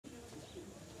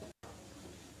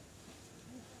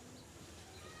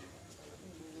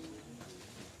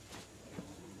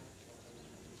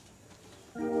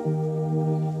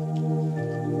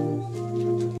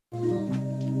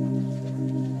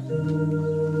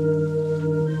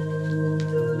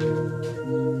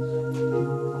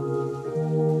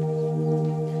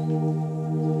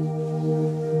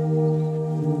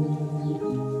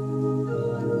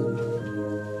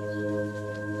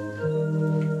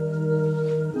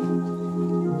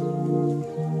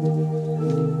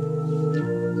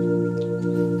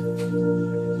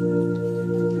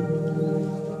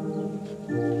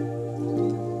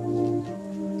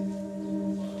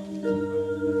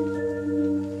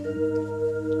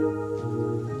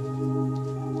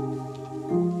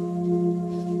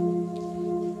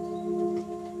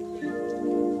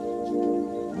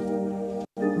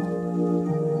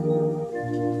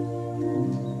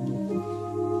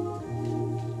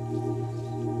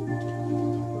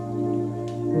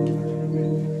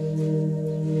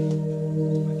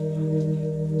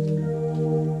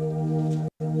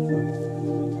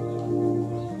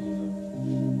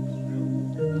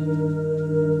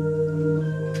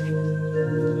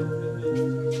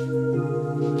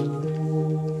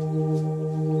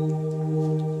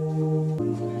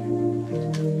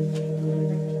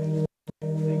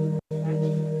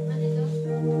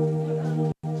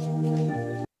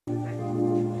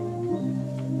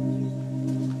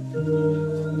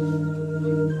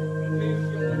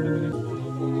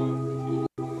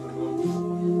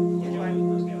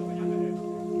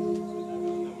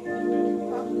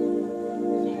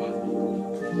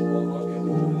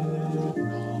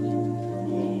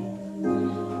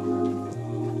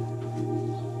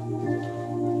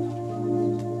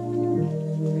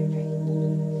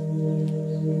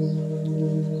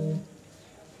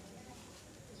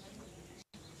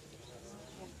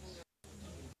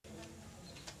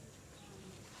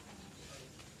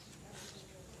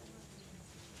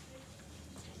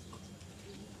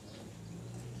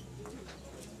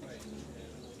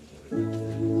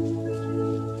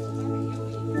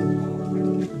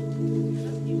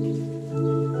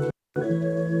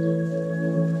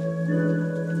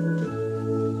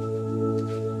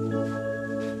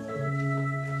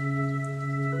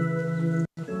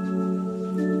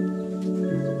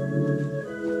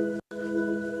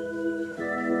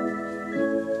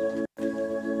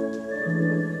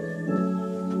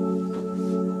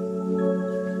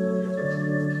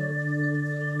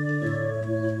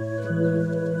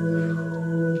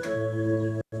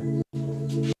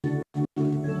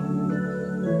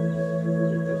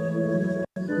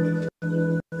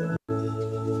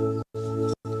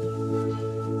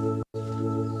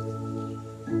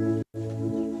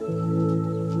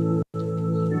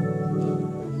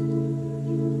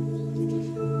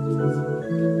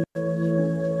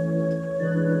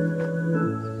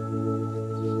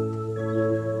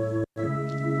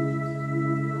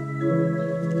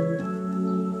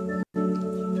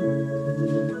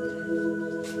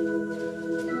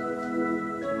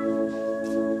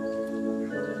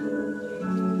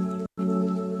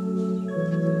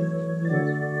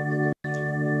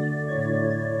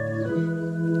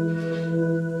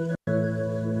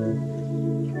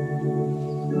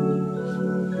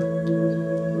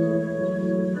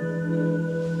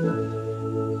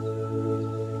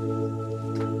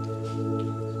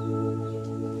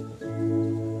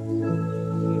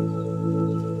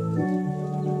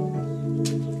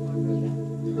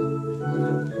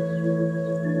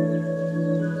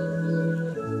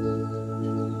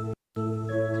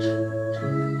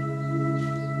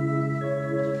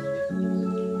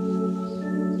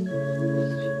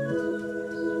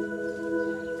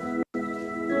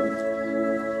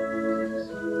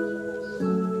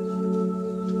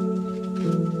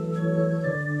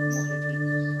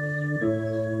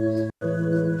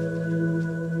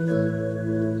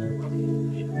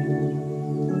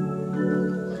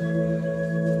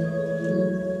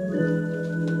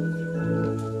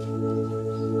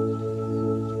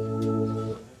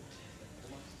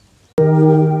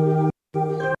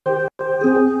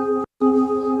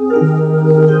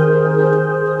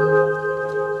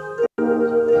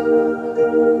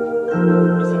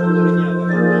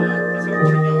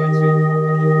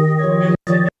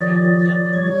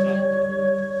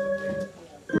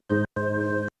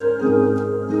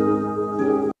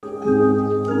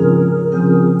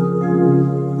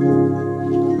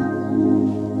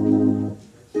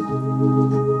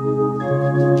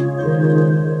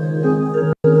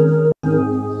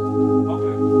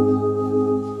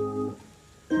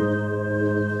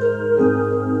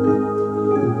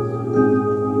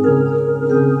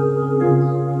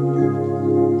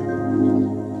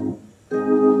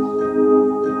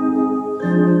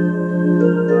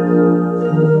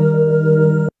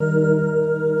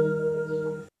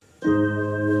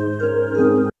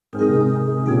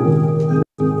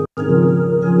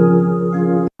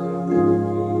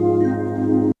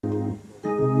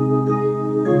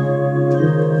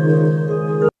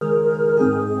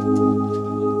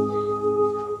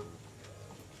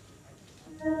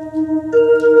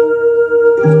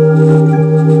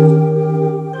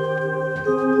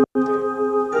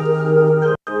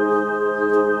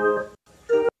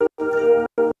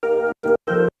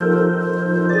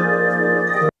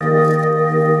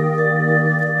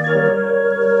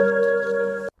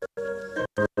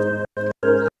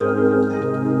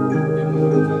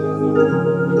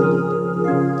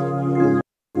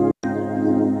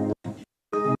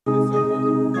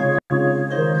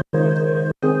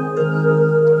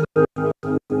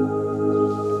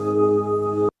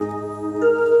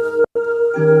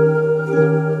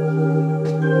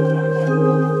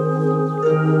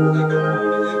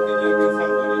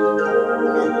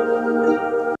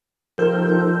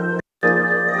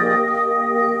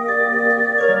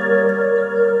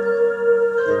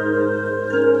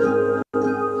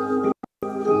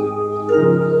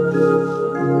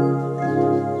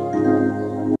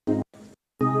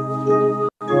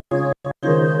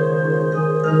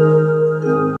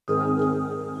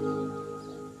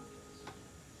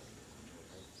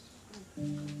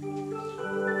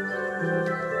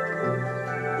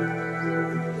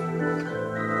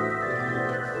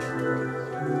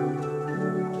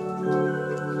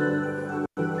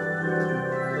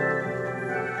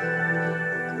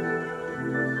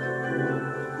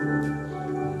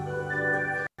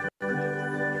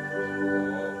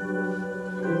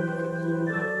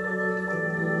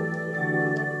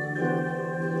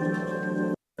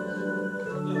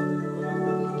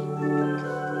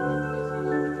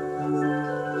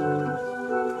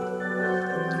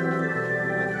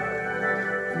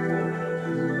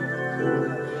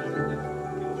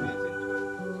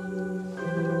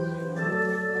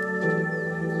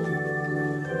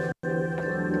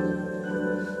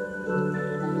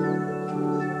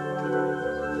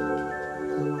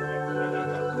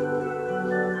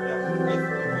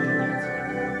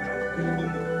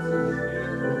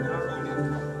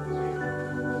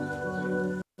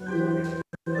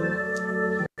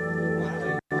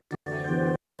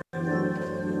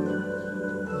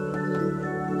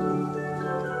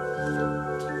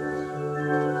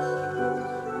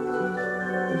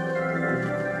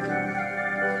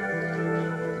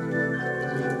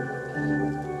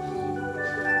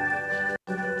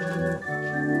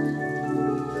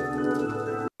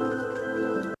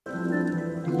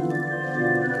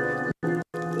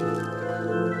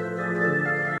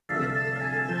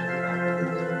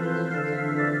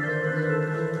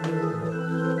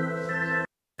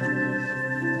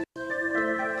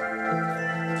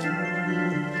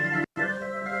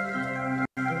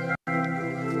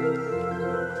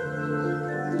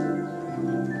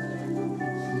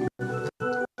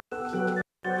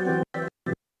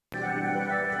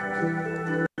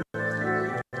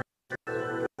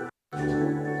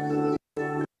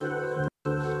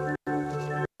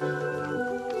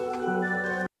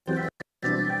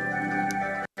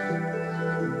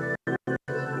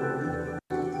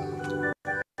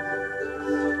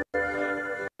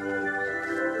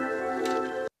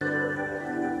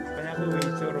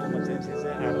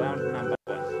Around number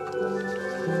one.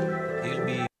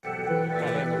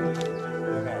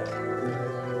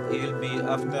 He'll be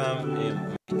after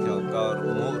Michael Kaur,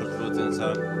 more recruits and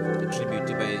some tribute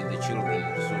by the children.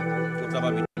 So, talk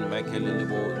about between Michael and the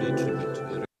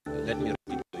tribute. Let me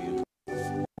repeat to you.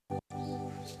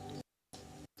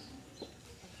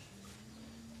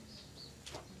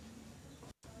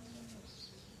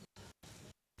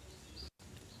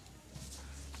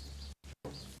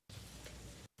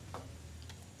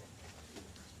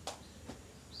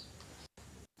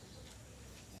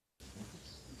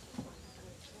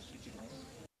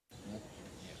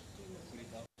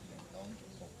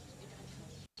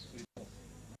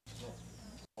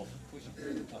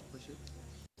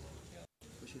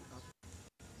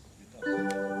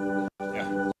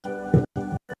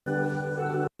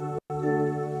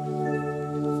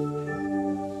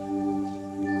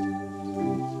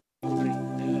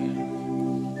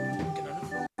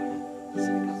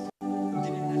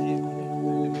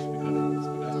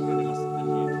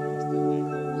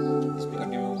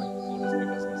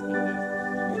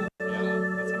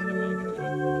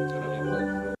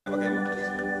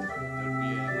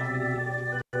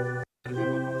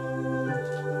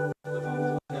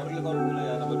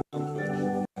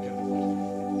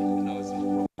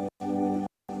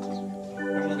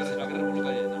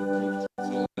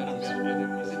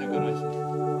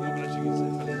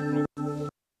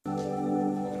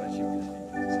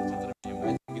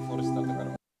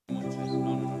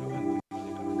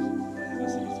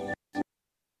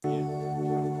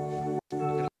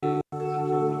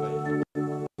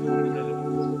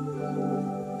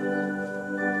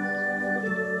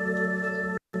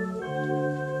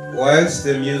 Whilst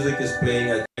the music is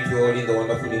playing, I greet you all in the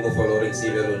wonderful name of our Lord and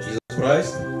Savior, Lord Jesus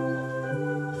Christ.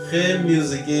 Ge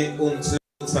music ons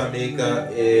sameka,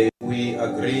 we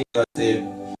agree that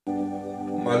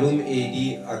Malum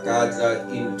Edi Akatla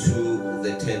into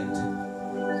the tent.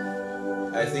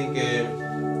 I think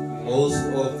most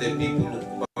of the people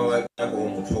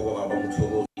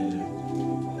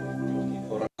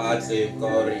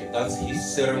that's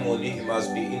his ceremony, he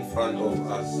must be in front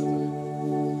of us.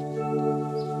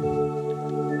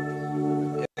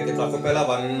 Ke tla kgopela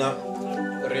banna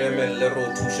re emelle ro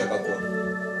thusha ka kona.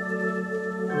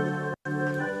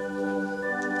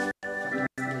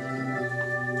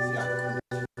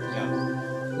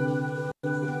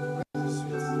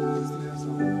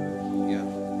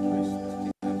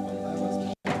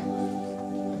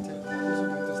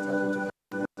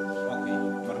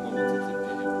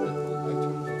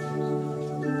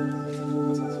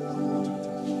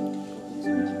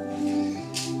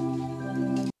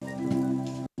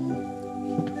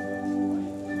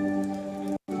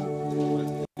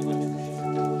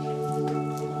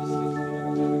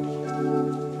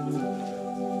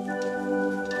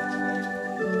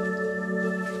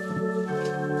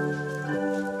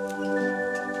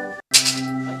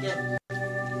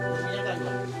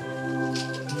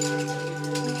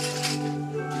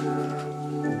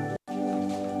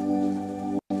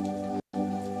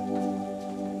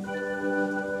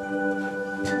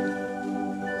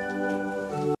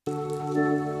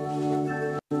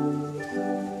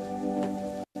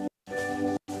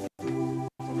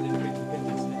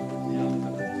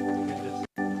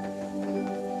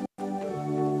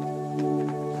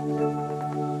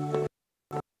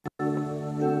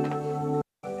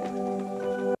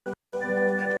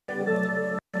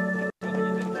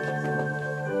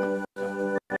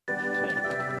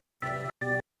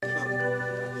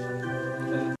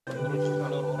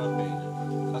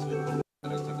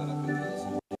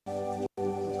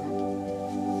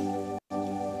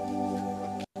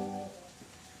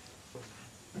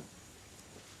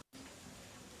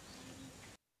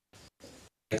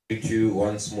 I greet you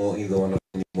once more in the wonderful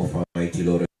name of our mighty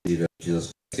Lord and Savior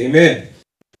Jesus Christ. Amen.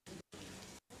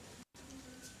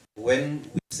 When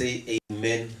we say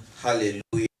amen,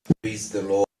 hallelujah, praise the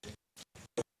Lord.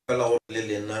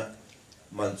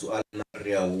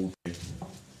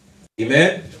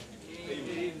 Amen.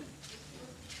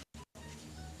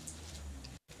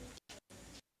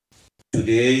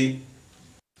 Today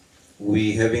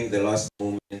we having the last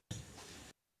moment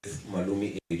with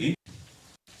Malumi Edi.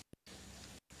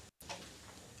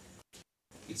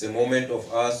 It's a moment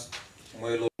of us,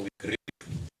 my Lord, we grieve.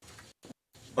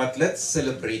 But let's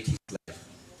celebrate his life.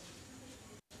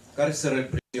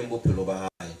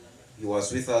 He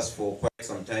was with us for quite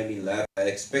some time in life. I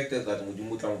expected that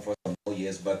Mudimutam for some more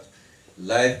years, but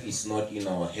life is not in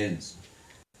our hands.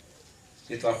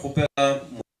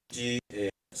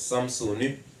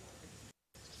 Samsoni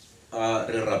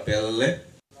re rapelle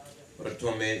re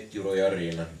tome tiro ya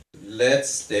rena. Let's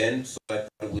stand so that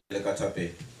we will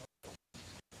katape.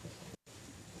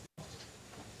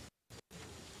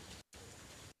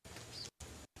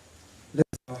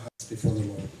 Lift our hearts before the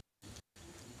Lord.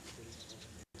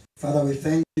 Father, we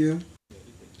thank you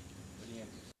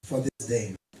for this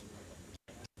day.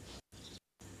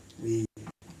 We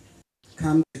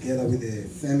come together with the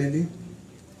family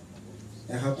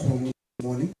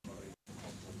morning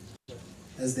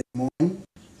as they mourn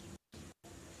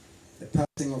the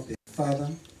passing of the father,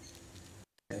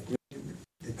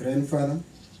 the grandfather,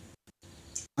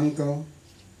 uncle,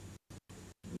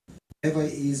 whatever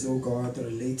it is, oh God,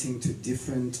 relating to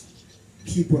different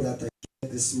people that are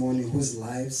here this morning whose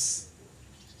lives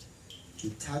He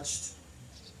touched,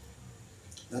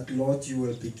 that Lord, you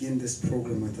will begin this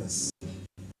program with us.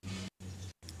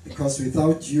 Because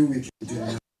without you, we can do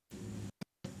nothing.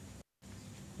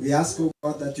 We ask, oh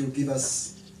God, that you give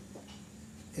us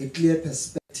a clear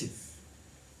perspective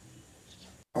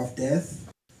of death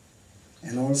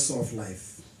and also of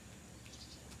life.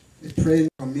 We pray and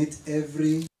commit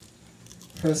every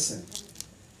person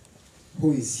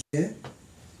who is here,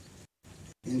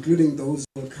 including those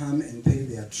who will come and pay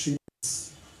their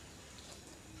tributes,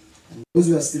 and those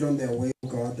who are still on their way,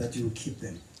 God, that you will keep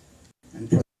them and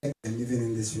protect them even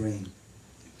in this rain.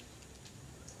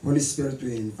 Holy Spirit,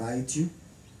 we invite you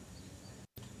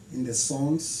in the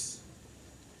songs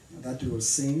that we will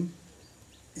sing,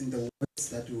 in the words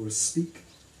that we will speak,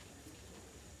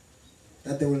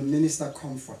 that they will minister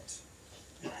comfort,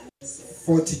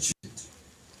 fortitude,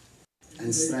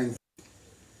 and strength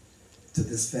to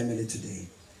this family today.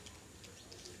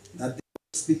 That they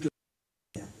will speak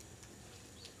like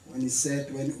when he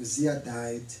said, when Uzziah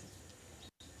died,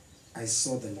 I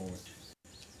saw the Lord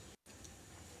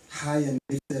high and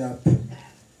lifted up,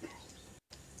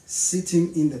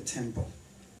 sitting in the temple.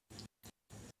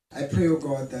 I pray, O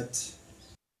God, that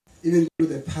even through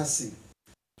the passing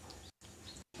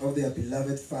of their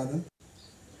beloved father,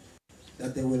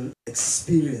 that they will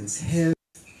have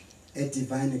a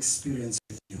divine experience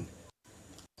with you.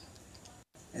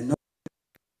 And not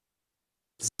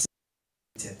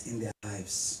in their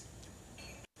lives.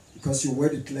 Because your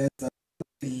word declares that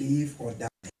believe or die,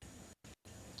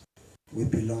 we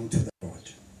belong to the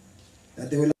Lord. That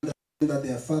they will understand that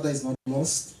their father is not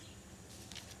lost,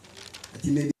 that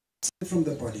he may be absent from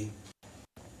the body,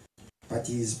 but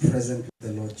he is present with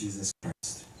the Lord Jesus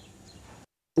Christ.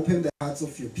 Open the hearts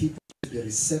of your people to be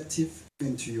receptive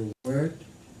into your word,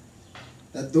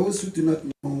 that those who do not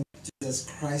know Jesus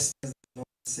Christ as the Lord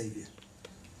and Savior,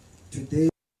 today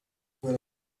will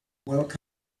welcome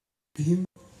him in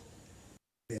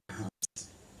their hearts.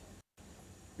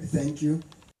 We thank you.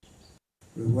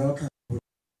 We welcome you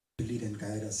to lead and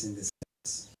guide us in this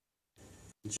service.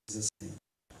 In Jesus' name.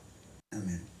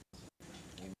 Amen.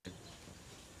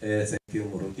 Thank you,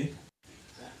 Muruti.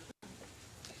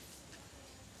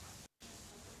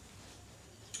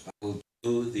 I will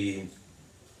do the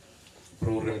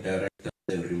program director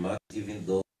the remarks, even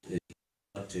though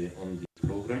not on the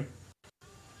program.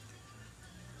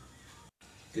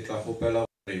 Ke tla kgopela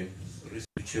gore re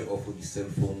switche off the cell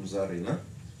phones arena.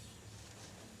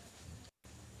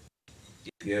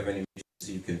 If you have an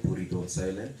emergency, you can put it on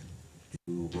silent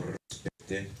to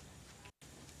respect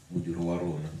modiro wa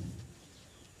rona.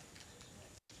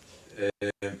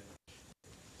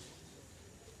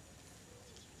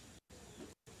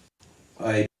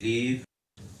 I believe,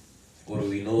 or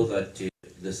we know that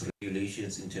there's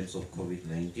regulations in terms of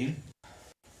COVID-19,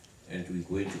 and we're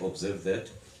going to observe that,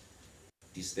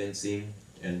 distancing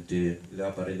and the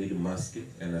mask,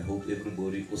 and I hope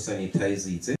everybody will sanitize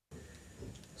it,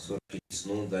 so that it's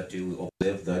known that we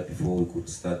observe that before we could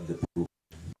start the program.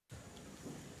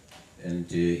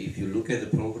 And if you look at the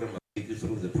program, I'll take you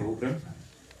through the program.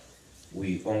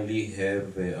 We only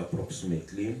have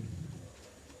approximately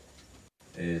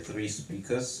 3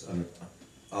 speakers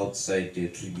outside the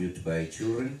tribute by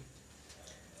children,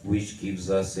 which gives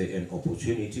us an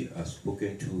opportunity. I've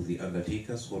spoken to the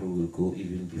undertakers, or we will go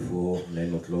even before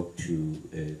 9 o'clock to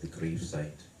the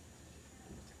gravesite.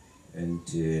 And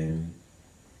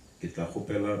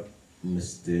Itlakopela,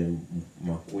 Mr.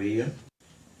 Makwea,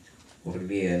 or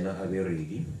Leana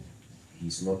Averedi,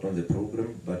 he's not on the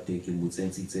program, but taking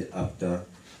Mutsensitse after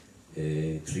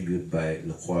tribute by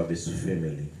Lekwabe's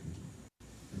family.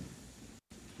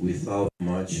 Without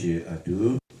much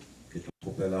ado,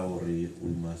 we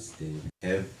must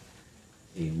have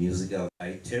a musical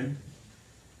item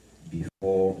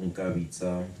before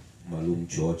Nkabitsa Malum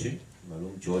George.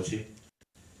 Malum George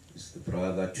is the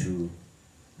brother to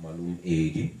Malum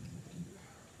Edi.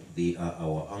 They are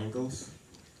our uncles,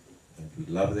 and we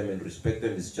love them and respect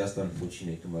them. It's just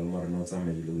unfortunate.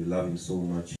 We love him so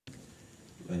much,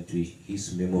 and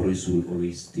his memories will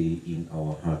always stay in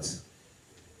our hearts.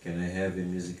 Can I have a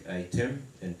music item?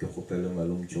 And Kekopelo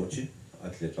Malum George,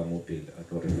 Atleta Mopel,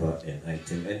 Atorifa, an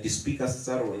item. And the speakers,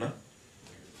 Sarona,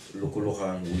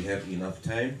 Lokolohan, we have enough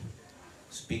time.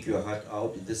 Speak your heart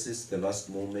out. This is the last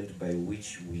moment by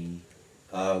which we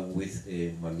are with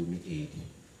a Malumi aid.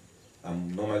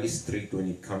 I'm normally strict when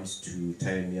it comes to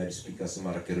time here. The speakers,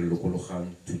 Marakere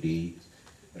Lokolohan, today,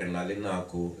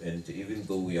 Renalenako, and even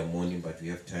though we are mourning, but we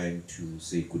have time to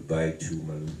say goodbye to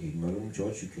Malum aid. Malum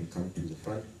George, you can come to the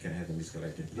front. Can I have a musical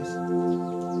item, please?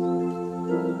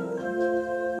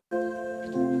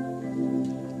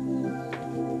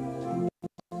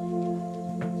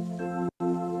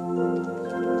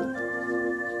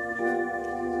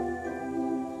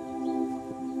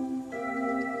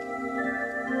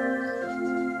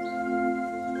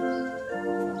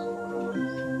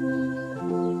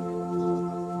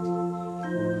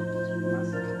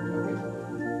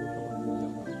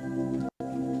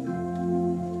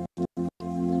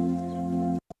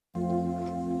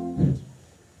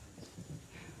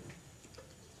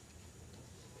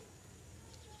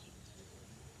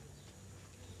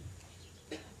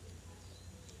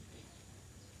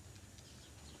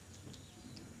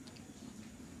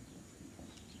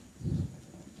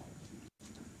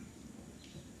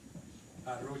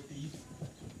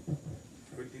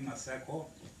 Roti Masako,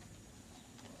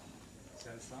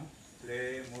 Selson,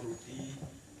 Le Moruti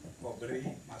Kobri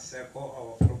Masako,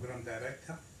 our program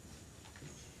director.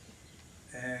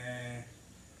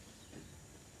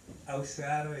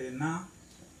 Ausar Rena,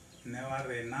 Neva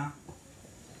Rena,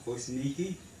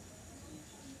 Osniki,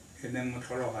 and then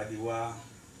Motoro Hadiwa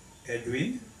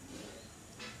Edwin.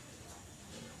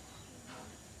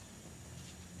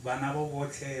 Banabo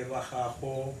Wote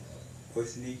Wahapo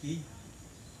Osniki,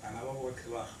 Banabo Wote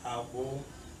Wahabo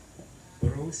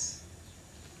Bruce,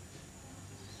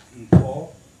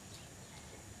 Mpo,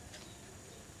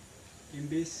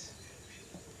 Imbis,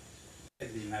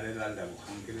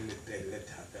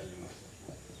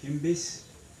 Imbis,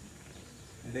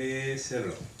 Le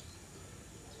Sero.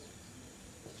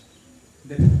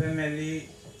 The family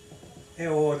is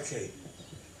okay.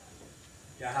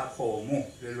 Yaha Khomo,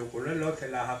 le Lokolelo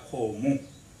Telaha Khomo.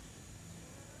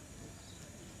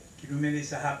 Kilumeni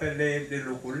Sahapele, the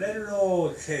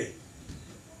Lokolelo Te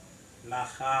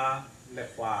Laha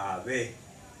Lefabe.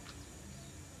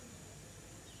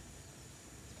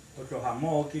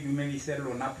 Otohamo, Kilumeni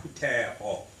Selo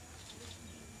Naputero.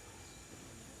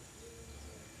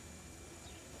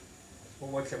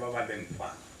 Whatever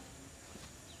Badenfa.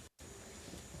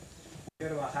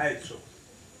 Here was Haitso,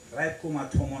 right Kuma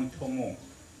Tomon Tomo.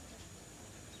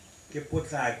 Que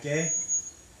potake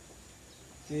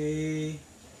ke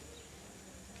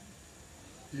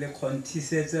le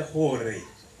kontisetse gore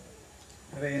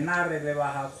rena re le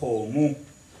ba ga Khomo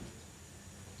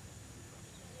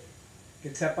ke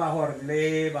tshepa gore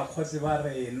le ba khotsi ba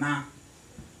rena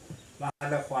ba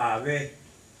le gwabe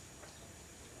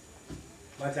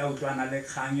ba tla utlwana le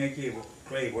kganye ke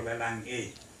tlo e bolelang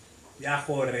ya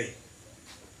gore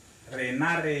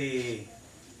rena re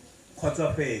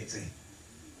khotsofetse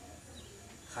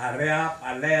ga re a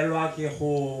palelwa ke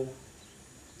go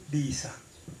disa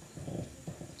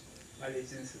ba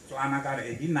letseng Setswana ka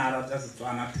re dinara tsa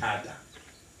Setswana thata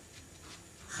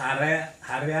ga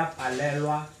re a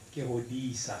palelwa ke go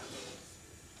disa.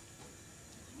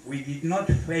 We did not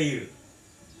fail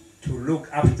to look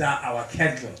after our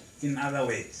cattle. In other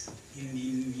words, in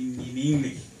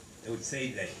English they would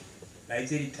say that. Like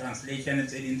the translation,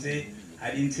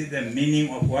 I didn't see the meaning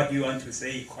of what you want to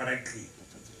say correctly.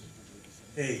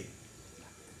 Hey.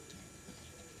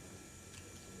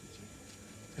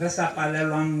 Re sa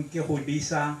palelwang ke go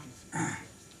disa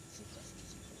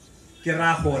ke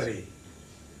ra gore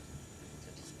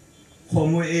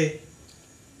Khomo e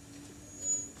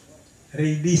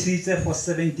re disitse for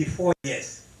 74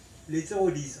 years le tse o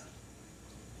disa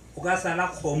o ka sala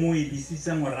Khomo e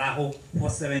disitse morago for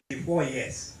 74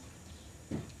 years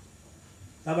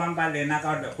ba bang ba lena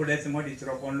ka go letse mo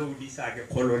diteropong le o disa ke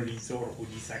kgololitse gore go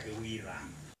disa ke o irang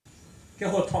ke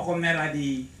go tlhokomela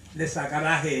di lesaka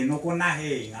la heno ko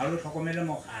nageng a lo tlhokomele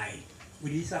mo gae o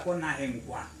disa ko nageng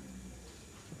kwa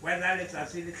whether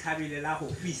letsatsi le tlhabile la go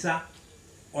fisa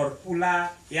or pula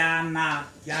ya na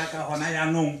ya ka hona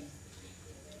ya nong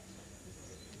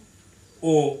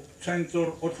o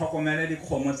tshwantsor o tlhokomele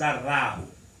dikgomo tsa rrago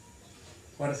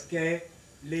gore ske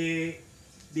le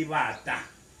dibata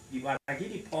ke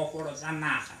diphoofolo tsa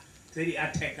naga tse di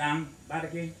attackang ba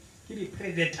re ke di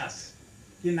predators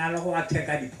di na le go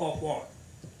attacka diphoofolo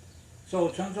so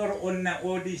tshwantsor o nne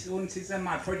o ntshitse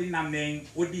matlho dinameng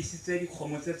o disitse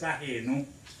dikgomo tse tsa heno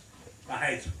ba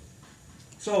haetso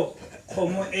so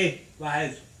Khomo e ba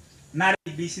haetso na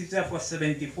re disitse for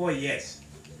 74 years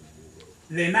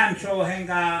lena ntho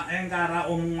henga ra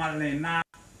o mongwa lena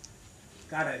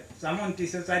kare someone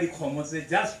tisetsa dikgomo tse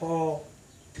just for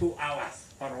 2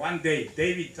 hours or 1 day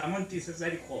David someone tisetsa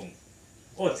dikgomo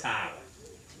o tshaba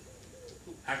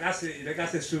re ka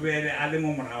se subele a le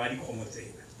mo morawa dikgomo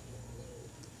tsena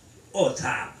o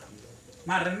tshaba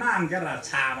mara na ngera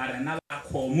tshaba rena ba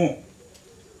Khomo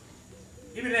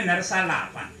ibile ne re sa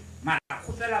lapa mara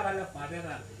khutela ba le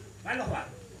fabera ba le hwa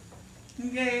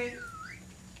nge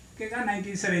ke ka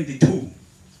 1972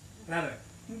 rare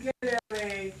nge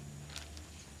re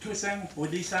tuseng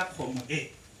hodisa Khomo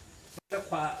e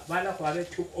ba le hwa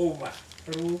took over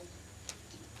through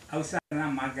Ausana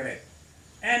Margaret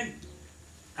and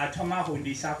atoma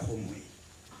hodisa Khomo e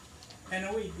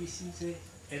and we disitse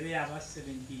ebe ya ba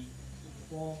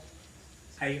 74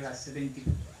 aira 74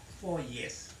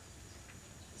 years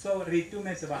so re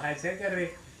tumetse ba ga tse ke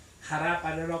re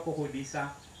harapa le lo go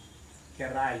hodisa ke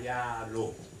ra ya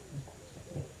lo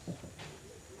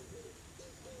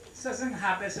se seng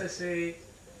hape se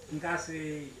nka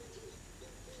se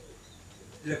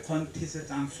le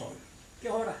kontisetsang sona ke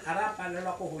gore harapa le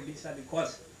lo go hodisa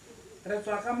because re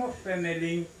tswa ka mo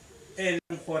family e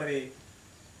leng gore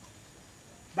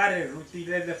ba re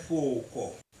rutile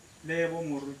lefoko le bo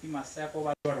moruti Maseko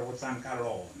ba re botsang ka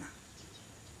lona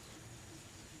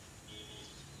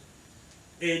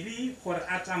edi gore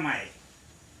a tsamaye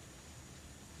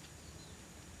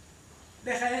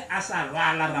le ge a sa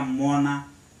lwala ra mmona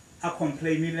a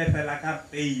complainile fela ka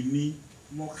pain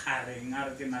mo kgareng a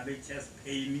re ke na le chest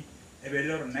pain e be le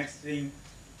gore next thing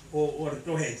o re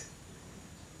tlohetse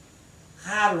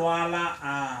ga lwala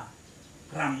a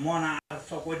ra mmona a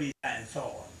sokodisa and so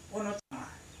on o no tsamaya.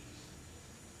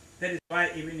 That is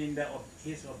why even in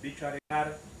his obituary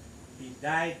card he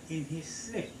died in his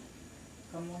sleep.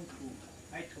 Come on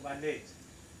to I to ballet.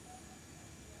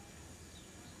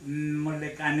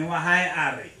 Molekane wa hae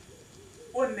a re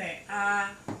o ne a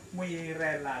mo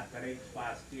irela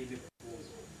breakfast le food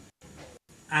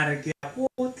a re ke go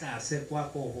tlase kwa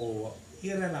go go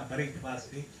irela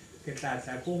breakfast ke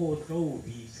tlatla go go tlo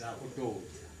bitsa o tlo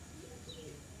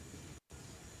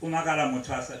o magala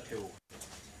motho a sa theo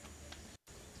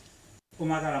o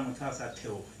magala motho a sa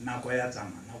theo nako ya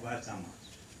tsamana nako ya tsamana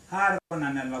ha re bona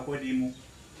nna ba kodimo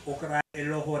o kra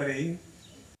elo gore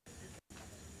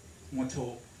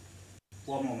motho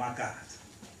wa mo makatsa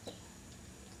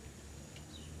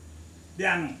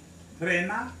biang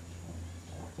rena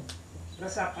re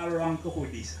sa palwang ke go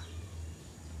disa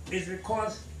is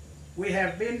because we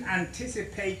have been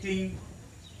anticipating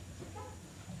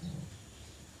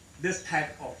this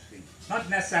type of thing, not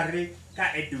necessarily ka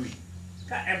Edwin,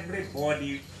 ka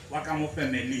everybody waka mo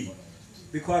family,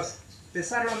 because the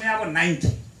salome ya bo 90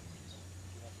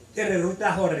 e re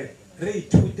ruta gore re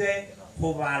ithute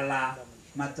go bala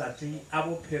matsatsi a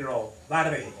bophelo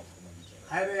ba re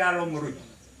ha re ya lo moruti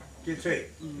ke tswe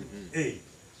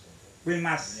we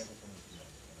must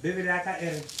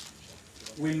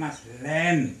we must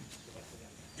learn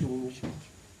to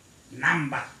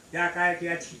number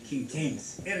King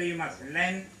James. We must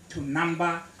learn to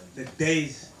number the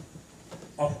days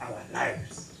of our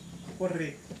lives.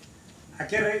 We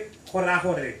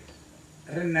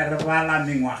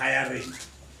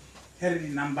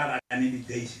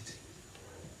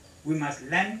must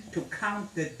learn to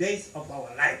count the days of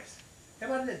our lives.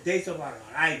 About the days of our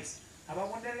lives.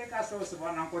 About the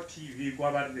TV,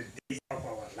 about the days of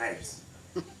our lives.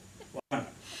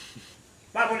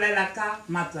 Babolelaka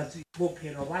matsatsi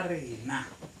bophelo ba rena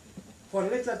for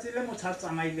letsatsi le motho a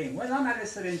tsamaileng whether o na le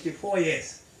 74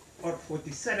 years or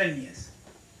 47 years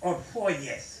or 4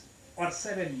 years or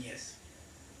 7 years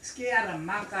ske ya re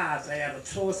makatsa ya re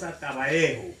tshosa taba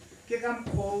eo ke ka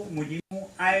mokgwa modimo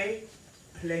a e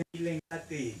planileng ka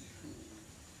teng.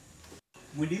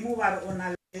 Modimo ba re o na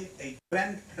le a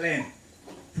grand plan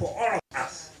for all of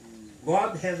us.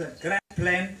 God has a grand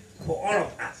plan for all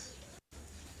of us.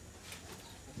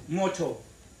 Motho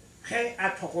ge a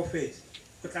tlhokofetse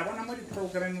o tla bona mo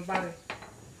di-program ba re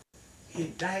he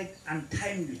died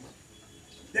untimely.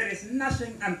 There is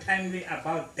nothing untimely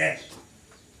about death.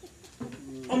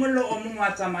 O mollo o mongwe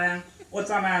wa tsamayang o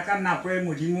tsamaya ka nako e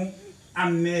modimo a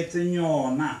mmetseng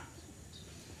yona.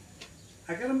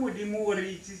 A ke re modimo o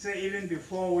re itsitse even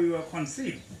before we were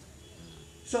conceived.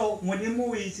 So modimo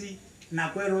o itse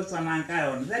nako e re o tsamayang ka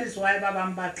yona. That is why ba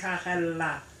bang ba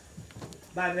tlhagella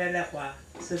ba belegwa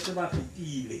setse ba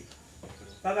fetile.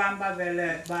 Ba bang ba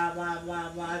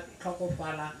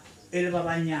tlhokofala e le ba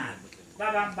banyane.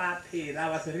 Ba bang ba phela. I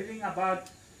was reading about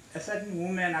a certain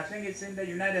woman, I think it's in the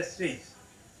United States,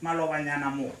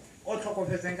 malobanyana mo o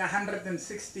tlhokofetseng ka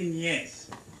 116 years.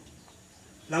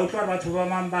 La utlwa batho ba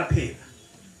mang ba phela.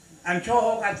 I'm sure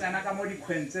ho ka tsena ka mo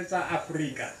dikgwentse tsa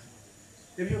Africa.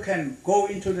 If you can go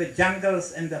into the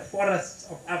jungles and the forests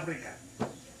of Africa,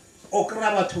 o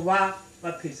kra batho ba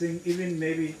phetseng even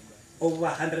maybe over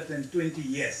 120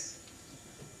 years.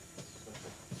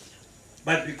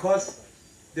 But because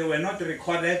they were not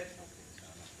recorded,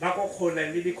 ba go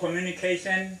kgole le di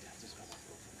communication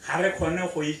ga re kgone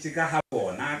go itse ka ga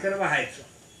bona ke re ba haitso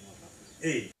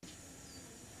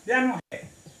no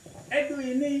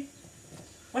Edwin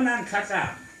o na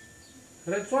ntlhatlana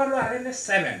re tswalwa re le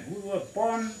 7. We were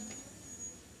born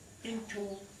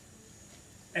into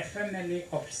a family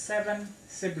of 7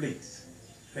 siblings.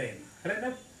 At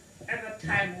the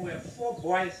time we were 4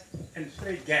 boys and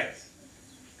 3 girls.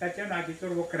 They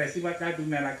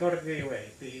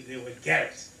were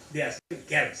girls. They are still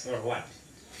girls or what?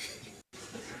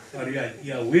 Or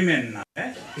you are women now,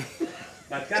 eh?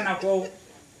 But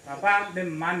Papa, the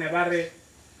man,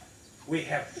 we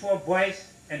have 4 boys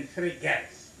and 3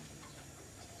 girls.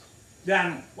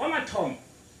 Then, one more time,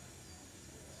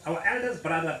 our eldest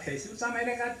brother Pace, it was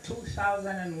America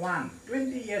 2001,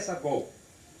 20 years ago.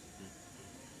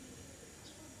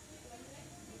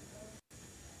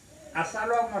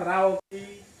 Asalo Morao,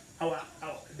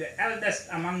 the eldest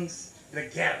amongst the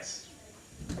girls,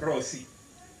 Rosie.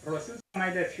 Rosie was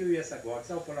made a few years ago,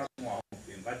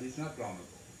 but it's not long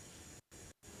ago.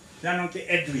 Then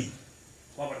Edwin,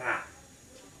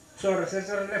 so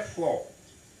necessarily 4.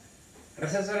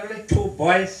 Necessarily 2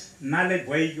 boys, Nale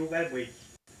boy, you guys boy.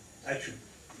 Actually,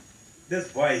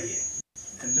 this boy here,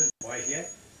 and this boy here,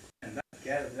 and that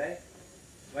girl there.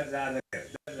 What's the other girl?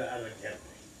 That's the other girl.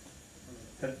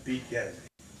 That big girl.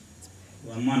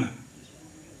 One man.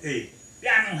 Hey,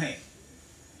 piano hey.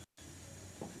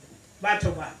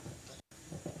 Batoba.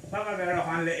 Papa Vera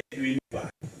Hanle Edwin.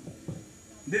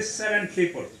 These 7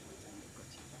 people.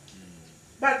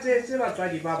 But they still are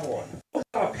trying to born.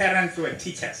 Our parents were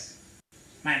teachers.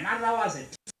 My mother was a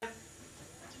teacher,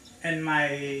 and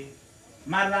my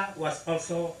mother was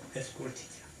also a school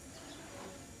teacher.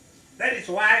 That is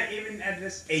why even at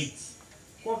this age,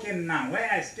 walking now, where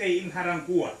I stay in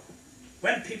Harangua,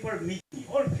 when people meet me,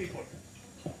 old people,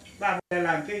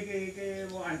 Edwin,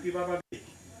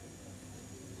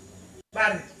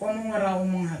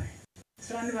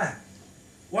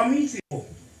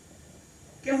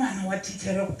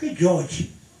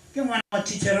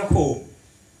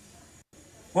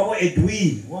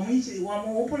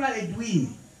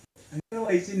 Edwin.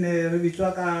 It's in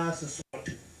Rivitaka Sort.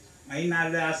 My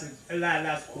last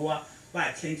school,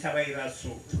 but change away that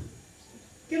sort.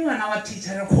 Give one our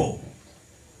teacher a call.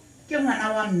 Give one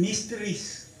our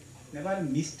mysteries. Never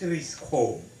mysteries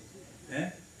call. Eh?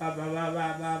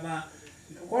 Baba.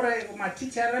 My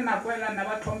teacher and Abuela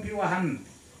never told you a hand.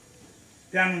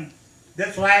 Then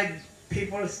that's why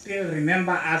people still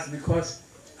remember us, because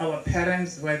our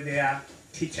parents were their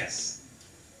teachers.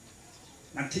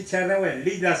 My teachers were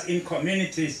leaders in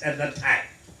communities at that time.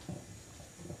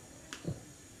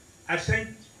 I think,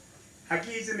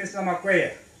 Mr.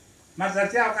 Makwea,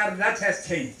 that has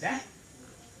changed. Eh?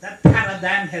 That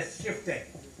paradigm has shifted.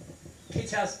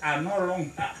 Teachers are no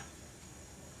longer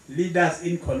leaders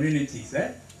in communities.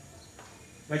 Eh?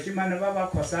 But you man never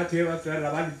consulted what we are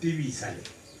about TV.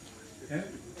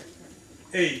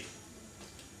 Hey.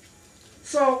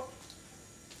 So,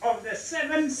 of the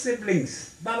 7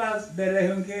 siblings, Baba's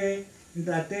Berehunke,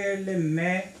 Ndatele,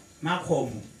 Me,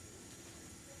 Makhomo,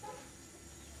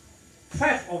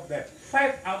 5 of them,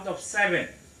 5 out of 7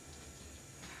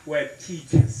 were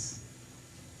teachers.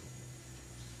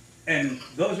 And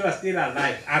those who are still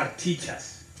alive are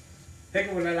teachers.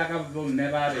 Take a look at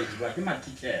never but I'm a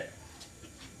teacher.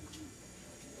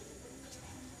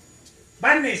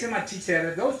 Ban is my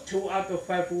teacher, those 2 out of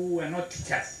 5 who were not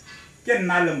teachers. Get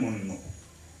Nalamuno.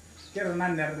 Get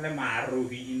another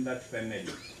Maruhi in that family.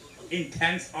 In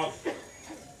terms of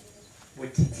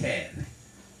what teacher.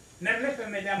 Never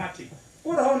family amatic.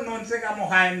 Put on non segamo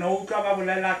high, no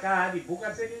travelaka, the book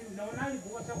I said, no, I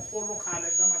was a whole color,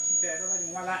 some teacher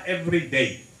every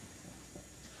day.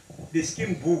 The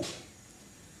skim book.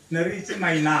 Narrating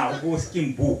my now, go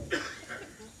skim book.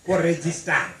 For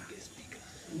register.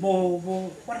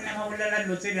 What never will let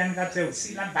Lucian got to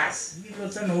see a bus. You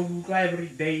don't know who go every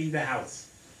day in the house.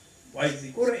 Why is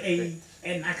it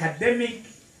an academic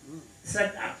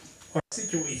setup or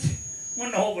situation?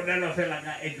 One over the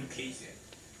fella education.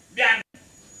 Bian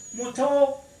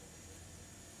Muto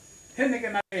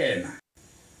Hennigan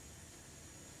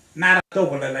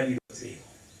Naratoba la Lucio.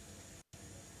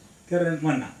 Current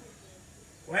Mona.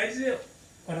 Why is it?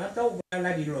 Orato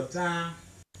la di Lota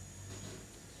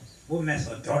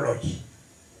methodology,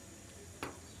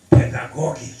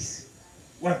 pedagogics.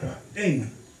 What the thing?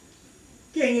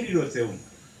 Can you do so?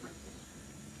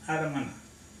 Aramana.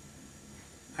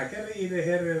 I carry either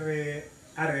here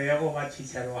area over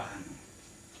Chicharuan.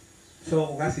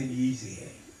 So, that's easy.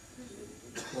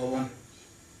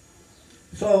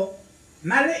 So,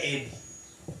 Nale Edi.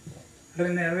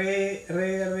 Renere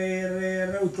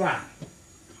Utwan.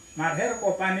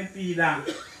 Marherco Panipida.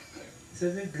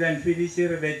 Says it grand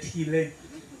fiduciary that he led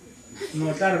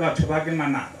no about tobacco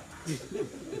manaba.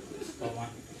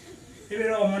 If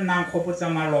it all now copper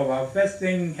Malova, first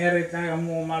thing Herita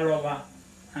more Malova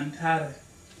and Tare.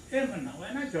 Even now,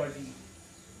 when I join him.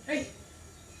 Hey,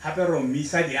 Happero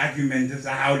Misa the argument is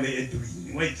how they are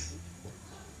doing. Wait,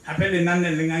 Happily none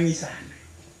and Linganisan.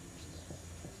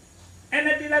 And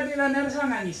a Dilla never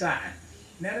sang Anisan.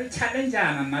 Never challenge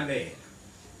on Malay.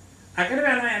 I can't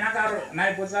remember another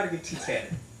night was our teacher.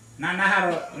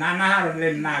 Nanaharo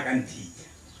lem nagan teach.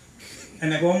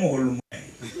 And I go more.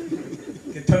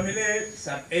 The terminate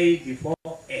sub A before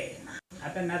A.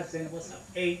 Happen nothing was sub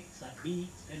A, sub B,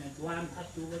 and at 1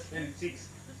 up to 26.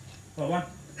 For one.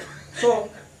 So,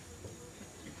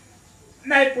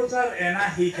 night puts out and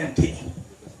he can teach.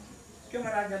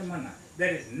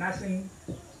 There is nothing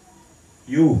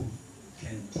you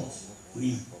can teach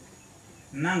me.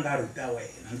 Nangaruta way,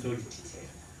 and so teacher.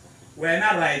 When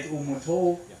I write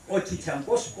Umuto or teacher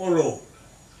go school,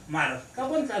 Mara,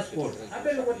 Kabonta school, I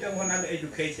bet what you want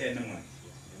education.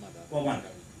 For one,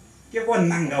 give one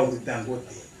Nangaruta go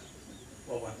there.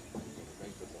 For one,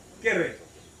 get it.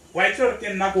 Why should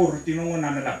can Nago Rutino on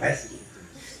another basket?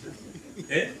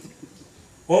 Eh?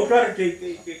 Over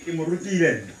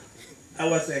Kimurutilen. I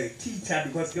was a teacher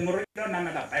because Kimurito on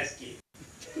another basket.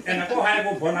 And I go high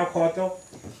go Bonacoto.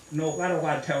 No,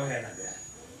 what tell her that.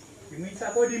 You mean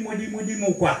somebody mudi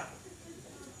mukwa.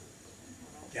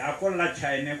 Yapol la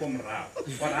China come round.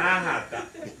 What I had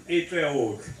that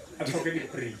 8-year-old. I forget it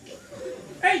free.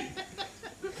 Hey!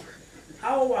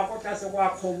 How I got us a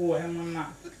walk over him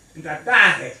in that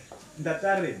day, in that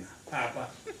arena, Papa.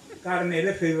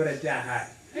 Carne favorite Jahai.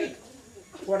 Hey!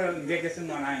 What a legacy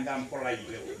on I am polite.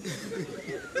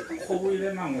 Who will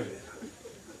the man with it?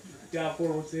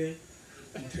 Yapol say,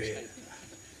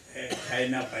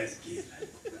 China by ski.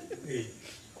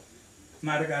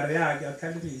 Margaria,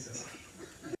 can be so.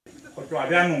 But to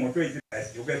Adamo,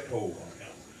 you get told.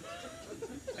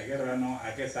 I get around,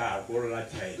 I guess I'll go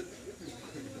like China.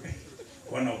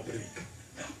 One of three.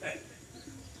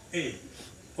 Hey,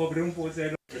 Obrum was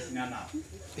a now.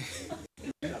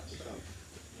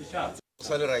 It's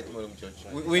all right, Madam Judge.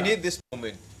 We need this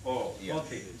moment. Oh, yeah.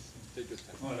 Okay.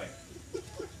 All right.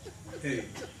 Hey,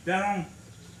 down.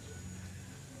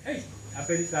 Hey, I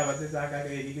bet it's our desire.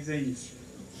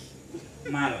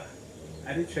 Mala,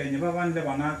 I did train you one the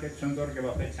one market, Chundor give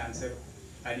up a chance.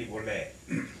 I did Bole.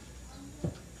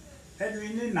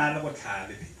 Edwin didn't know what hard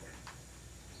people.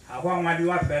 How long you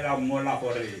are fed out more like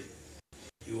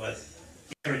he was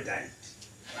erudite.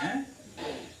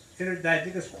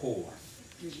 Erudite is cool.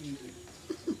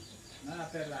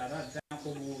 Not a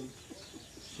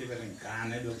shivering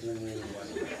Canada.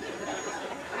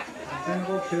 I don't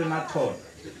go kill my tone.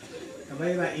 The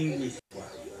way by English.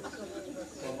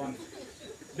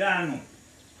 Dano.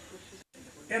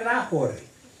 Erahore.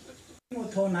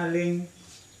 Motonaling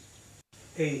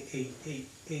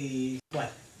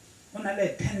what? On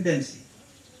a tendency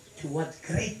towards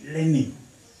great learning.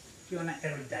 You are not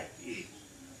erudite.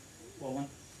 For one.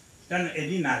 Then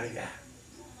Edina.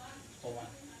 For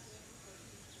one.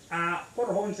 For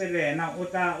home say now,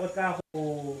 Ota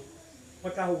who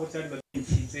was a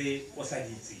cheese or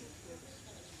sadisi.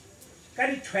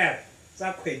 Carry 12.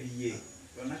 Sakwe.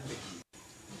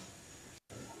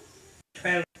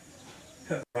 12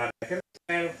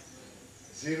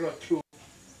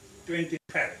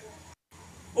 12/02/2012.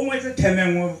 Almost a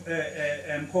 10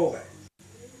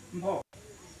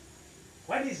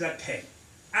 what is that 10?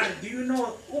 Do you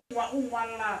know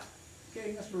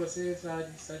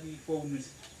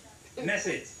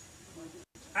message?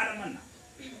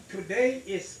 Today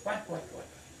is what?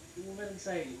 You will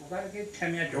say,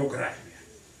 geography.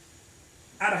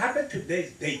 At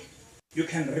today's date, you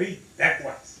can read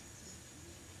backwards.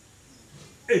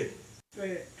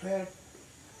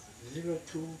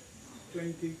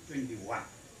 12/02/2021.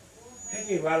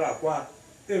 Hey, well, what?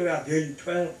 There are again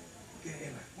 12.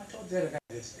 What are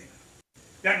this thing?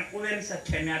 Then, there is a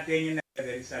 10 thing,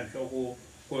 there is a show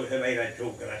for a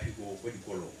geography go with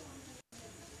Golo.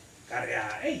 Caria,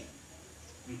 hey,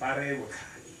 Mbare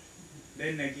Wakali.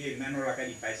 Then again,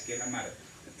 Manoraka bicycle matter.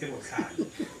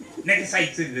 Next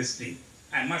site in this thing,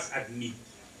 I must admit.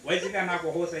 Why is it an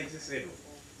alcohol site?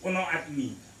 Or not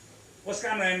admit. What's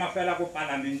kind of my fellow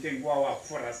parliament and go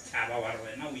for us?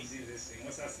 Now we see this thing.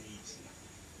 What's us each?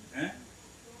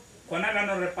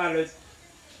 Konagano repallet.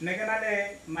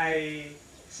 Neganale, my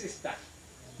sister.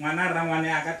 Manara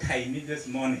Waniaga tiny this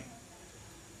morning.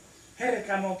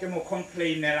 Herikamo came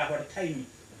complain about tiny.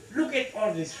 Look at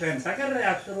all these friends. I can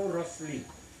reassure Rossley.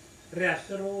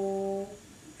 Reassure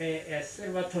a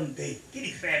Silverton Day.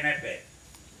 Kitty fan.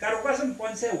 Karukasan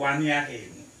Ponce 1 year.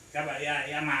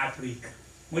 Yama Africa.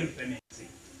 What if I say?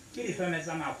 Kitty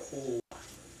Femesama Ko.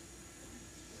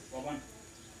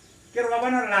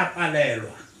 Kerwabana La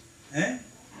Palelwa.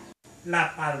 La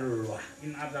Palua,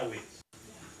 in other ways.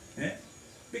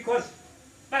 Because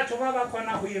Bachova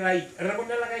Kona we write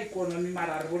Revolaka economy,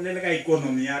 Mara Revolaka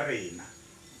economy arena.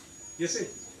 You see,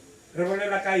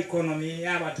 Revolaka economy,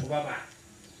 Abatova.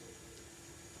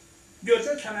 You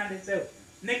also channel itself.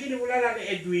 Nekidula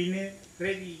Edwin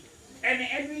ready. And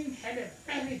Edwin had a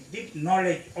very deep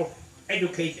knowledge of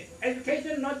education.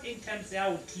 Education not in terms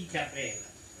of teacher fair.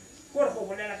 For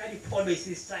the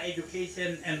policies,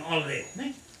 education and all that.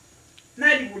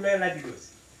 Nadi bulela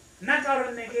dilos.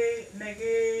 Nakaro nege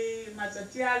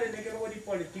matatiale nege wodi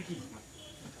politiki.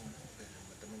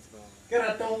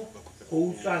 Kerato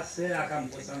ousa se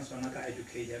akamposan sonaka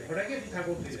education. Horege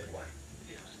vitako pile kwa.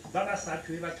 Baba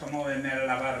satu iba tomo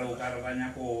emela baro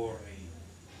karabanya kore.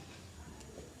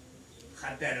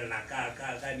 Khater la ka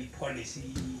di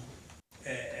policy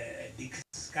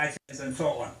discussions and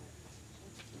so on.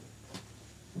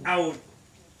 I would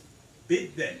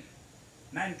beat them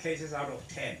 9 cases out of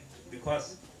 10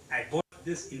 because I got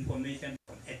this information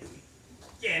from Edwin.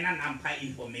 Kena nampa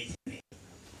information.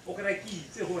 Okaraki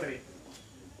sehore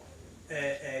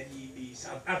the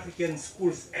South African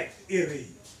Schools Act area.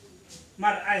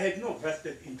 But I had no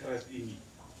vested interest in it.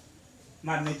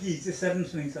 But Neki said certain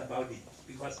things about it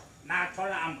because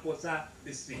Natola Amposa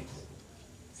these things.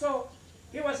 So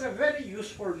he was a very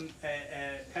useful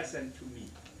person to me.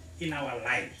 In our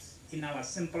lives, in our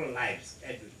simple lives,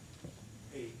 Edwin.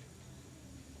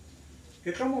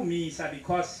 Khomo Misa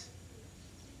because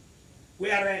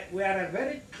we are a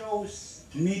very close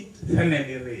knit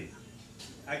family, Rena.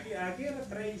 I give a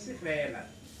praise Rena.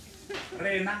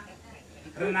 Rena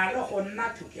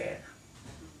not together.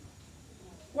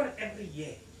 What every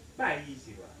year? By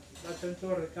easy one. But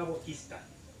until recover Easter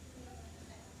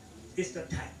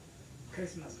time,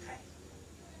 Christmas time.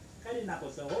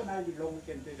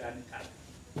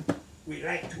 We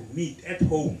like to meet at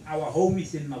home. Our home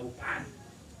is in Mabupani.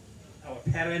 Our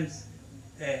parents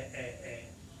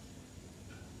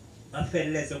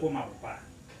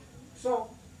so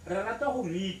Ralata who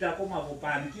meet at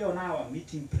Mabupani on our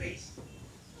meeting place.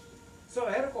 So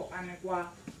Herko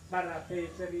Panekwa,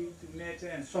 Barafeteri, Tumete,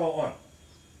 and so on.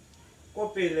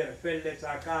 Kopele,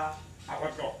 Feldesaka,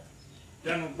 Awato.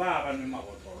 Then Baba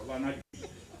Numawato,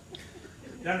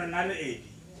 then another 80.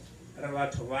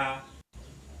 Ravatova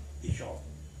Isho.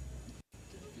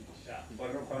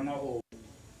 Borokano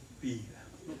Pila.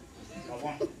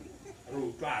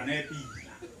 Rutane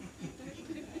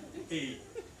Pila.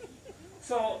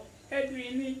 So,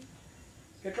 Edwin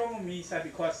Khomo Misa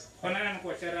because Honan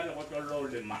Koshera the water roll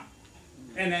the man.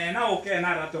 And now can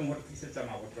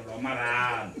Aratomortisama water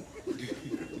Maran.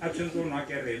 Actually, not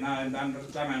carrying now and under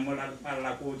time and more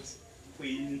Parlacoats,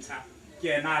 Queen.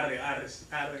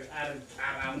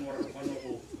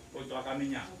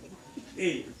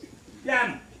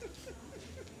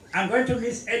 I'm going to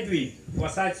miss Edwin for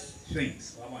such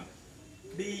things.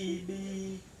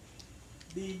 The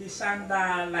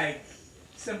sanda like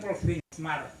simple things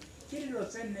matter. It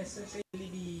doesn't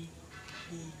necessarily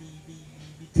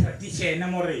the tradition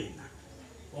morena.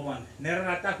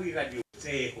 Nerata we radio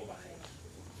say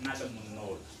nada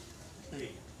munola.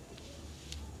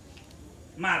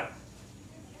 Mar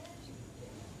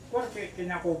Porque que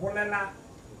nyako bolela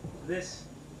this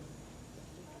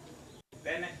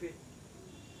benefit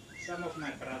some of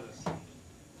my brothers.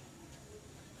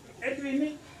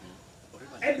 Edwin,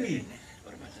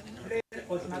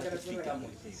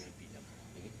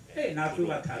 hey, now to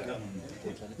what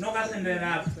no gas in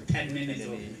there 10 minutes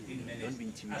or 15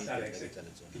 minutes as Alex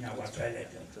in our toilet.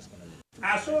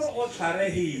 I saw all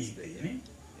Sarehi,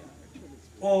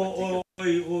 or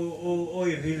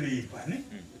relief,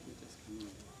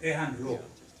 a hand low.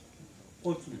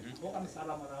 Oh, I'm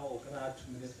Salamara or Grat.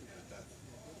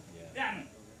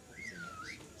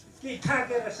 The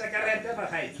target a cigarette ever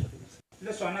height.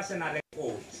 This one is an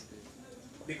old.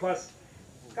 Because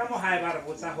come on, high bar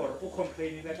was a horror who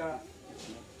complained that a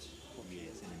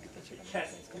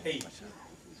chest pain.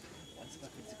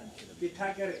 The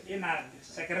target in a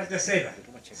cigarette saver.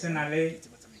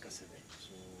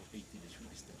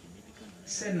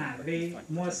 Senale,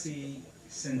 Mossy,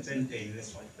 Sententain,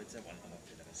 this one.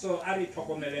 So I talk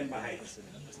on the Lemba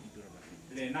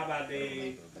the Nava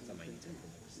the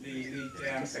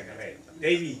cigarette.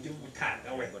 David, you can't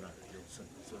away.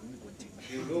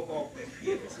 You look off the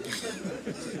field.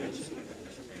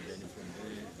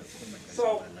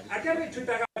 So I can't read to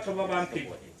talk about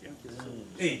people.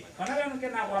 Hey, when I don't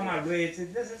get out of my way,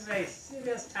 this is a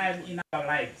serious time in our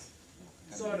lives.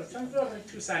 So the central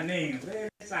choose a name,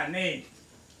 raise a name.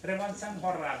 Revansan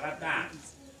horror rata.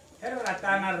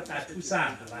 Heratana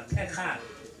Tusan, Rateha,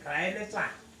 Raeleta.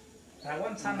 I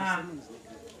want some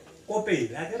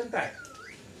copy, I didn't die.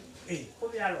 Hey, we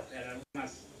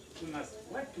must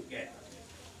work together.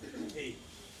 Hey,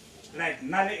 like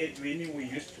Nale Edwin, we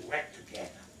used to work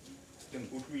together. Them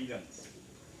good reasons.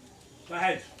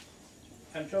 But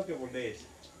I'm talking about this.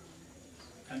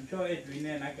 I'm sure Edwin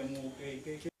and I can move a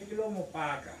kilometer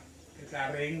park. It's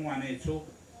a ring one and two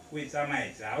with some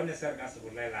eyes. I only said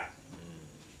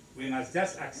we must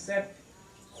just accept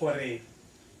for a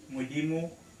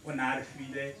Mudimu on our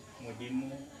fide,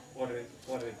 Mudimu or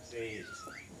a say.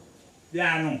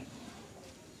 Piano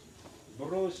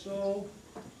Broso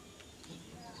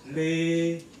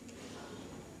le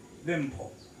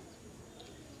Lempo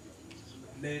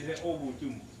le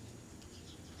Obutum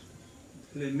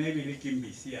le maybe le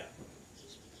Kimbisia.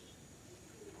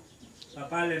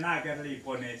 Papa le Nagar li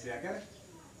Ponesia,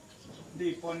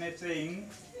 li Poneting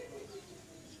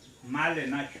Male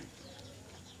Nachu.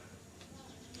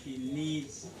 He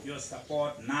needs your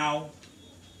support now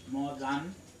more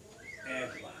than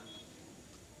ever.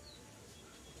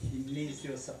 He needs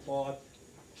your support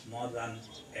more than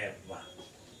ever.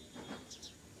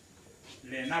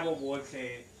 Lena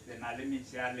bobote lena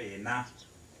limitia lena.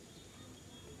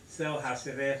 So has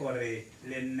a for a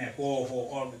lenne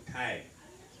all the time.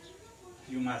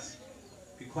 You must,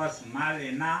 because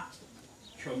Malena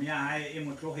Chomia high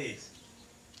emotrohes.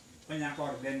 When you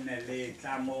call then le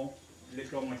clamo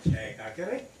little more check,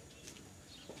 okay?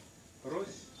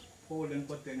 Bruce, holding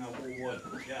putting a word,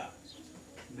 yeah.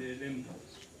 The limb.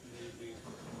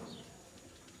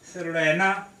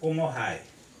 Serena Omohai.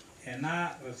 And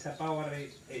now, Sapawari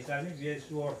is a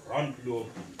new front loop.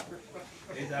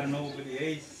 Is a nobody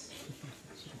ace.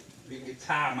 Big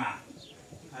Tama.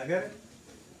 I get it?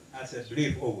 As a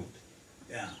brief old.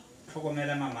 Yeah.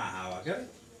 Tocomela Mama, how I get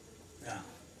it? Yeah.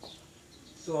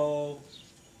 So,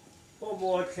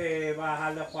 Obote,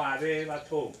 Bahala Quade,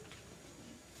 Bato.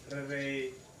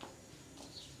 Reve.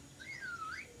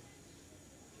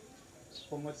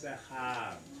 Como se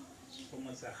ha.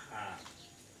 Como se ha.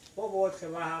 Obote,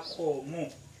 Baha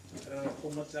Khomo.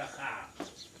 Como se ha.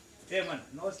 Eman,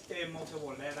 no stemo que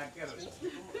volera que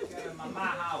mamá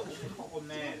how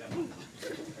comela.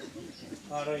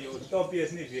 Ora eu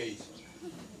topias ni veis.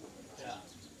 Yeah.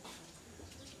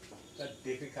 That's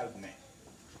difficult man.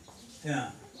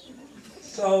 Yeah.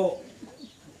 So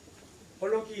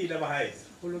Holoki la bahai.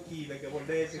 Holoki la que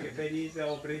volese que feliz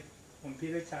obre un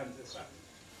pile chances.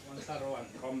 One saro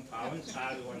one compound,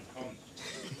 child one come.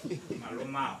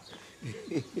 Maloma.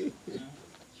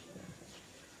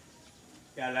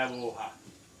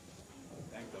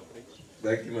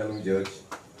 Thank you, Madam George.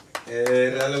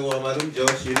 Madam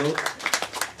George, you know,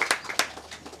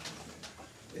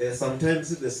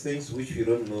 sometimes there's things which we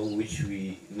don't know, which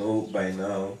we know by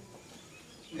now.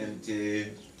 And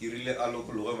really allo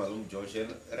Madam George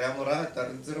and Ramora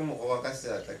Tarzamo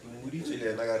Wakasa, like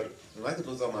Murichile Nagar,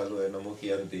 Nakutozamalo and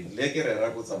Amokianti, Lekere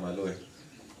Rakuzamalo.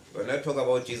 When I talk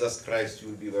about Jesus Christ, you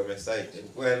will be by my side.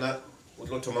 And when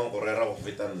Ulotoman Gorera of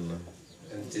Vitan.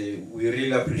 And we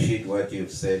really appreciate what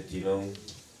you've said, you know.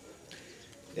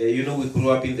 We grew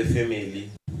up in the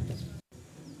family.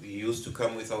 We used to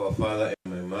come with our father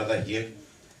and my mother here.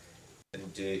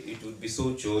 And it would be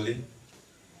so jolly.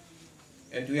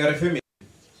 And we are a family.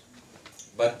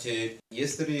 But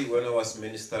yesterday when I was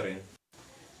ministering,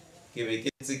 you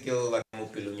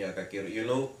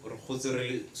know, we're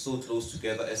really so close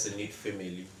together as a neat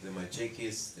family. The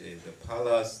Machekis, the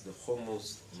Palas, the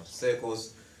Khomos, the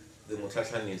Masekos, the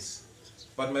Mutlatlanis.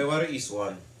 But my worry is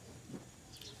one.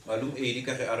 I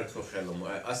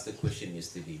asked the question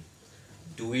yesterday.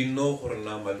 Do we know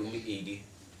Horna Malumi Edi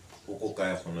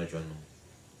Okokaya Honajono?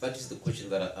 That is the question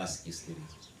that I asked yesterday.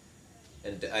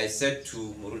 And I said to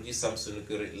Muruji Samson,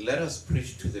 let us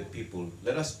preach to the people,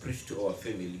 let us preach to our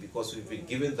family, because we've been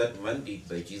given that mandate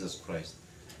by Jesus Christ.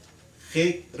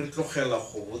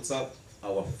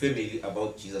 Our family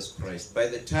about Jesus Christ. By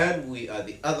the time we are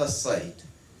the other side,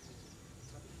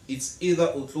 it's either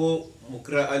Utlo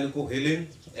Mukra Aliko Helen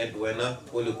and Wena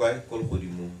Kolukai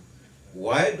Kolhodimum.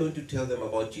 Why don't you tell them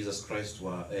about Jesus Christ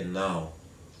and now?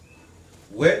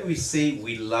 When we say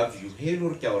we love you,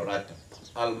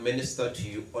 I'll minister to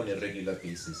you on a regular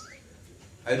basis.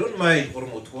 I don't mind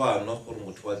Hormotwa, not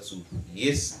Hormotwatsu.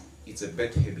 Yes, it's a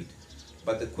bad habit.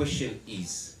 But the question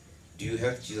is, do you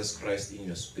have Jesus Christ in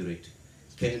your spirit?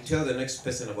 Can you tell the next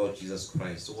person about Jesus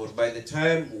Christ? Or by the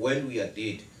time when we are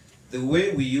dead, the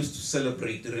way we used to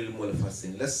celebrate the real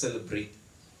fasting, let's celebrate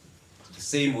the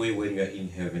same way when we are in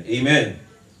heaven. Amen.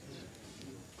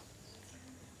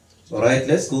 All right,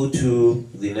 let's go to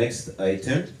the next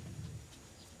item.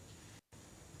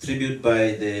 Tribute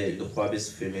by the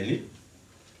Lukwabis family.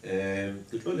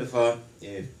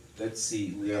 Let's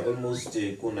see, we are almost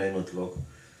 9 o'clock.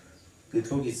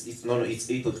 It's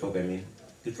 8 o'clock, I mean.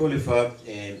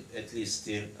 At least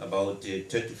about 10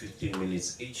 to 15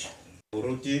 minutes each.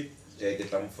 Uruti,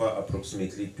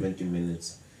 approximately 20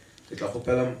 minutes.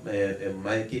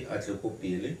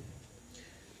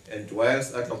 And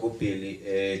whilst at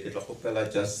Lakopeli,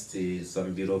 just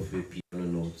some bit of piano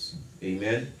notes.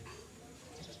 Amen.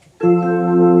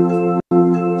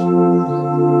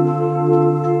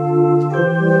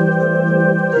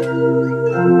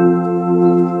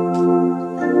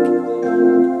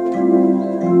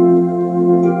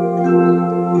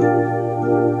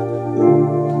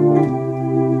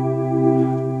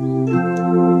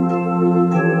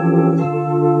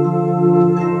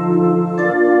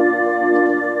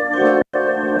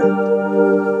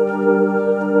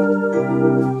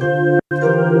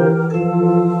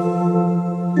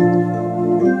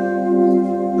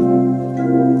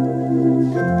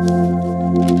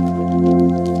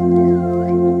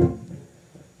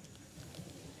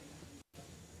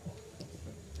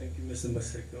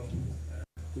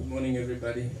 Good morning,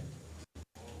 everybody.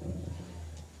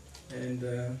 And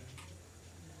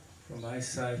from my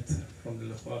side, from the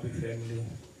Lekwabi family,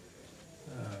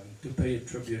 to pay a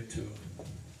tribute to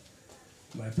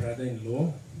my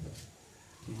brother-in-law.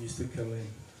 He used to call him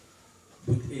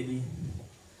Boot Eddie.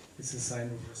 It's a sign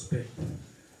of respect.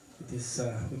 It is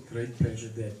with great pleasure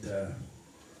that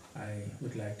I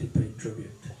would like to pay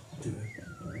tribute to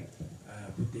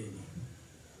Boot Eddie.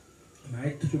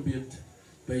 My tribute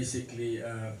basically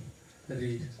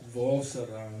revolves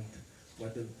around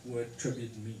what the word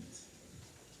tribute means.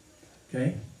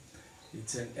 Okay?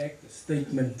 It's an act, a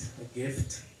statement, a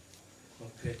gift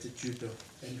of gratitude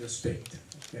and respect.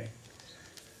 Okay?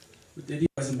 But Eddie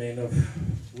was a man of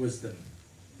wisdom.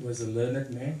 He was a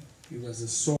learned man. He was a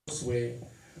source where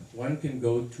one can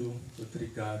go to with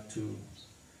regard to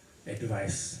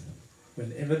advice.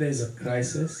 Whenever there's a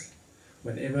crisis,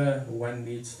 whenever one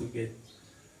needs to get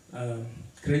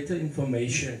greater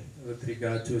information with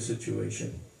regard to a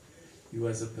situation, he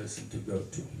was a person to go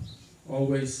to.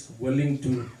 Always willing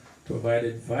to provide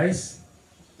advice,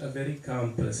 a very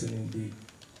calm person indeed.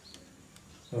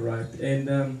 All right,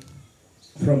 and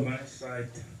from my side,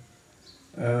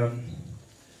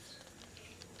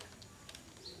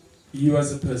 he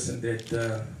was a person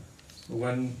that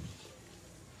one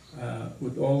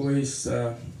would always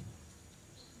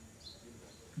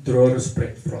draw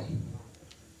respect from.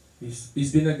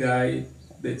 He's been a guy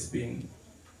that's been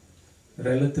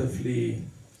relatively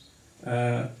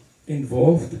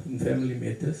involved in family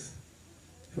matters.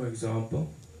 For example,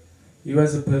 he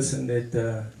was a person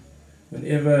that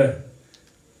whenever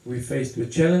we faced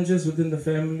with challenges within the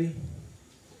family,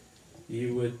 he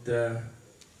would,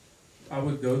 I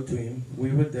would go to him. We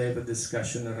would have a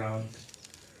discussion around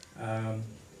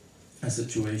a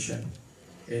situation,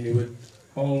 and he would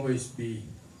always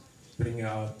bring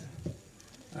out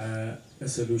a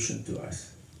solution to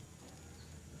us.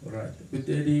 All right, but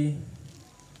Eddie,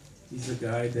 he's a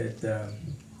guy that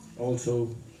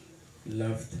also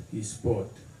loved his sport.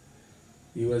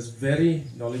 He was very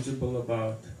knowledgeable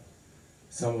about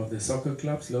some of the soccer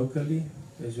clubs locally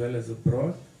as well as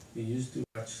abroad. He used to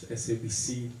watch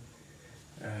SABC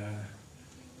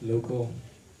local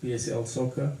PSL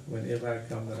soccer whenever I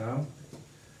come around.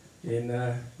 And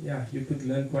yeah, you could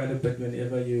learn quite a bit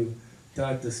whenever you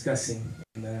start discussing.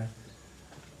 And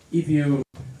if you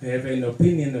have an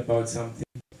opinion about something,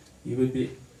 he would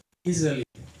be easily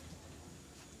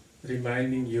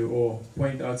reminding you or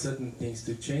point out certain things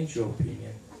to change your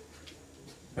opinion,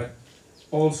 but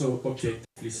also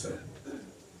objectively so.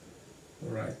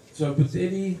 Alright, so with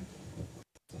Eddie,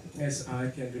 as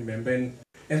I can remember,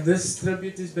 and this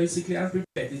tribute is basically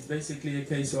unprepared. It's basically a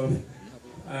case of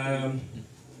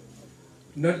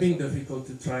not being difficult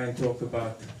to try and talk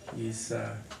about his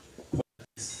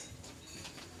politics.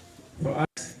 For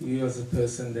us, he was a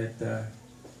person that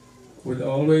would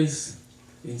always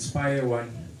inspire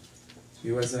one.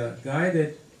 He was a guy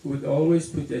that would always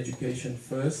put education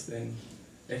first and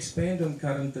expand on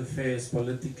current affairs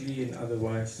politically and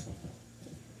otherwise.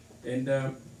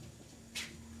 And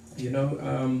you know,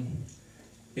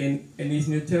 and his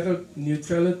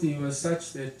neutrality was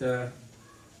such that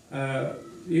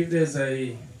if there's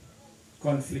a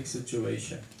conflict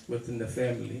situation within the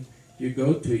family, you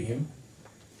go to him,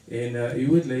 and he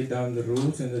would lay down the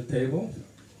rules on the table,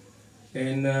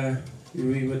 and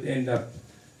we would end up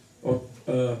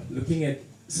looking at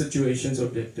situations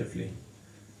objectively.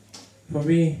 For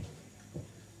me,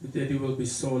 Daddy will be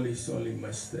sorely, sorely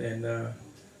missed, and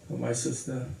for my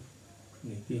sister,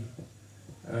 Nikki,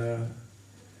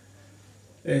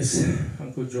 as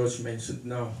Uncle George mentioned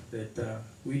now, that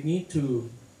we need to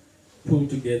pull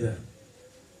together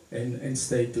and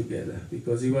stay together,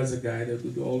 because he was a guy that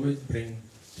would always bring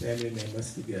family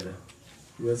members together.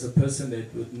 He was a person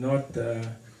that would not,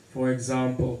 for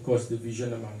example, cause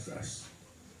division amongst us.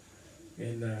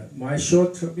 And my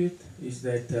short tribute is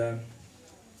that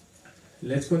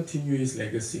let's continue his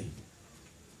legacy.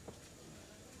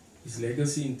 His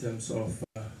legacy in terms of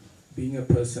being a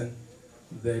person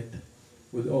that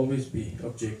would always be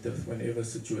objective whenever a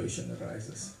situation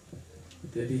arises.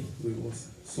 Daddy, we will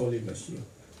sorely miss you.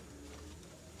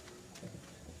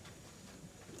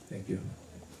 Thank you.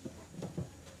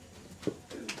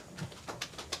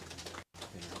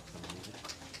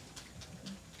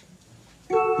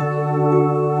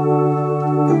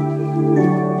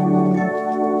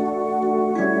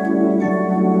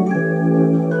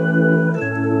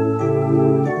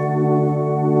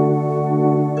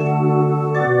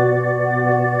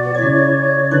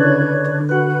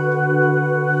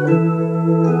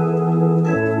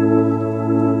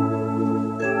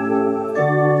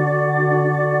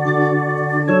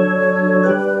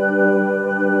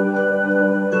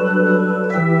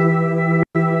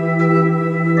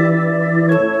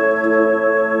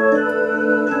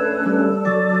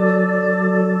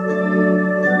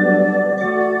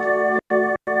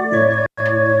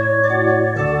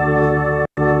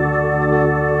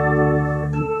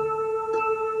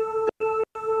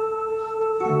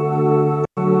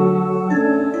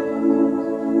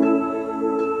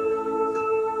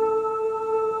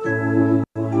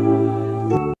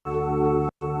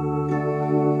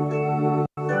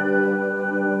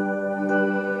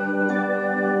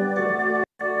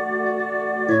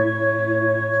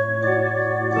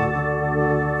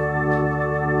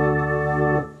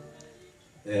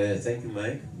 Thank you,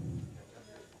 Mike.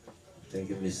 Thank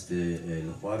you, Mr.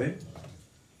 Lekwabe.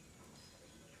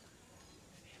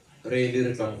 Really,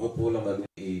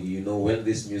 you know, when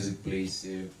this music plays,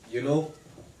 you know,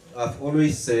 I've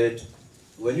always said,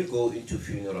 when you go into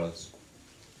funerals,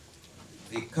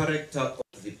 the character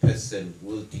of the person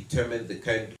will determine the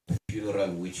kind of funeral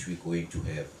which we're going to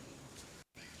have.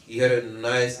 He had a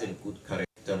nice and good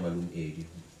character, Malum Edi.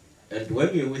 And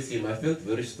when we were with him, I felt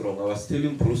very strong. I was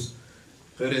telling Bruce,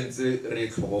 I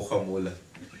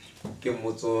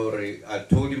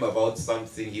told him about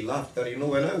something, he laughed. You know,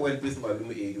 when I went with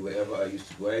Malum Edi, wherever I used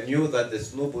to go, I knew that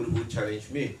there's nobody who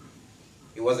challenged me.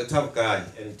 He was a tough guy,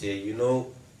 and you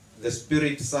know, the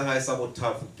spirit, Sahai Sabo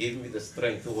tough, gave me the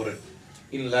strength.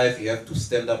 In life, you have to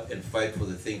stand up and fight for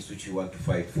the things which you want to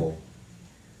fight for.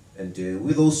 And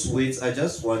with those words, I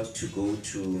just want to go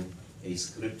to a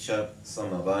scripture,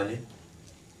 Samavani,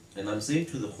 and I'm saying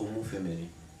to the Khomo family,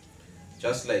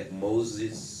 just like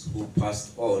Moses who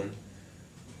passed on,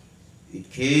 it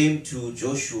came to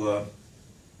Joshua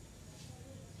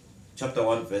chapter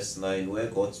 1 verse 9, where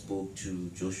God spoke to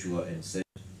Joshua and said,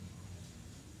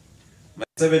 "My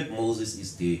servant Moses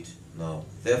is dead now,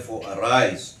 therefore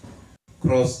arise,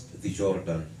 cross the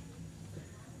Jordan."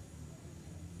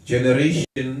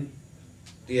 Generation,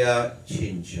 they are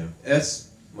changing. As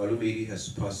Malumedi has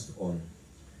passed on,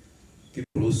 Ki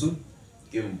Brusu,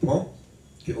 Ki Mpo,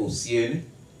 Ki Osiene,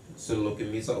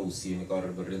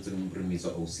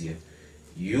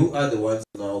 you are the ones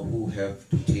now who have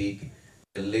to take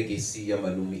the legacy of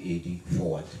Malumi Edi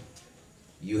forward.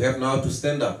 You have now to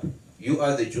stand up. You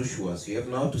are the Joshuas. You have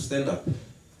now to stand up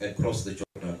and cross the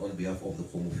Jordan on behalf of the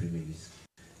Khomo families.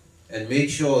 And make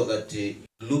sure that you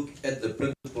look at the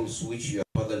principles which your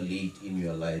father laid in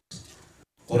your lives.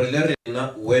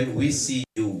 When we see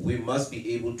you, we must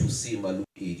be able to see Malumi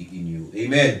Edi in you.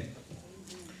 Amen.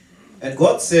 And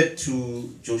God said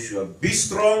to Joshua, be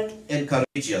strong and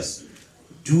courageous.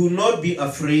 Do not be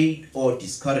afraid or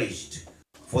discouraged,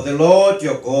 for the Lord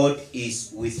your God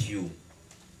is with you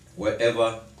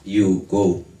wherever you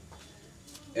go.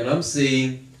 And I'm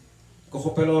saying,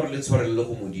 hold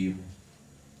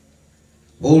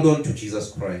on to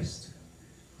Jesus Christ.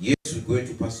 Yes, we're going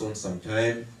to pass on some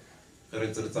time,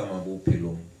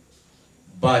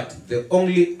 but the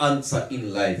only answer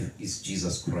in life is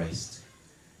Jesus Christ.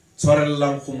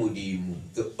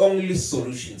 The only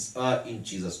solutions are in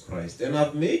Jesus Christ. And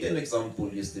I've made an example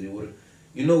yesterday where,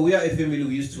 you know, we are a family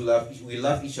we used to love. We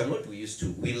love each other, not we used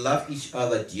to. We love each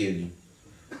other dearly.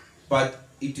 But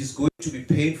it is going to be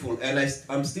painful, and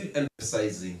I'm still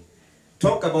emphasizing.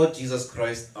 Talk about Jesus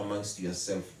Christ amongst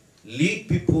yourself. Lead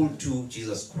people to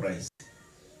Jesus Christ.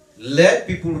 Let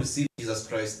people receive Jesus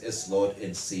Christ as Lord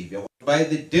and Savior. By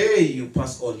the day you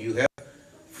pass on, you have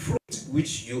fruit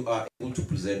which you are able to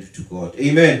present to God.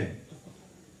 Amen.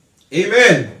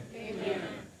 Amen. Amen.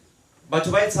 But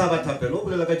why it's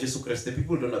Jesus Christ? The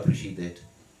people don't appreciate that.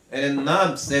 And now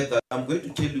I'm said that I'm going to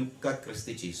tell you Christ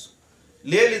Jesus.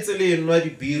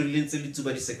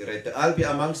 I'll be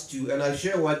amongst you and I'll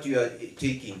share what you are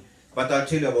taking, but I'll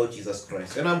tell you about Jesus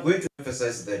Christ. And I'm going to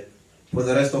emphasize that for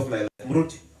the rest of my life.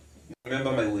 Mruti,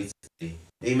 remember my words today.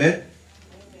 Amen.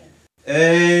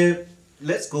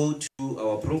 Let's go to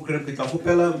our program.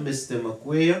 Mr.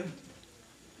 Makweya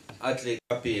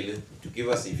to give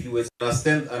us a few words.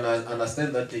 Understand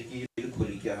that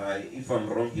if I'm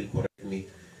wrong, he'll correct me.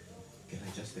 Can I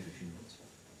just have a few minutes?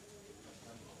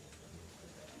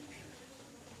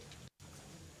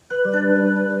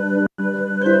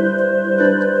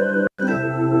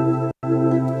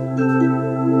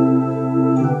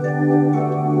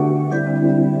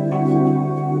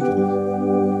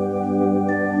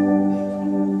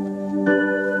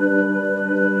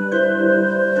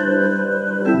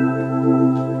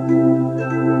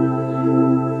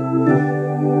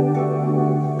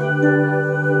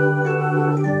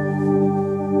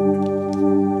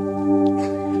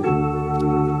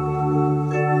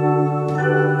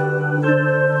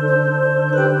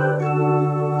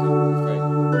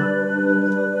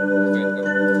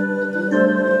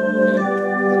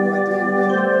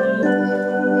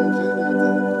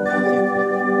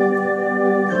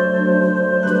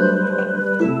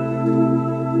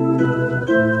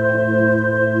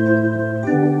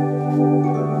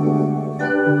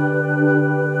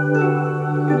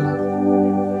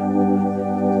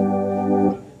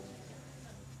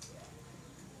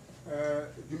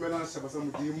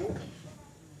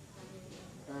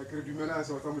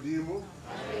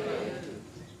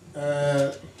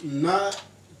 Na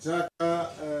jaka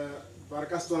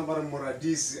barkaston bar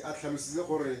moradisi atlamisize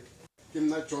gore ke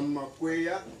nna John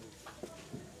Makweya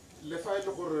le fa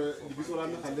ile gore dibitso la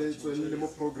me ga le tswele le mo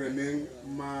programming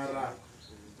mara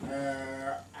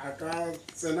aka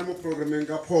tsena mo programming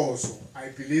ka phoso. I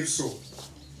believe so.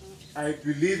 I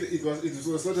believe it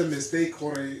was not a mistake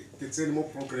for ke tsene mo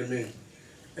programming.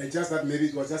 Just that maybe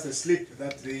it was just a slip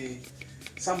that they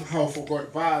somehow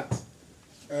forgot, but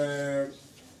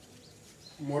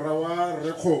Morawa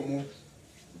Rekhomo,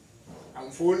 I'm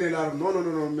phoning her. No,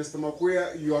 Mr.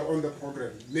 Makweya, you are on the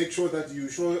program. Make sure that you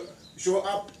show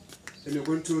up, and you're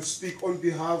going to speak on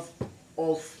behalf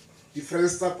of the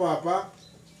friends Papa,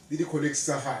 the colleagues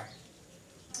Sahai.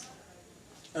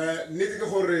 Nitike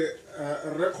hore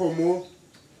Rekhomo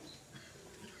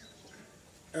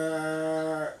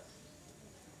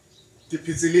ke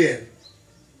pitsile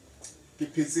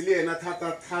na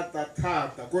thata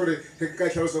gore ke ka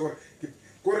tlhalosa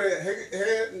gore he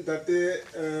ntate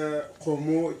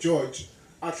Khomo George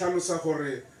a tlhalosa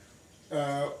gore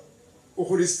o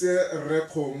godise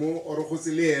Rekhomo or go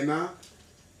tse le yena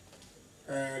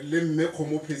le mme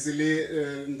Khomo pitsile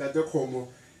ntate Khomo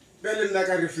be le nna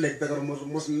ka reflecta gore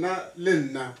mos nna le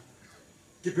nna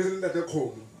ke pitsile ntate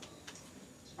Khomo.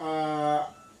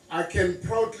 I can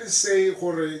proudly say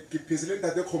gore ke pitsile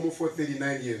ntate Khomo for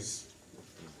 39 years.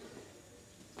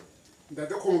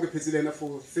 Ntate Khomo ke pitsile na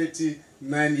for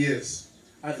 39 years.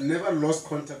 I've never lost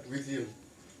contact with him.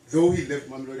 Though he left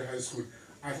Mamelodi High School,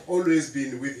 I've always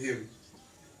been with him.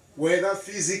 Whether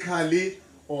physically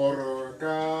or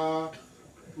ka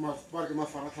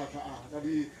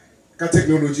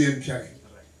technology and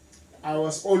I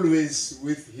was always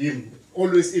with him,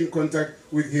 always in contact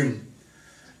with him.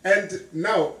 And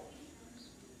now,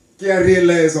 I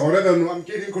realize, or rather, I'm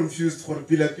getting confused for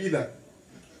Pila.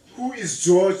 Who is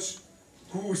George?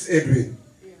 Who is Edwin?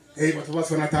 Hey, but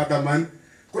what's one other man?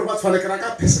 What's one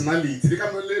a personality? They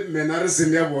come to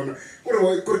mannerism.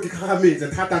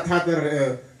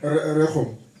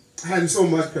 I'm so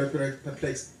much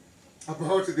perplexed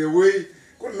about the way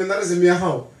mannerism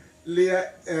how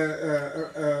Leah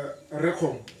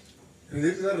Recom.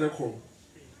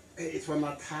 It's one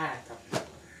attack.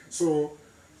 So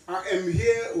I am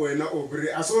here when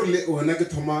I saw when I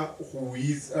get Toma who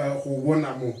is who won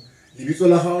a more. The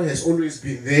Bitolaha has always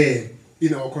been there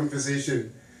in our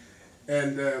conversation.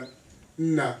 And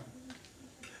now,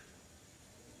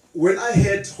 when I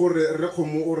heard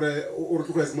Rekomo or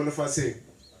Tukas Monofase,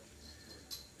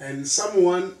 and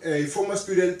someone, a former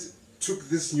student, took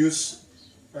this news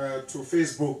to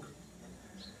Facebook.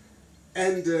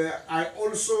 And I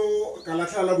also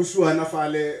Kalatala Busuana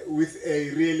Fale with a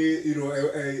really,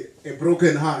 a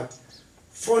broken heart,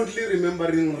 fondly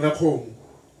remembering Rekomo.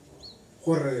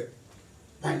 Hore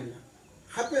Panna.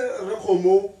 Happy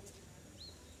Rekomo,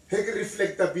 Hege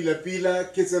reflecta Pila,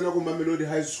 Kitsana Mamelodi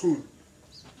High School.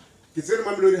 Kitsana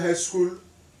Mamelodi High School,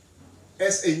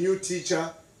 as a new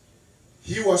teacher,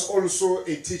 he was also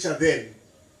a teacher then.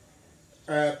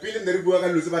 Pilin the Ribuaga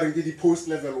Luzabaran did post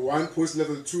level 1, post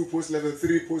level 2, post level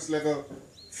 3, post level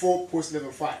 4, post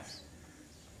level 5.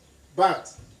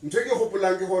 But Ntweke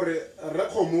Hopulangi Hore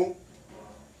Rekomo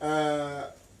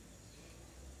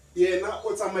Yena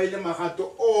Otsamaile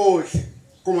Magato all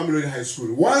Mamelodi High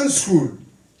School. One school.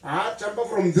 Jump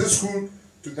from this school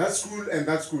to that school and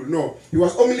that school. No. He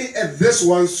was only at this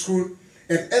one school,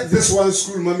 and at this one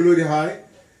school, Mamelodi High,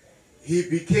 he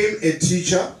became a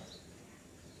teacher.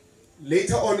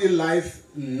 Later on in life,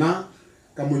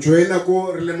 kamujoina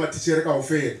ko relema teacher ka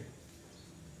offer.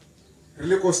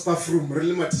 Rele ko staff room,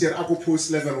 relema teacher ako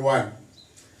post level 1.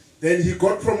 Then he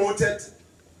got promoted,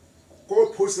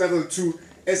 go post level 2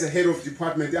 as a head of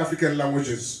department African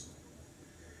languages.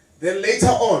 Then later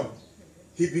on,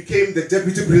 he became the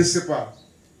deputy principal.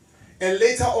 And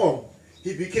later on,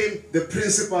 he became the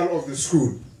principal of the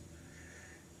school.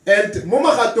 And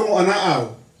Moma Katong ana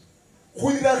ao.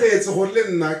 Khudira getse go le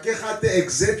nna ke gate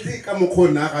exactly ka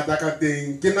mokgona gata ka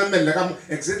teng ke namelle ka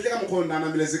exactly ka mokgona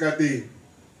nameletse ka teng.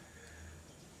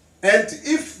 And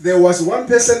if there was one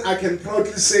person I can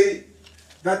proudly say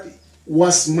that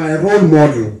was my role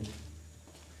model,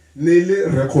 Nele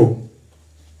Rekomo.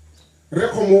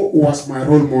 Rekomo was my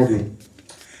role model.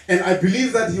 And I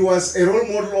believe that he was a role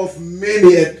model of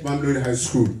many at Mamelodi High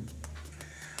School.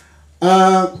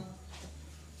 I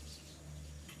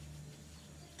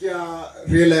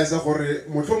realize that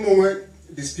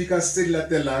the speakers still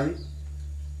latelang,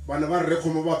 whenever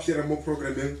Rekomo ba appear more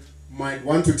programming, might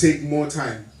want to take more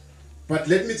time. But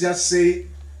let me just say,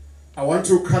 I want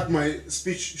to cut my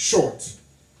speech short.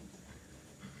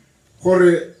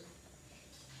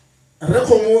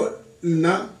 Rekomo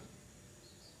na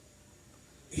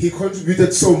he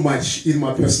contributed so much in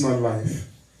my personal life.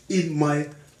 In my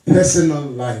personal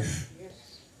life.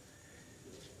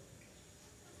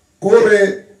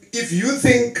 Kore, if you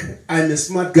think I'm a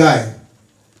smart guy,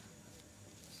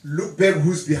 look back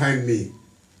who's behind me.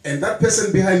 And that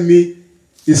person behind me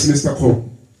is Mr. Khomo.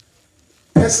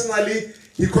 Personally,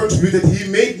 he contributed, he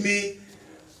made me,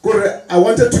 Kore, I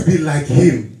wanted to be like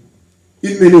him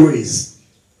in many ways.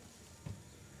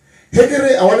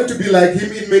 Hegere, I wanted to be like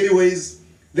him in many ways.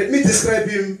 Let me describe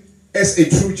him as a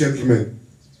true gentleman.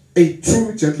 A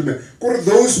true gentleman.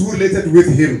 Those who related with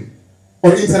him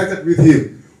or interacted with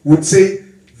him would say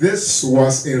this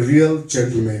was a real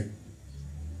gentleman.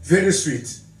 Very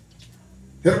sweet.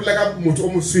 He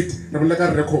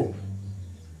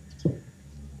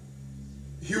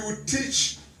would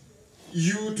teach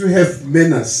you to have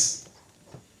manners.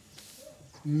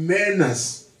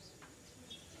 Manners.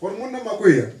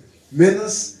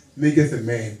 Manners maketh a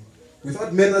man.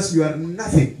 Without manners, you are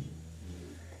nothing.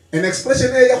 An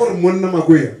expression I always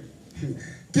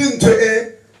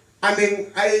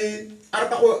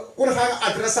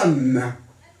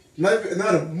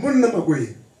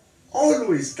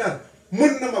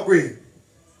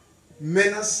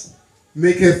manners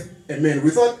maketh a man.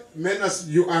 Without manners,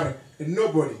 you are a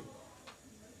nobody.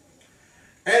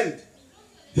 And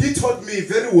he taught me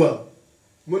very well.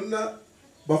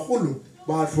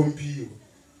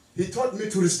 He taught me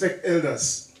to respect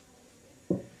elders.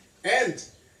 And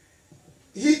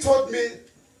he taught me,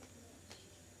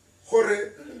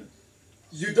 Hore,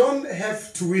 you don't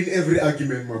have to win every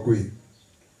argument, Magui.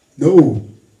 No,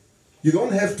 you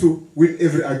don't have to win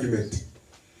every argument.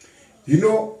 You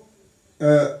know,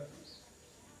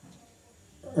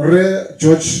 Re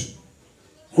George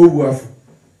go bua fa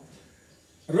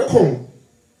re Khomo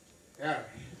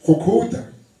go quote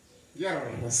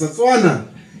Setswana,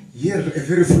 you're a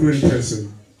very fluent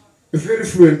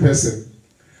person,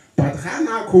 but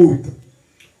hana quote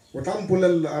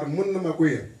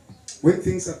when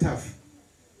things are tough,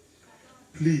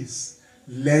 please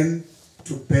learn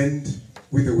to bend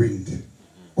with the wind.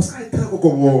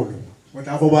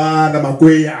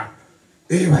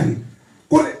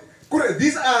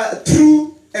 These are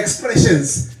true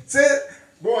expressions.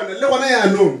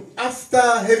 After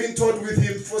having taught with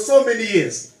him for so many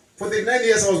years, for the 9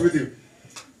 years I was with him,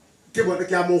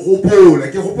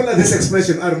 this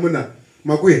expression,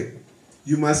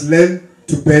 you must learn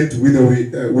to bend with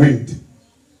the wind.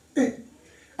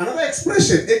 Another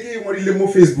expression,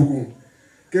 Facebook,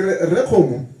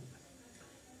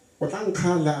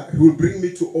 he will bring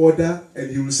me to order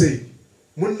and he will say,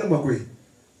 he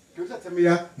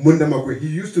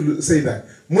used to say that,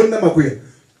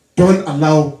 don't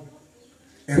allow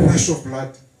a rush of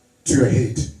blood to your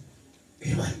head.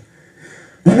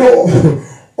 You know,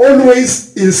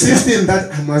 always insisting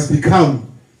that I must be calm.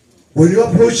 When you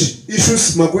approach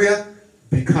issues, Magoya,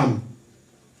 be calm.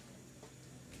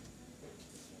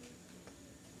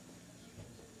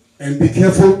 And be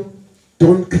careful,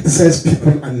 don't criticize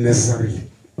people unnecessarily.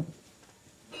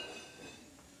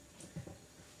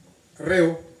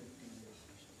 Reo,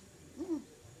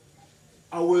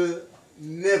 I will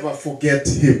never forget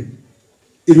him.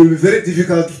 It will be very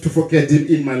difficult to forget him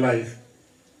in my life.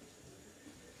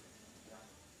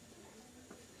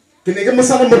 In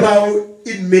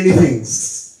many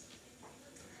things.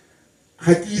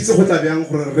 George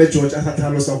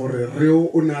Reo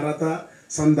unarata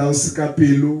Sundowns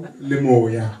Kapilu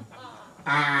Lemoya.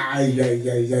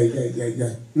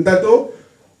 Ndato,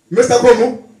 Mr.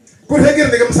 Khomo, could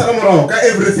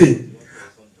everything.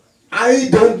 I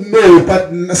don't know, but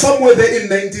somewhere there in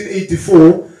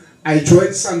 1984, I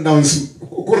joined Sundowns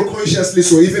consciously,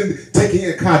 so even taking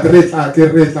a card, red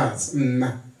cards.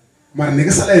 Nah.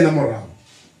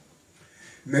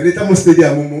 Nerita mo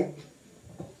stadium mo.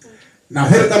 Na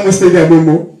herita mo stadium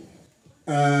mo.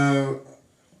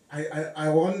 I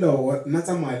wonder what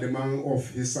Natama the man of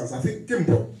his sons. I think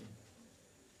Kimbo.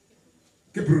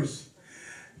 Bruce.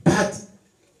 But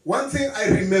one thing I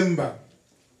remember,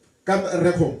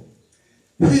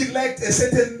 he liked a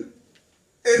certain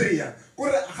area.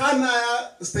 Kura Hana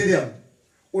Stadium.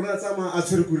 Unatama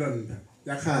Atsurikuranda.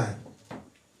 Yakha.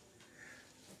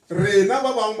 Re na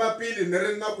ba bang ba pili ne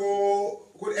re na go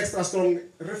extra strong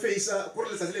re face go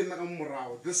le tsatsi le nna ka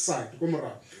morao this side go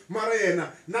morao mara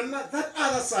yena nana that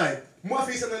other side mo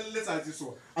face na le tsatsi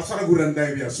so a tshwara go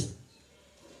randa e bia so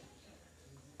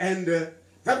and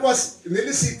that was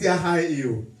nearly city high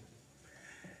you.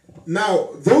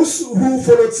 Now those who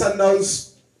followed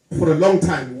Sundowns for a long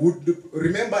time would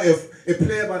remember if a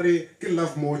player by can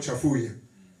love more Chafuya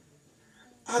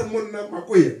Armona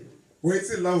Makoye wait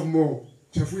till love more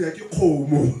Chafuya ki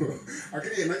Khomo.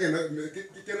 Akiri na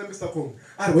Mr. Khomo.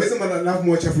 Where's my love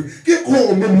more Chafuya? Ki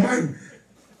Khomo man.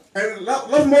 And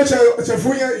love more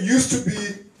Chafuya used to be,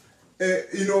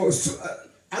 you know,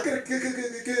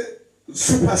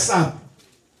 super sub.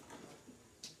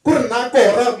 Kurna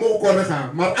kora mo kora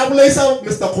ha. Mar abulesa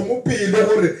Mr. Khomo pilo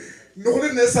gore. No le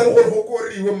nesa gore go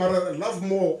kori we mara love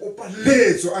more o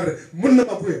paletso are monna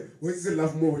mabwe. Where's the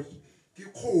love more? Ki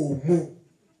Khomo.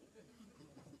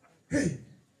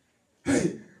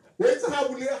 Hey, what's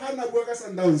happening? Hana work as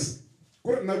Sundowns.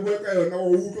 Couldn't I work on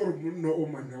no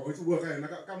man? It's work I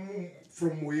come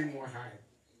from way more high.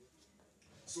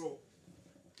 So,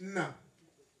 now,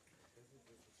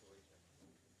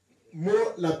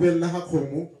 more la belle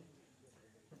Khomo.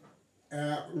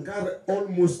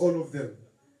 Almost all of them.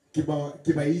 Kiba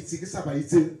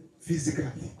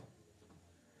physically.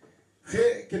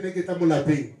 Hey, can I get a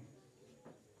molaping?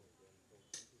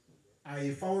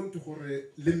 I found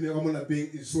Lemme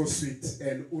Omalabing is so sweet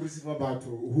and Urisiva Bato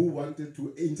who wanted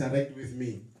to interact with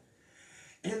me.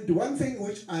 And one thing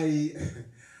which I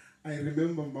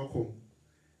remember Malcolm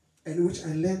and which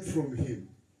I learned from him,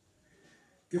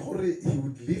 he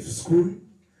would leave school.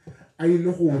 I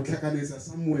know who would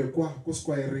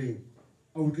somewhere ring.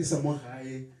 I would get some more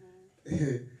high.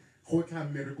 I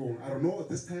don't know at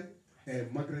this time.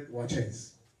 Margaret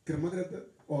watches. Margaret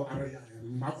or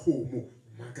Makomo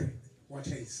Margaret.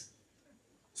 Watches.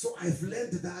 So I've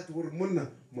learned that word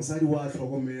Muna Musadiwa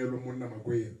Shogomelo Muna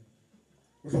Maguire.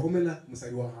 Shogomela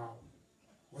Musadiwa how?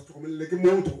 What's Shogomela like a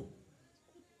moto?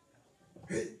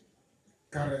 Hey,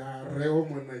 Reo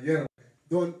Mona Yera.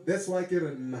 Don't that's why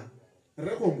Kirana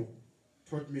Rekomo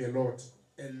taught me a lot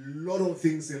of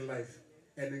things in life.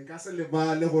 and nka se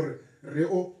lebale gore re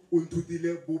o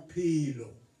nthutile bophelo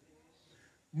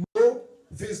mo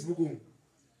Facebookong.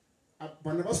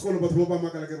 Bana ba sekolo batho ba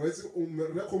makala ke re itse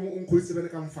re Khomo o nkgoditse bene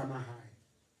ka mfana hae.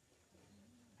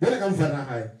 Bene ka mfana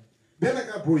hae. Bene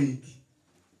ka Boiki.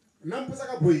 Nna mpotsa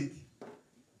ka Boiki.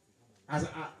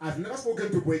 I've never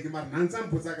spoken to Boiki, but nantsa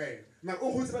mpotsa ka ena. Na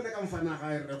o nkgoditse bene ka mfana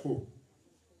hae re Khomo.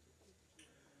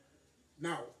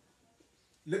 Now,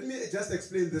 let me just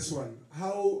explain this one.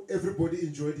 How everybody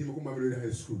enjoyed him at Mamelodi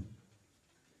High School.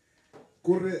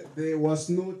 There was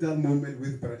no dull moment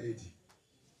with Brother Eddie.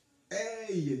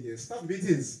 Hey, staff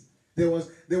meetings. There was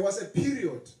a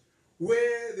period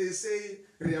where they say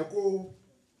Riako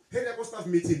staff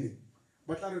meeting,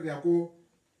 but Riako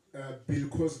Bill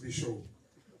Cosby show.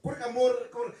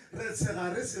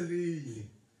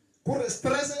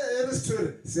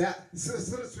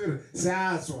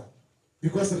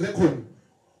 Because Rekon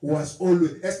was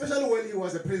always, especially when he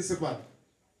was a principal.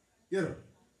 You know,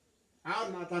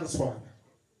 I'm not that swara.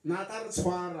 Not that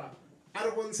swara. I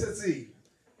don't want to say.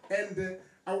 And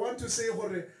I want to say,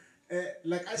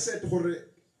 like I said,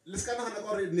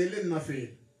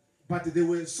 but there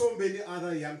were so many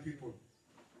other young people.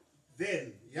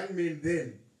 Then, young men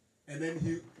then. And then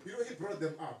he brought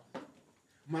them up.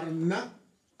 Marna,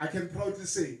 I can proudly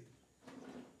say,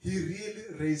 he really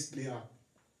raised me up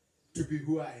to be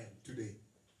who I am today.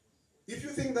 If you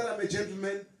think that I'm a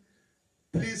gentleman,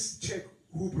 please check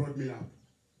who brought me up.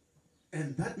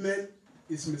 And that man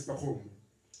is Mr. Khomo.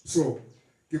 So,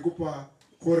 Kekupa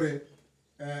Kore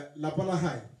Lapala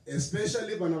High,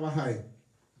 especially Banaba High,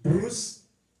 Bruce,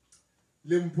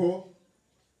 Limpo,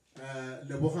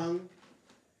 Lebohang,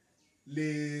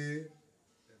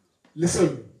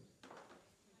 Listen,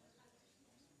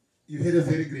 you had a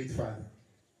very great father.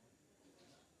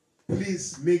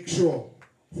 Please make sure,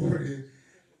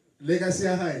 Legacy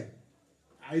High,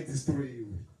 I destroy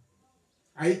you.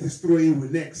 I destroy you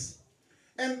next.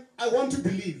 And I want to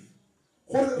believe,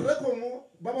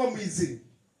 Baba Mizi,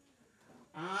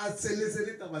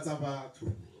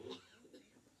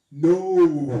 no.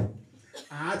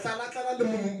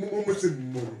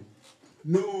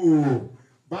 No.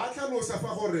 Batla no safa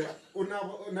gore ona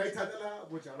ithatela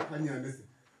bojalo kanyane se.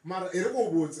 Mara ere go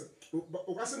botsa.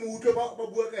 O ka se mo utlwe ba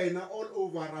bua ka ena all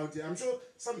over around here. I'm sure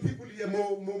some people here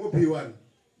more B1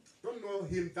 don't know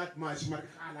him that much, but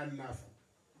enough.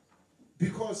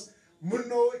 Because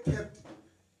Muno kept,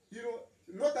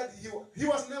 not that he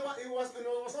was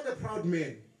not a proud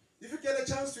man. If you get a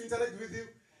chance to interact with him,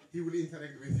 he will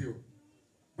interact with you.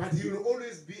 But he will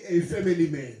always be a family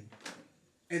man.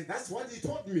 And that's what he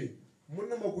taught me.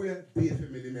 Muna Maguya, be a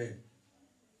family man.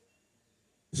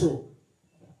 So,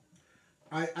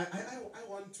 I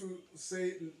want to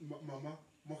say, Mama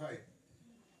Mohai,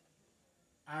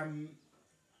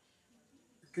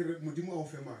 Mudimu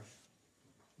Aufemat,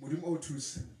 Mudimu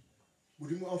Autus,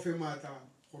 Mudimu Aufemata,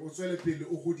 Horoswele Pili,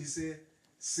 Uhudise,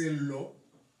 Sello,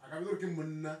 Akadoki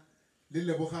Muna,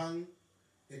 Lille Bohang,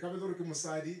 a Kabadoki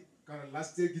Musadi,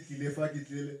 last year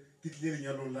Gitlele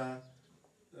Yanola.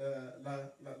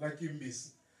 La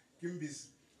Kimbis,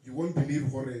 you won't believe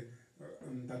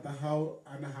that how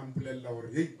Anna Hampulella or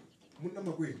hey, Muna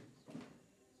Magui.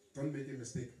 Don't make a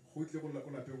mistake. Hoot level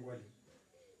la Pengwali.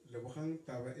 Lebohang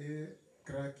Tava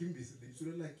Kra Kimbis, the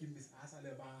Sula Kimbis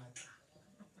Asalabat.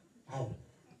 How?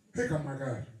 Take a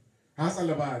magar.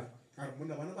 Asalabat.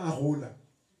 Armuna Vanaba Hola.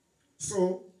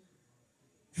 So,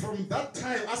 from that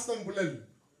time, Aston Bulel,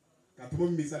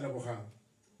 Katum Misa Lebohang.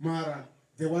 Mara.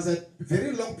 There was a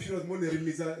very long period when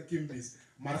Misa Kimbis.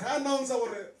 Marha announcer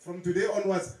from today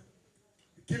onwards,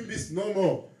 Kimbis no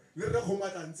more. Little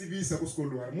Homat and Tibis of school.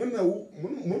 Muna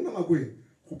Magui,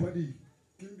 Hupadi,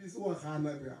 Kimbis or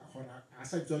Hana,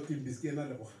 Asaj Kimbis, Kena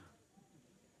Leboha.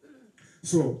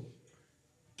 So,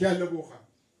 Kia Leboha.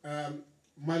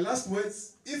 My last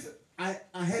words, if I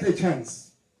had a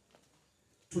chance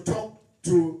to talk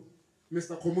to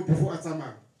Mr. Khomo before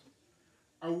Atama,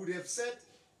 I would have said,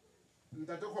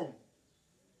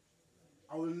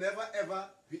 I will never ever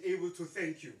be able to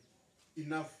thank you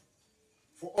enough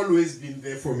for always being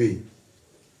there for me.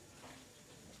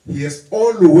 He has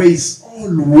always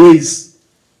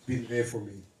been there for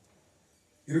me.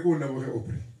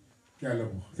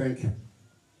 Thank you.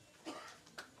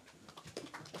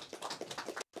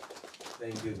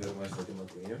 Thank you very much, Dr.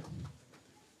 Maguinho.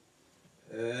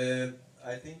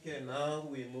 I think now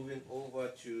we're moving over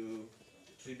to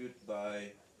tribute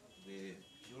by the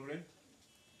children.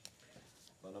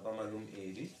 Banabamalum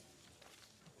 80.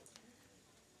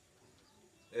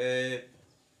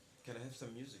 Can I have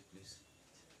some music, please?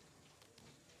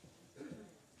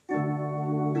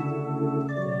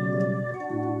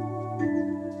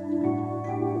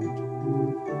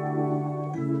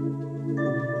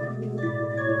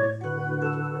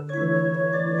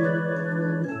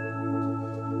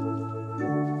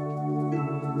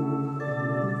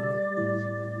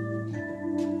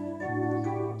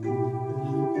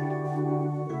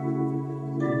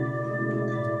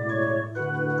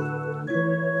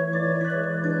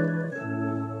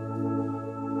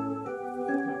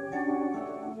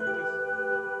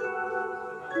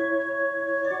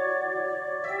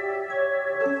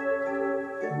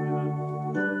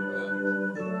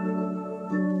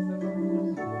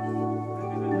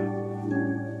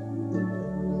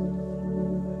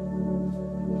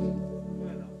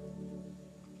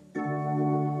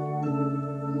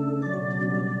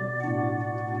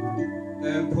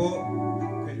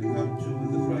 Can you come to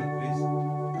the front, please?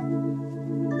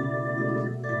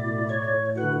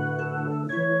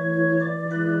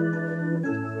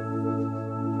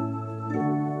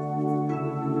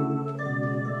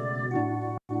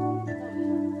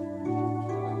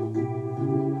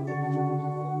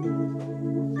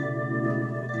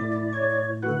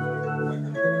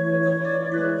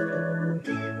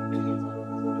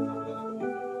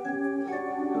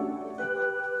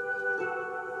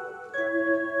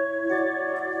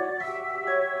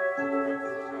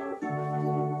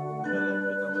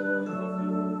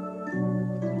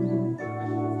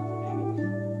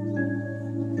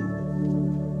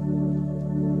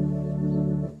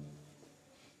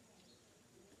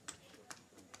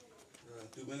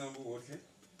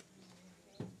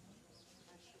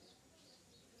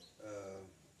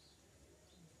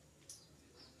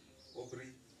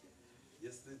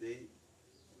 Yesterday,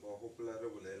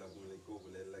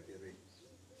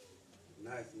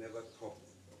 I've never topped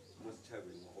most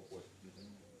having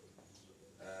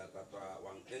but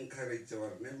one encourage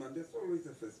our name, and that's always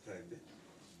the first time.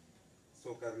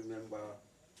 So I remember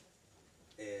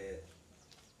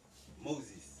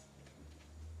Moses.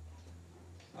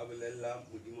 I will allow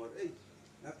Mudimor, hey,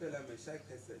 Napela me shy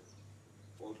person,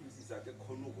 or this is a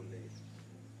conobole.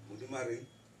 Mudimari,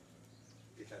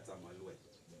 it has a malway.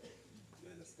 You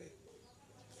understand?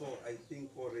 So I think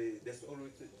there's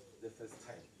always the first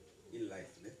time in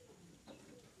life.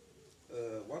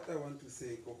 What I want to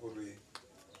say, Kokore,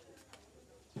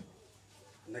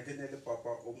 Nagenele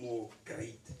Papa Omo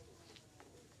great,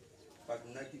 but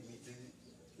Nagi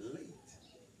late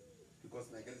because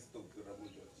Nagel stopped to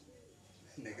Ramujo.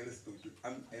 Nagel stopped to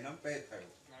I'm bad.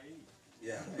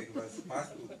 Yeah, it was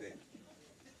past to them.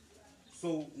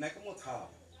 So Nakamota.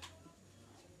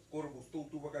 Or was told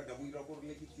to work at the window for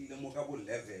making the Mokabo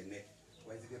 11.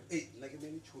 Why is it 8? Like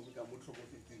many children,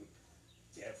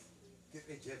 Jeff. Get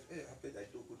a Jeff, I bet I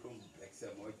took it from Black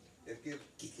Samoy. They gave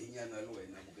kicking and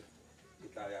alone. I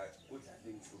put that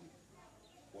thing through.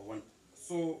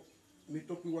 So,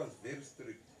 Mitopi was very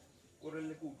strict.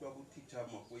 Koreleku Babu teacher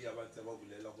Makoya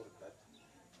Babulela, that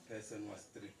person was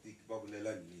strict,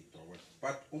 Babulela need.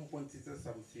 But is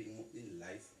something in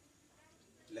life,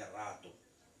 Lerato.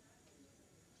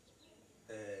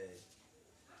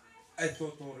 I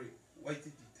thought, why did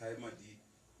the time I did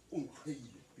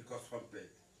because from bed?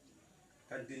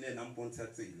 Can't deny number one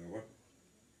Saturday.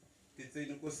 It's a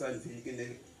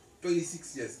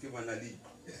 26 years,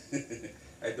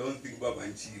 I don't think Baba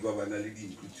and Chi Baba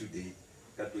Nalidi today,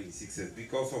 that 26 years,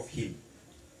 because of him.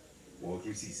 What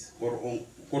is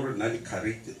coronal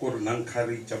courage,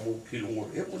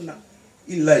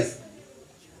 in life,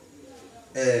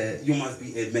 you must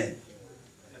be a man.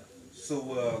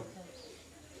 So,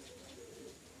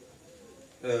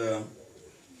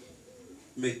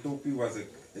 Metopi was a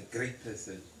great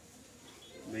person.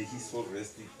 May his soul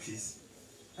rest in peace.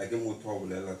 I don't want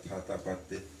to tata,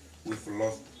 but we've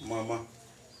lost Mama.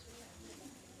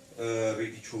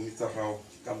 Ready to how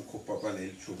come Papa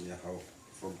and Chumia how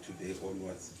from today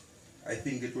onwards. I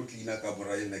think it will clean up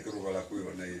Kabura and Nakarovala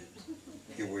Kuona.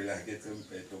 Get some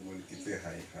pet to say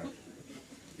hi.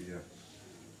 Yeah.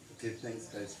 Okay, thanks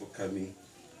guys for coming.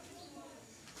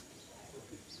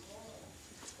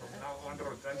 Now on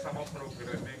road, and some of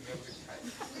programming every time.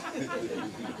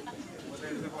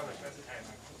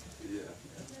 Yeah.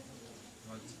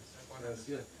 That's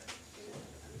good.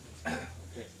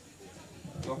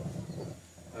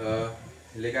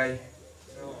 Legay.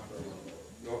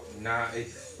 Now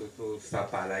it's to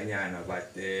Sapalanyana,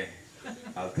 but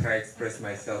I'll try to express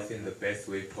myself in the best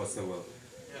way possible.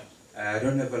 I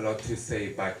don't have a lot to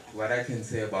say, but what I can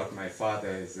say about my father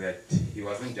is that he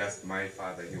wasn't just my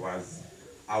father, he was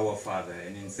our father.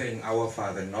 And in saying our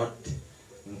father, not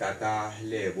Ndata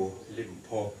Lebo,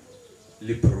 Limpo,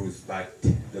 Liprus, but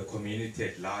the community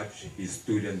at large, his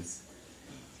students.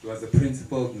 He was a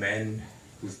principled man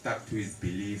who stuck to his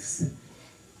beliefs,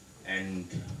 and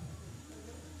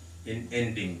in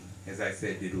ending, as I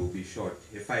said, it will be short.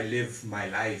 If I live my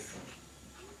life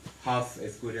half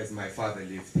as good as my father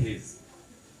lived his,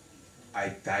 I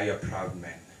die a proud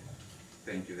man.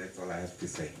 Thank you, that's all I have to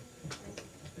say.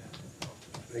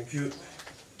 Thank you.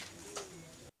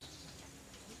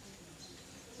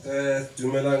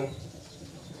 Dumelang.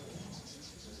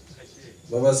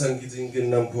 Baba Sangiting in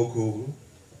Nampoko.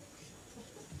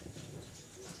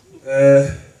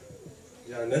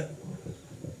 Yeah,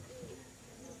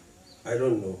 I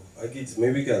don't know. I get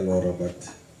maybe Galora, but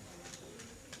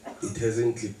it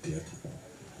hasn't clicked yet.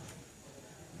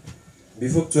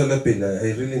 Before Tualapela,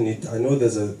 I really need, I know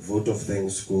there's a vote of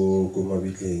thanks go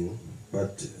Mabitling,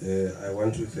 but I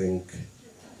want to thank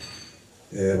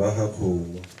Baha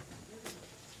Khomo.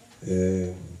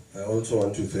 I also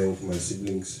want to thank my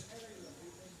siblings.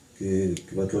 The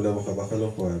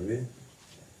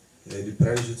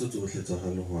branches to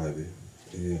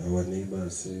our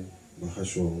neighbors,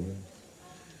 Bahashong,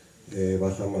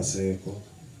 Bahamaseko.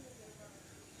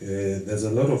 There's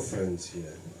a lot of friends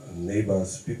here,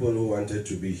 neighbors, people who wanted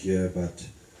to be here, but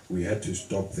we had to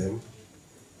stop them.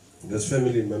 There's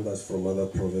family members from other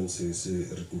provinces,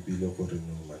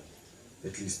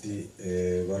 at least the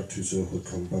Vartuso who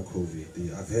come back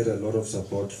COVID. I've had a lot of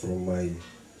support from my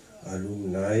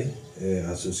alumni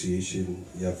association,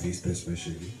 Yavista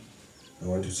especially. I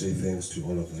want to say thanks to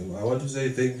all of them. I want to say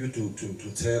thank you to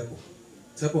Tsepo.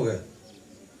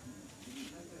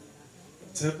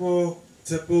 Tsepo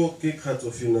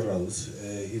Kikhato Funerals.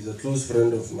 He's a close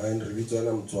friend of mine,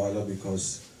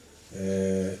 because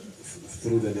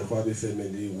through the Lekwabi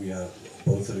family, we are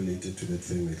both related to that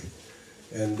family.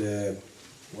 And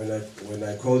when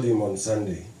I called him on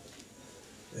Sunday,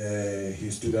 he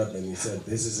stood up and he said,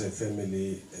 "This is a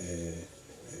family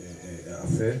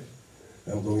affair.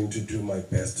 I'm going to do my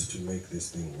best to make this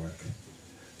thing work."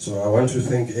 So I want to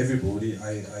thank everybody.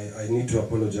 I need to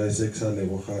apologize,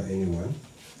 anyone.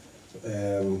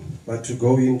 But to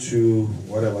go into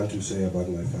what I want to say about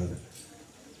my father.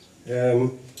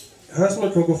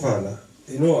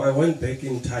 You know, I went back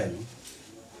in time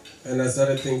and I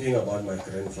started thinking about my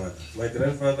grandfather. My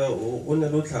grandfather,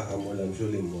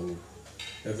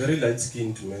 a very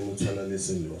light-skinned man,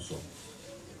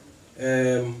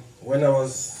 when I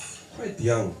was quite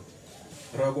young,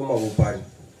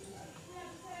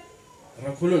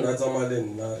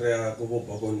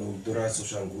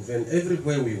 and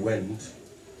everywhere we went,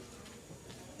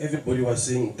 everybody was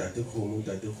saying Tate Khomo,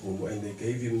 and they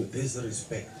gave him this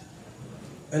respect.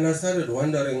 And I started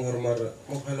wondering,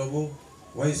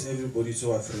 why is everybody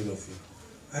so afraid of him?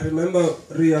 I remember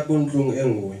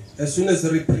as soon as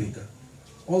Riprika,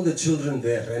 all the children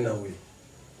there ran away.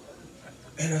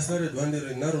 And I started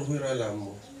wondering, and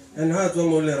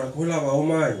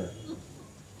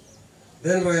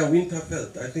then Raya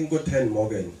Winterfeld, I think, got 10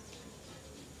 Morgan.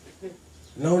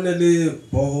 Now only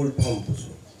borehole pump.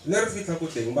 Never fit a good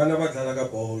thing, Banabaka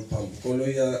borehole pump,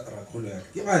 Koloya Rakulia,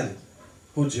 Kivali,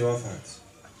 Pujiwa Fats.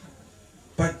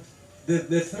 But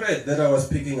the thread that I was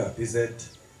picking up is that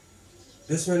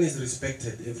this man is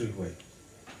respected everywhere.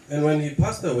 And when he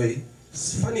passed away,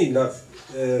 funny enough,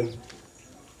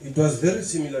 it was very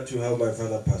similar to how my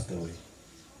father passed away.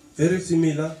 Very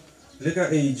similar. Like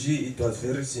AG, it was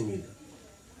very similar.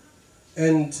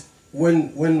 And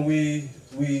when we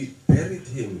buried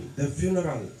him, the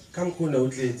funeral,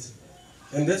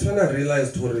 and that's when I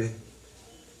realized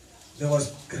there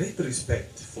was great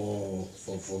respect for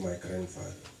my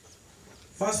grandfather.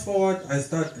 Fast forward, I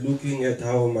start looking at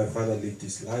how my father lived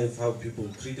his life, how people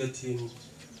treated him,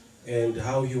 and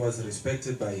how he was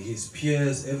respected by his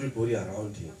peers, everybody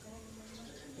around him.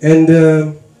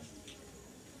 And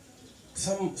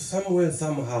somewhere,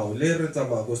 somehow,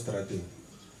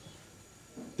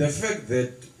 the fact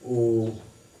that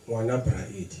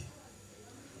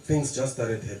things just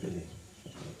started happening.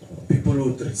 People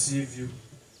would receive you,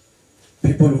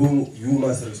 people whom you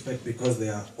must respect because they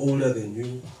are older than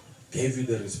you, gave you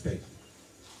the respect.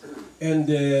 And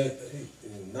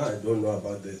now I don't know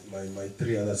about my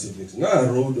 3 other siblings. Now I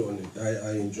rode on it.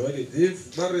 I enjoyed it.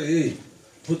 If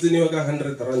put in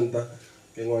 100 rand,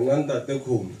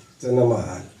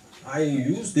 I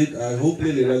used it. I hope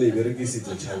Lily gives it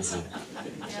a chance.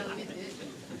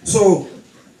 So,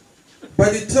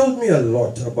 but it told me a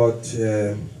lot about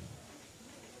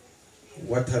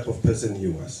what type of person he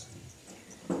was.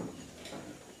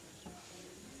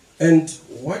 And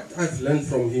what I've learned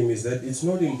from him is that it's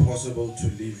not impossible to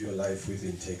live your life with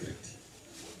integrity.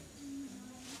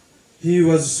 He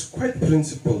was quite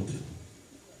principled.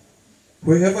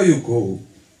 Wherever you go,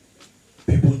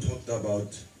 people talked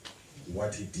about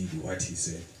what he did, what he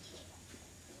said.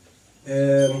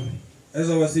 As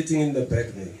I was sitting in the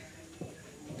back there,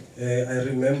 I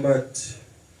remembered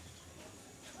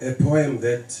a poem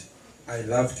that I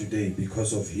love today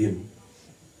because of him.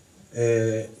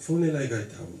 I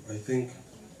think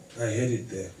I had it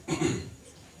there.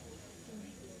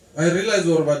 I realized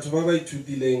in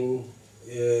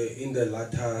the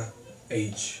latter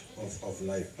age of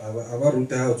life.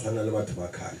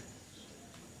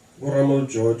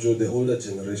 George, the older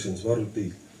generations,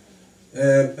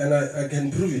 and I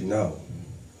can prove it now.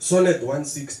 Sonnet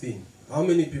 116. How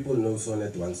many people know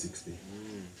Sonnet 116?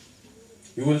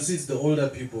 You will see it's the older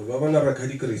people.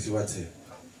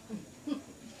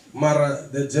 Mara,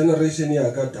 the generation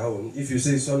here got down. If you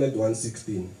say Sonnet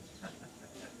 116,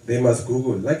 they must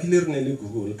Google. Luckily, really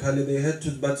Google. Kale they had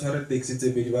to but taxi to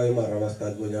be by Marava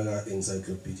start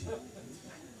encyclopedia.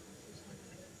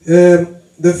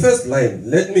 The first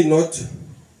line, let me not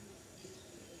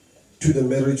to the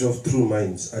marriage of true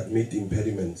minds admit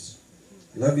impediments.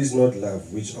 Love is not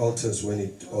love, which alters when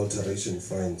it alteration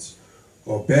finds,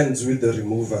 or bends with the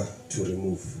remover to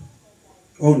remove.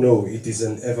 Oh no, it is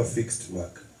an ever-fixed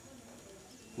mark.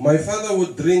 My father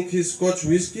would drink his Scotch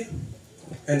whiskey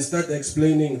and start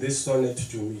explaining this sonnet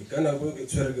to me.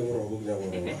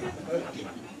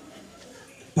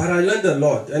 But I learned a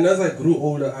lot, and as I grew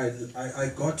older,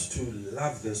 I got to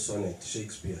love the sonnet,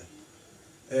 Shakespeare.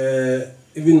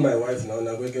 Even my wife now,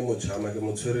 sonnet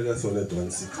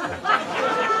 160.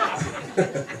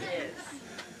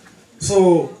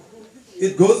 So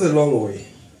it goes a long way.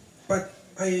 But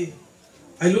I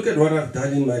look at what I've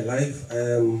done in my life.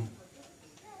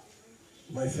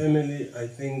 My family, I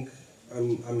think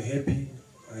I'm happy.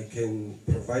 I can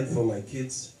provide for my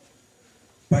kids.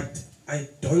 But I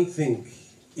don't think,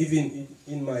 even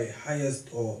in my highest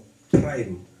or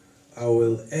prime, I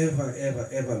will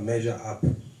ever measure up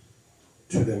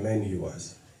to the man he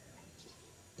was.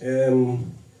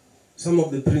 Some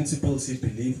of the principles he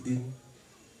believed in,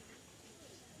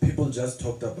 people just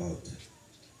talked about.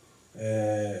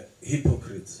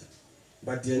 Hypocrites.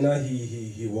 But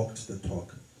he walked the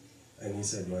talk and he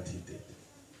said what he did.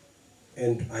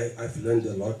 And I've learned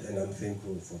a lot and I'm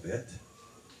thankful for that.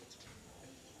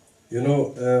 You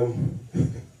know,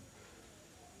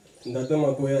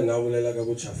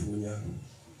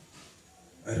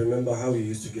 I remember how he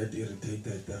used to get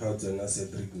irritated, how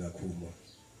Edwin Khomo.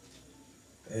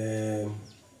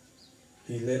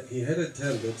 He had a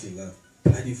term that he loved,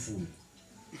 bloody fool.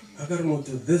 I got him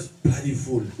to this bloody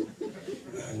fool.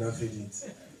 Enough of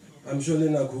it. I'm sure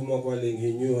Lena Khomo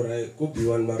he knew right, could be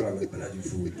one maram bloody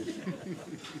fool.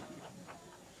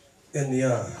 And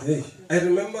yeah, hey, I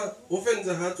remember often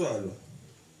the heart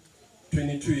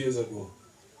 22 years ago.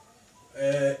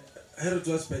 I heard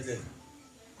to hospital.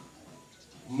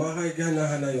 Maha gana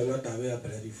hana yona tawe a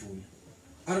bloody fool.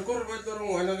 Arkor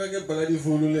batlorong wana ka ke bloody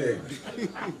fool le.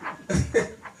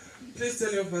 Please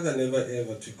tell your father never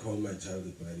ever to call my child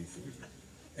a bloody fool.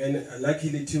 And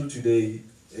luckily till today,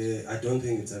 I don't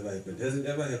think it's ever happened. Has it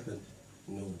ever happened?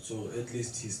 No. So at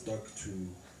least he stuck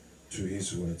to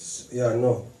his words. Yeah,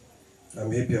 no. I'm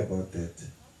happy about that.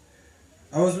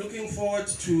 I was looking forward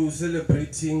to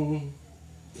celebrating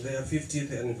their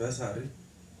 50th anniversary,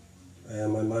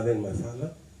 my mother and my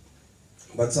father.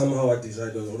 But somehow I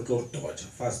decided to torture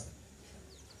first.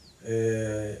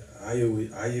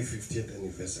 I 50th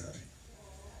anniversary.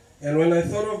 And when I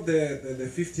thought of the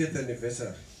 50th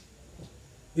anniversary,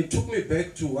 it took me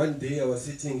back to one day I was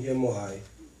sitting here Mohai,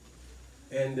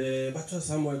 and Batwa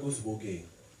somewhere goes Boge.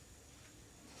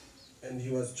 And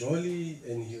he was jolly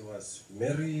and he was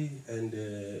merry and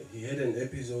he had an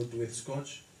episode with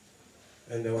Scotch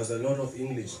and there was a lot of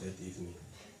English that evening.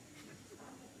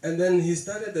 And then he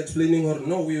started explaining her,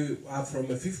 no, we are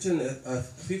from a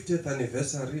 50th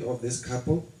anniversary of this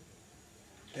couple.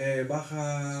 He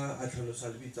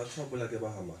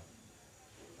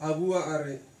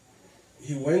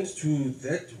went to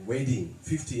that wedding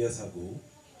 50 years ago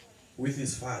with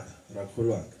his father,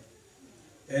 Rakhulwak.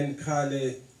 And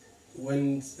Kale,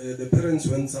 when the parents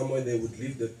went somewhere, they would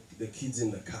leave the kids in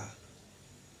the car.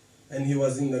 And he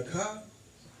was in the car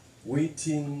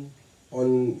waiting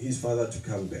on his father to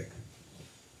come back.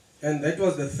 And that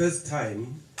was the first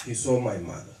time he saw my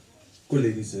mother.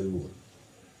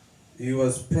 He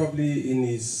was probably in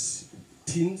his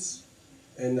teens,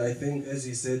 and I think, as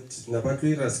he said,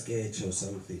 Nabatwira sketch or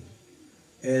something.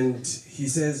 And he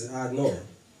says, no,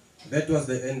 that was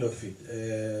the end of it.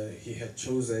 He had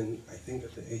chosen, I think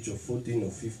at the age of 14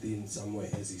 or 15, somewhere,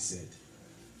 as he said.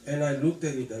 And I looked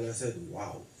at it and I said,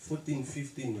 wow, 14,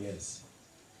 15 years.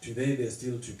 Today they're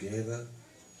still together.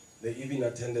 They even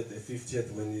attended the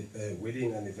 50th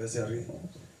wedding anniversary.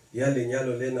 Yale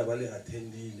nyalo le na bale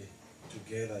attendile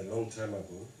together a long time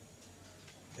ago.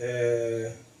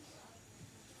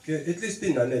 At least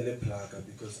in Nanele Plaka,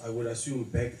 because I would assume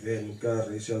back then,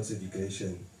 racial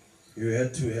segregation, you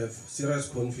had to have serious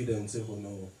confidence.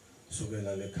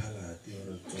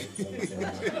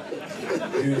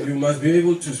 You must be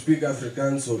able to speak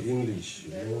Afrikaans or English.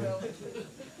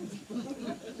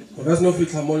 Because no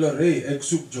fitlamola rey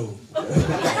exukjo.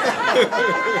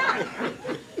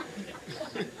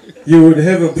 You would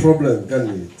have a problem,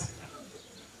 can't you?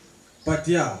 But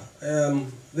yeah,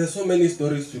 there's so many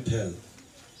stories to tell.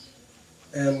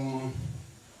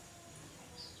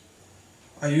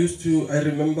 I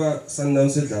remember Sundown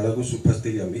Dlalago Super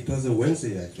Stadium. It was a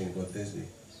Wednesday, I think, or Thursday.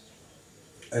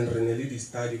 and really the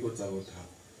study got out.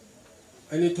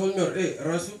 And he told me, hey,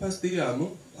 Rasupa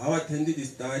Stadium, I attended the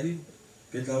study.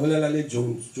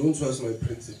 Jones was my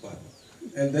principal.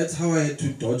 And that's how I had to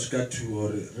dodge to or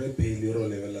repay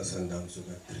level Sundowns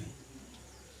over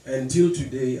 3. Until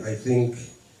today, I think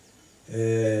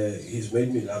he's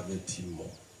made me love the team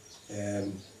more.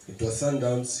 It was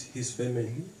Sundowns, his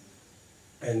family,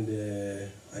 and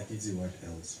I did see what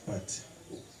else. But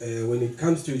when it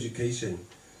comes to education,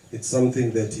 it's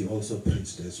something that he also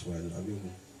preached as well. I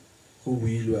mean, who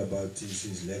we knew about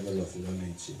his level of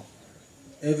knowledge.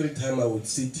 Every time I would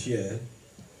sit here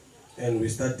and we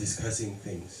start discussing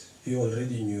things, he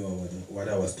already knew what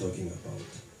I was talking about.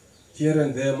 Here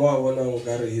and there,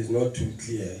 he's not too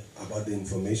clear about the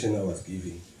information I was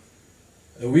giving.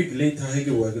 A week later, he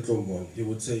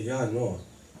would say, yeah, no,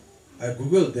 I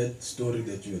googled that story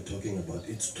that you were talking about,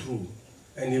 it's true.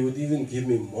 And he would even give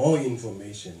me more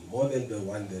information, more than the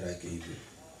one that I gave you.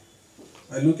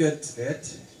 I look at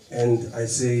that and I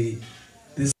say,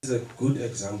 this is a good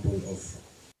example of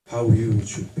how we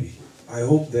should be. I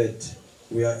hope that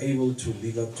we are able to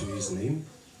live up to his name.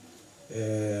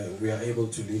 We are able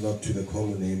to live up to the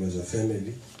Khomo name as a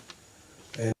family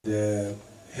and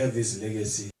have his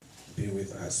legacy be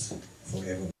with us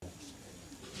forever.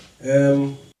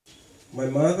 My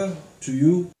mother, to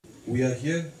you, we are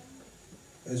here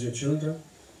as your children.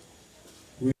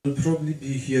 We will probably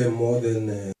be here more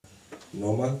than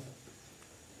normal.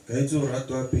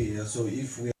 So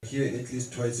if we are here at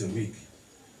least twice a week,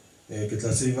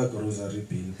 save a grocery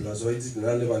bill. Plus,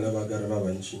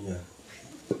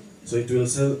 so it will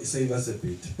save us a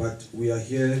bit. But we are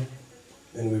here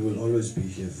and we will always be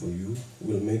here for you.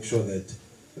 We'll make sure that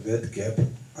that gap,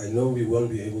 I know we won't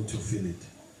be able to fill it,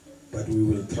 but we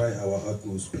will try our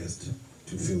utmost best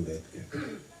to fill that gap.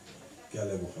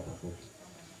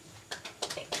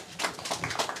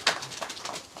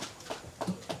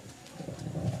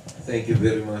 Thank you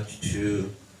very much to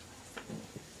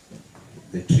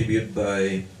the tribute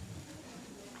by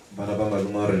Banaba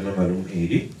Maluma Rena Malum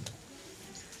Edi.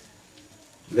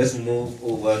 Let's move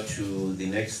over to the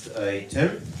next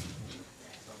item.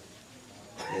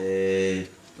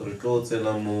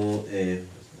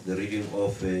 The reading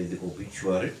of the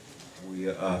obituary. We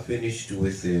are finished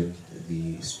with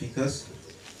the speakers.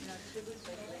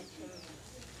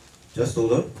 Just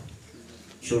hold on.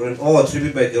 Children, oh,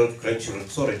 tribute by grandchildren.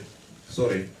 Sorry.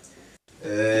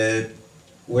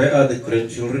 Where are the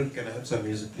grandchildren? Can I have some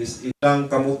music, please?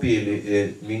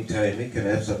 Meantime, can I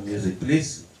have some music,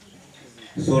 please?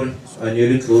 Sorry, I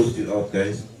nearly closed you out,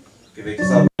 guys. Give it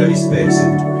some respect.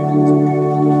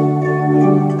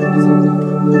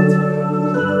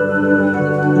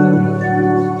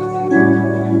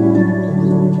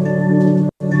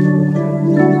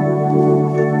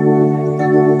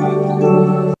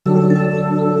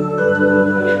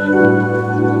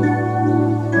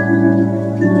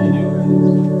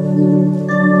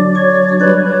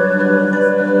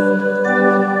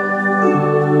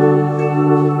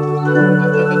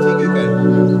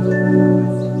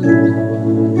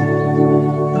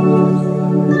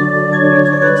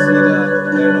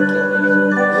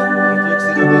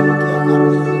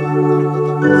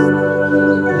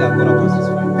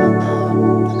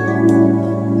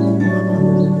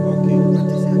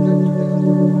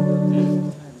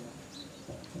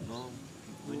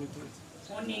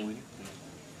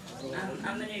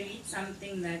 I'm going to read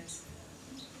something that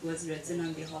was written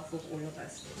on behalf of all of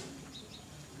us.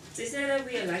 To say that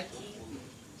we are lucky,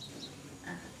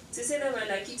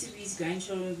 to be his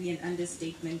grandchildren would be an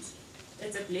understatement.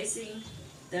 It's a blessing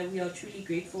that we are truly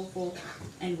grateful for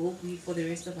and will be for the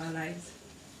rest of our lives.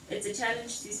 It's a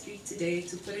challenge to speak today,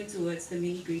 to put into words the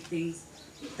many great things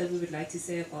that we would like to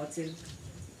say about him.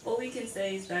 All we can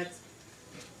say is that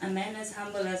a man as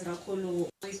humble as Rakholo will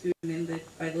always be remembered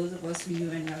by those of us who knew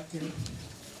and loved him.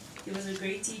 He was a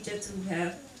great teacher to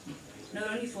have, not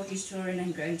only for his children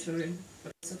and grandchildren,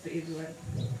 but also for everyone.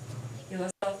 He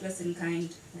was selfless and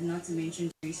kind, and not to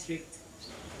mention very strict.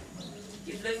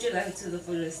 You've lived your life to the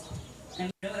fullest,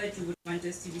 and we know that you would want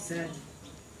us to be sad.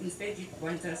 Instead, you'd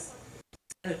want us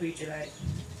to celebrate your life.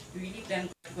 We really thank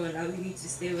God for allowing you to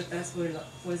stay with us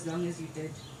for as long as you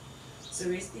did. So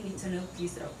rest in eternal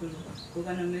peace, Rakholo. We're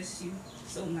going to miss you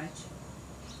so much.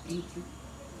 Thank you.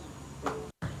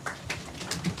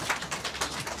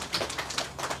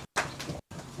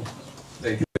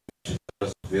 Thank you. That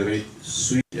was very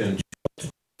sweet and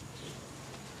short.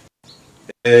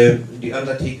 The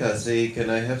undertaker say, can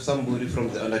I have somebody from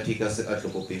the undertaker say at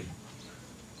Lokope,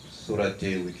 so that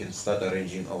we can start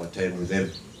arranging our time with them.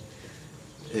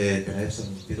 Can I have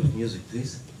some bit of music,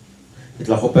 please? Ke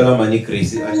tla gopela Mani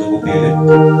Grace a tle go pele.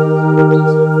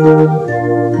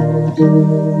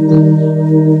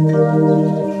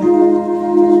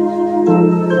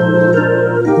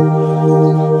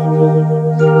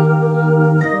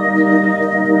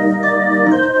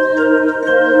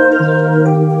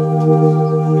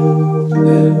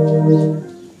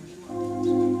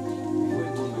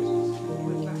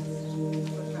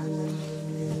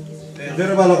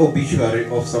 Verbal obituary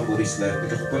of somebody's life. Ke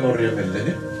tla gopela gore re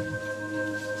emelle.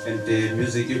 And the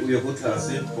music we are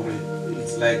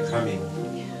it's like coming.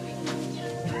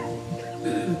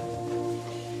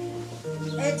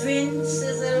 Edwin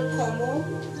Cecil Khomo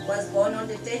was born on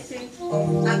the 13th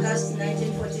of August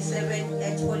 1947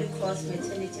 at Holy Cross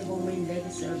Maternity Home in Lady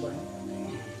Selborne.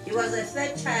 He was a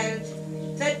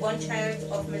third-born child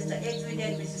of Mr. Edwin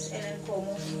and Mrs. Ellen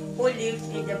Khomo, who lived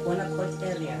in the Bonaccord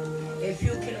area, a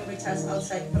few kilometers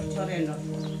outside Pretoria North.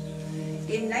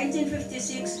 In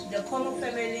 1956, the Khomo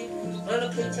family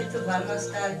relocated to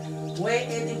Valmastal, where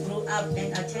Eddie grew up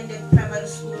and attended primary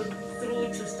school through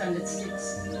to standard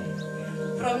 6.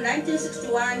 From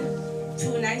 1961 to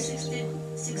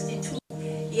 1962,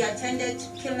 he attended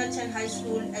Kilnerton High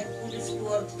School at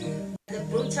Ulispoort. The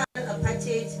brutal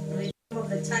apartheid regime of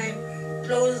the time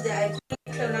closed the iconic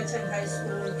Kilnerton High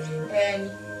School,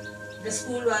 and the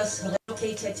school was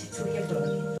relocated to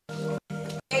Hebron.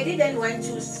 Eddie then went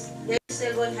to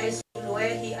Selborne High School,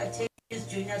 where he attained his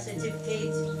junior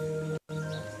certificate.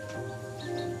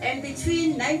 And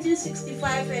between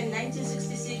 1965 and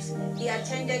 1966, he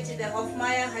attended the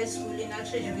Hofmeyer High School in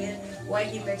Atteridgeville, where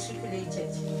he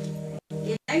matriculated.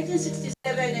 In 1967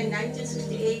 and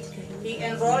 1968, he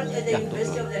enrolled at the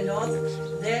University of the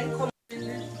North, then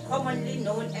commonly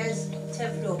known as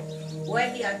TEFLO, where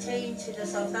he attained the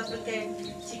South African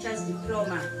Teacher's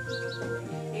Diploma.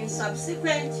 In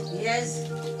subsequent years,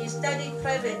 he studied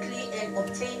privately and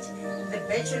obtained the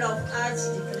Bachelor of Arts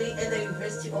degree at the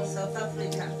University of South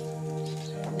Africa.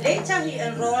 Later, he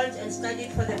enrolled and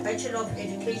studied for the Bachelor of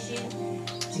Education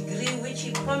degree, which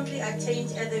he promptly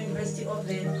attained at the University of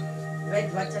the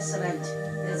Witwatersrand,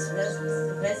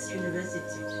 West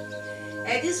University.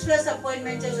 Eddie's first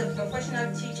appointment as a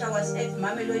professional teacher was at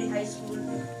Mamelodi High School,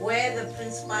 where the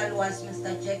principal was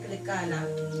Mr. Jack Lekana.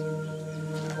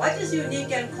 What is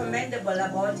unique and commendable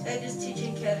about Eddie's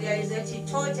teaching career is that he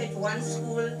taught at one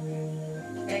school,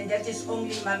 and that is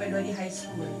only Mamelodi High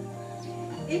School.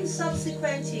 In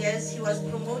subsequent years, he was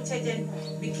promoted and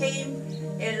became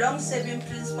a long-serving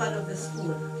principal of the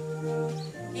school.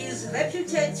 He is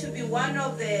reputed to be one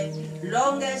of the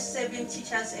longest-serving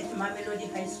teachers at Mamelodi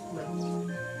High School.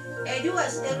 Eddie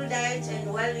was erudite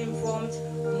and well-informed,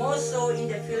 more so in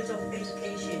the field of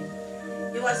education.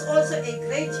 He was also a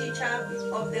great teacher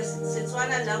of the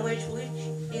Setswana language, which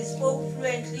he spoke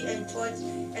fluently and taught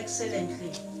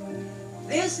excellently.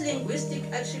 This linguistic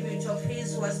attribute of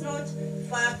his was not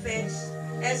far-fetched,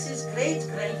 as his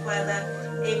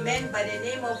great-grandfather, a man by the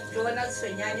name of Jonah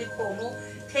Swenyani Khomo,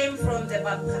 came from the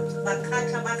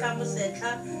Bakata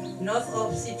Bakamusetla, north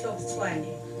of city of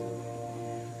Tshwane.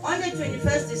 On the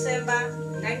 21st December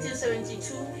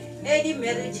 1972, Eddie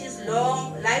married his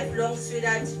lifelong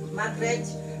sweetheart, Margaret,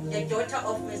 the daughter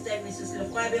of Mr. and Mrs.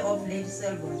 Lekwabe of Lady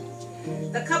Selborne.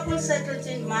 The couple settled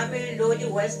in Mamelodi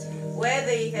West, where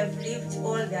they have lived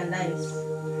all their lives.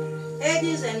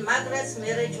 Eddie's and Margaret's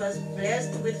marriage was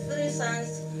blessed with 3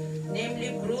 sons,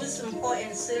 namely Bruce, Mpo,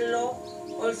 and Silo,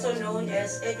 also known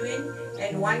as Edwin,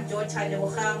 and 1 daughter,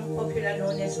 Lebogang, popular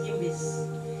known as Imbis.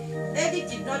 Eddie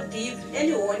did not give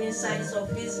any warning signs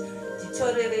of his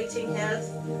deteriorating health.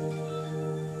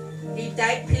 He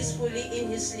died peacefully in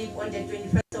his sleep on the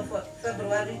 21st of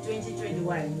February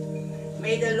 2021.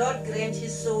 May the Lord grant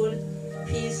his soul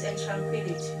peace and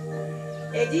tranquility.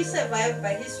 Eddie survived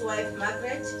by his wife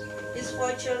Margaret, his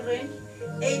 4 children,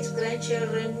 8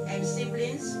 grandchildren and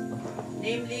siblings,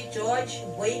 namely George,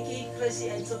 Boiki, Chrissy,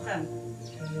 and Tsukam.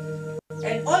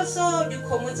 And also the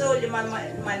Komuzo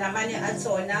Manamani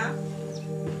Atsona.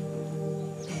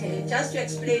 Just to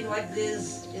explain what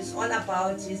this is all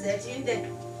about, is that in the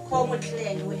Khomo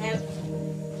clan we have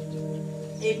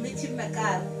a meeting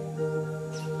makar,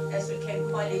 as we can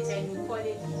call it, and we call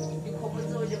it the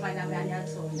Komuzo Manamani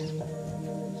Atsona.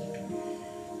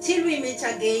 Till we meet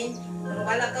again,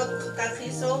 Robala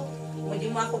Kakiso,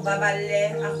 Modimo a go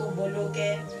baballe, a go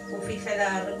boloke, go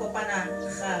fitlhela re kopana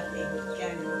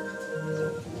gape.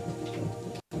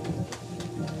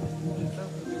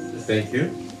 Thank you.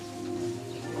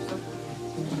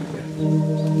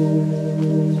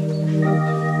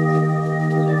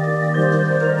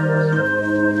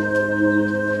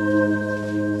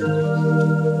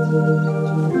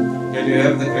 Can you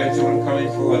have the grandchildren coming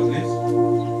forward, please?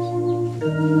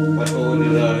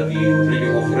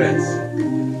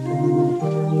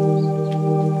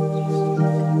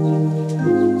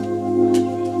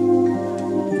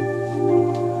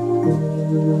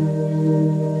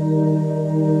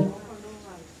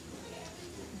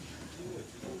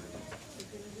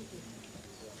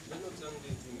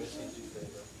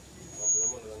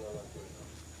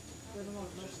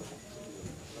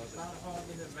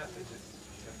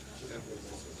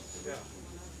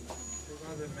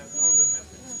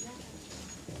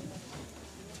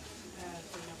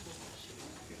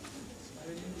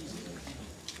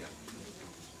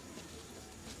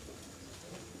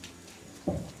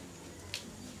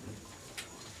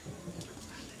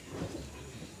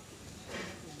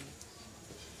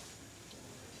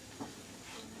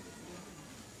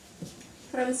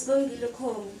 From Edwin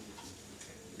Khomo.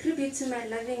 Tribute to my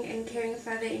loving and caring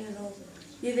father-in-law.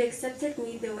 You've accepted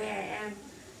me the way I am.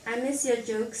 I miss your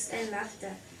jokes and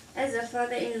laughter. As a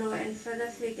father-in-law and father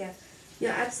figure,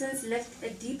 your absence left a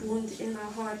deep wound in my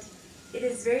heart. It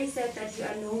is very sad that you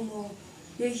are no more.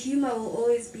 Your humor will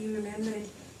always be remembered.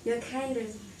 Your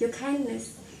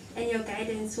kindness and your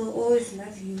guidance will always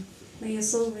love you. May your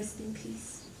soul rest in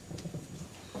peace.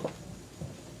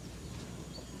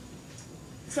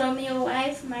 From your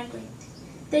wife, Margaret.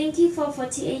 Thank you for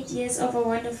 48 years of a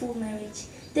wonderful marriage.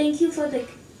 Thank you for the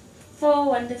 4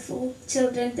 wonderful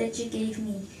children that you gave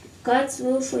me. God's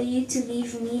will for you to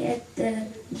leave me at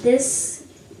this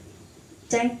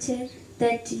juncture,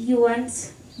 that you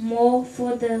want more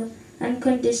for the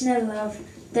unconditional love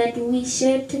that we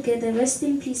shared together. Rest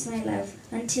in peace, my love,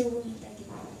 until we meet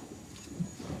again.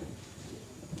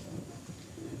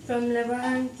 From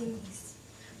Lebanon, Guineas.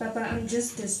 Papa, I'm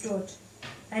just distraught.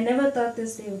 I never thought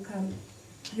this day would come.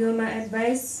 You are my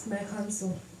advice, my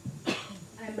counsel.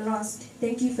 I'm lost.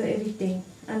 Thank you for everything.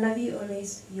 I love you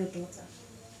always, your daughter.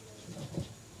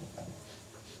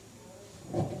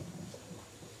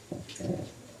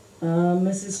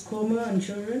 Mrs. Khomo and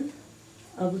children,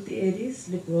 Abuti Edi,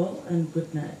 sleep well and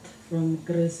good night. From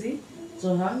Gracie,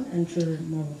 Zohan and children,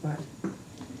 Mababa.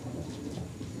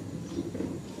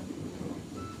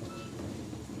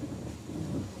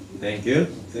 Thank you.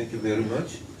 Thank you very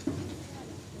much.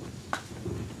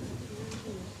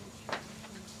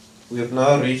 We have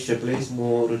now reached a place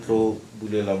more retro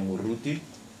bulela muruti,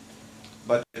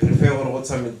 but I prefer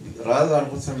rather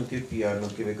than what some piano,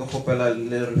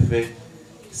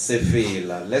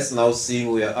 sefela. Let's now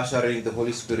sing. We are ushering the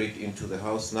Holy Spirit into the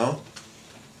house now.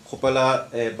 Khopela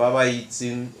baba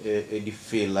itzin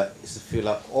edifela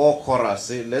sefela all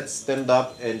chorus. Let's stand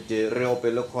up and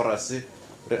reopele chorus.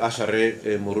 Re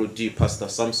ushare muruti Pastor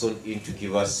Samson in to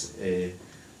give us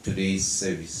today's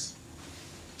service.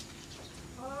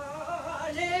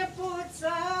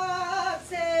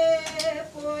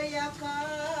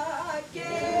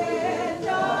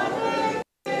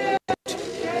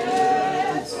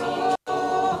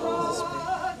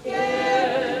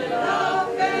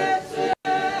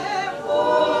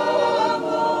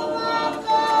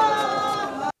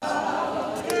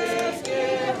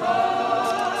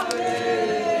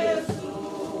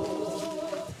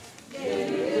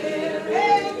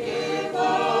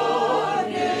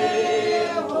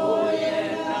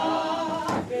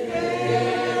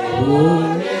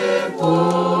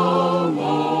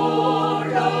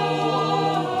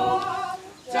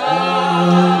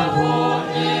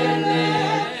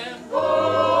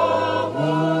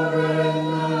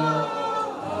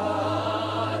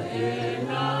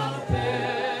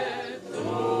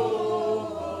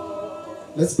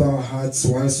 Let's bow our hearts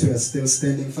whilst we are still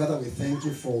standing. Father, we thank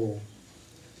you for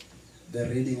the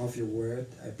reading of your word.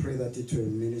 I pray that it will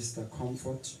minister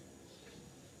comfort,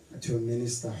 it will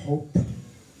minister hope,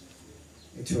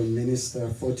 it will minister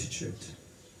fortitude.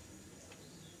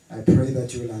 I pray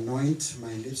that you will anoint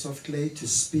my lips of clay to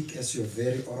speak as your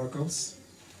very oracles,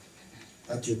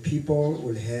 that your people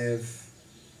will have,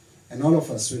 and all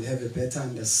of us will have a better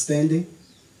understanding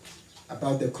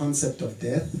about the concept of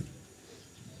death,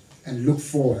 and look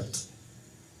forward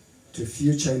to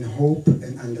future in hope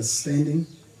and understanding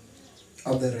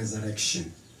of the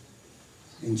resurrection.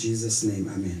 In Jesus' name,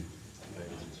 amen.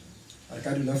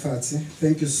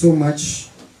 Thank you so much.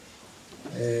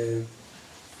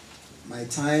 My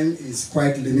time is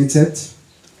quite limited.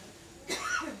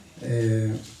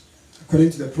 According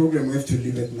to the program, we have to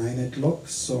leave at 9 o'clock.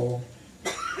 So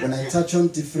when I touch on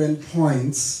different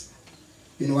points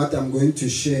in what I'm going to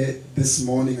share this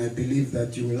morning, I believe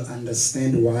that you will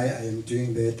understand why I am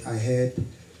doing that. I had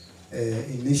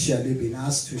initially been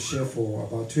asked to share for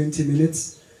about 20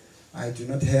 minutes. I do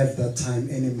not have that time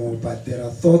anymore, but there are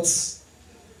thoughts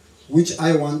which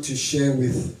I want to share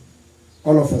with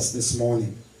all of us this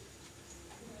morning.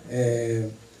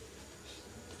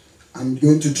 I'm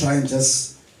going to try and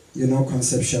just,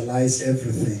 conceptualize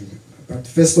everything. But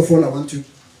first of all, I want to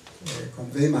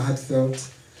convey my heartfelt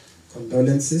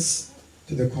condolences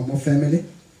to the Khomo family.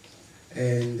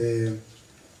 And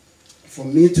for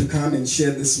me to come and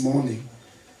share this morning,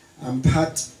 I'm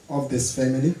part of this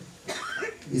family.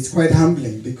 It's quite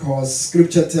humbling because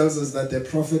scripture tells us that the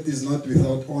prophet is not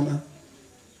without honor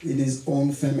in his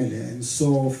own family. And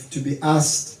so to be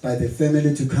asked by the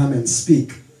family to come and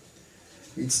speak,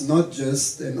 it's not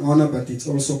just an honor, but it's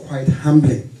also quite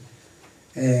humbling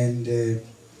and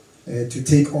to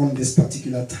take on this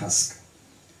particular task.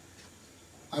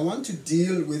 I want to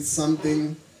deal with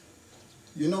something,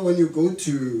 you know, when you go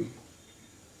to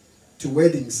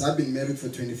weddings, I've been married for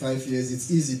 25 years,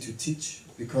 it's easy to teach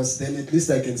because then at least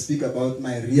I can speak about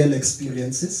my real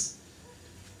experiences.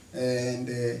 And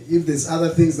if there's other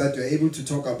things that you're able to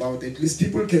talk about, at least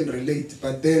people can relate.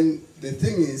 But then the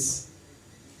thing is,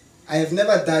 I have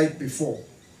never died before.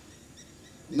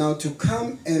 Now to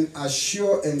come and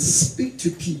assure and speak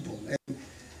to people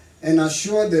and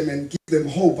assure them and give them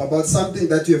hope about something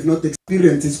that you have not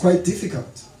experienced is quite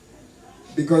difficult.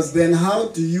 Because then how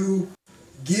do you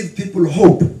give people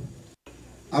hope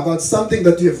about something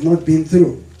that you have not been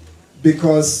through?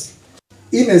 Because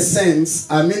in a sense,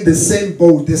 I'm in the same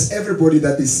boat as everybody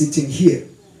that is sitting here.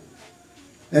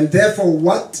 And therefore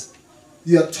what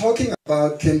you are talking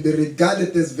about can be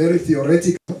regarded as very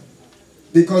theoretical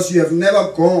because you have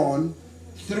never gone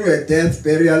through a death,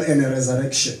 burial, and a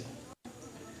resurrection.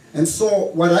 And so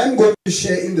what I'm going to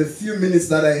share in the few minutes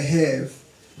that I have,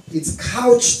 it's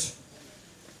couched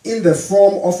in the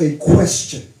form of a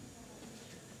question.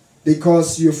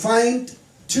 Because you find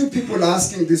two people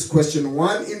asking this question,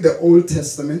 one in the Old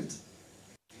Testament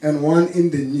and one in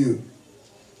the New.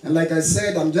 And like I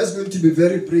said, I'm just going to be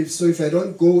very brief, so if I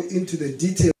don't go into the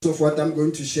details of what I'm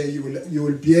going to share, you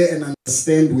will bear and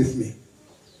understand with me.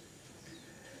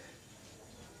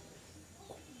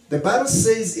 The Bible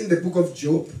says in the book of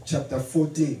Job, chapter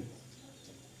 14,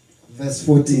 verse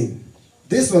 14.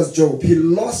 This was Job. He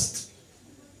lost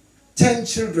 10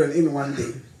 children in one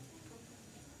day,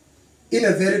 in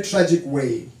a very tragic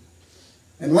way.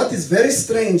 And what is very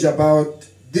strange about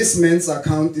this man's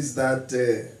account is that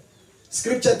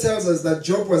Scripture tells us that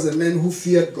Job was a man who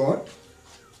feared God.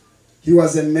 He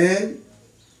was a man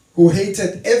who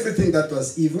hated everything that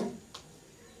was evil.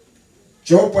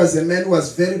 Job was a man who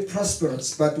was very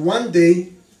prosperous, but one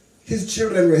day his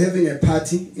children were having a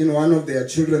party in one of their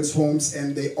children's homes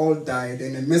and they all died.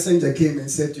 And a messenger came and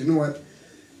said, you know what,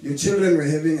 your children were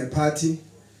having a party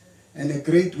and a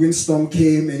great windstorm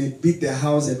came and it beat their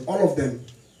house and all of them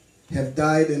have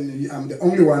died, and I'm the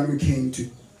only one who came to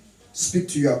speak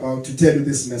to you about, to tell you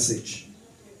this message.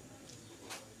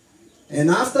 And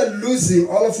after losing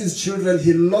all of his children,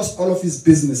 he lost all of his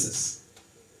businesses.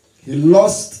 He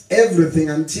lost everything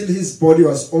until his body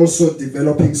was also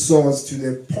developing sores, to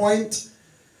the point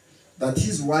that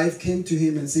his wife came to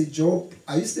him and said, Job,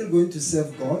 are you still going to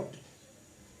serve God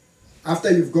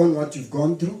after you've gone what you've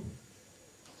gone through?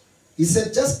 He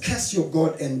said, just curse your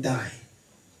God and die.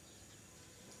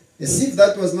 As if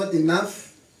that was not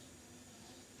enough,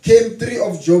 came 3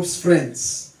 of Job's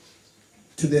friends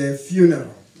to the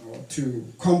funeral to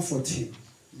comfort him.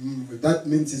 That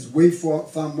means it's way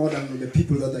far more than the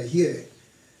people that are here.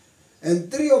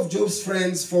 And 3 of Job's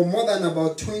friends, for more than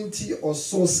about 20 or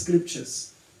so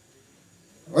scriptures.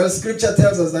 Well, scripture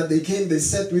tells us that they came, they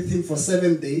sat with him for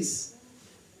 7 days.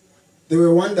 They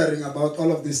were wondering about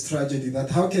all of this tragedy,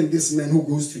 that how can this man who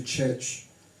goes to church,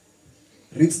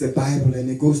 reads the Bible, and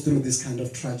he goes through this kind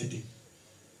of tragedy.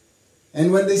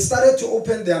 And when they started to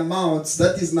open their mouths,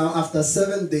 that is now after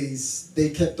 7 days, they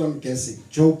kept on guessing.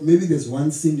 Job, maybe there's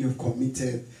one sin you've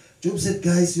committed. Job said,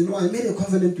 guys, you know, I made a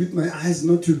covenant with my eyes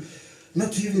not to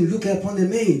even look upon a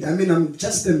maid. I mean, I'm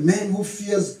just a man who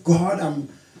fears God.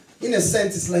 In a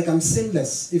sense, it's like I'm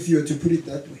sinless, if you were to put it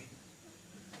that way.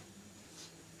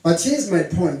 But here's my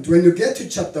point. When you get to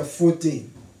chapter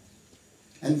 14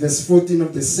 and verse 14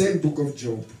 of the same book of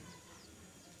Job,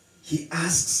 he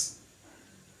asks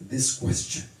this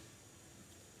question.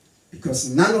 Because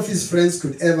none of his friends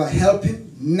could ever help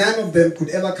him. None of them could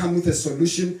ever come with a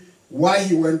solution why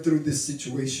he went through this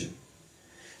situation.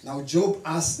 Now Job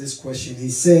asks this question. He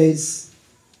says,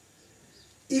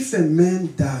 if a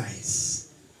man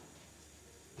dies,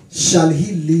 shall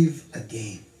he live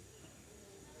again?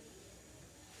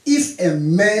 If a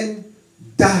man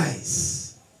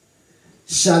dies,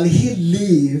 shall he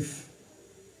live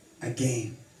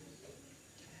again?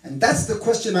 And that's the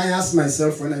question I ask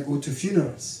myself when I go to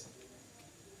funerals.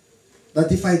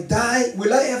 That if I die,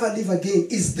 will I ever live again?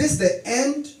 Is this the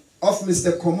end of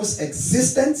Mr. Khomo's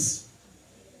existence?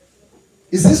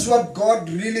 Is this what God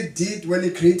really did when he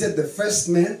created the first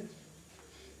man?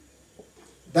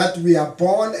 That we are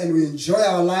born and we enjoy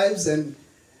our lives, and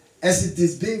as it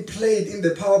is being played in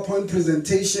the PowerPoint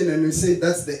presentation and we say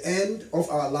that's the end of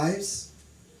our lives?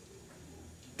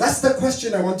 That's the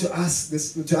question I want to answer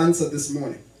this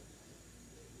morning.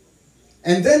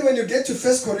 And then when you get to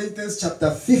 1 Corinthians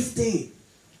chapter 15,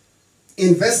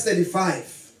 in verse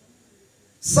 35,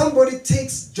 somebody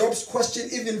takes Job's question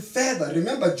even further.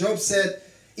 Remember, Job said,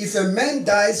 if a man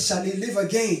dies, shall he live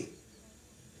again?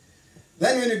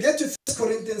 Then when you get to 1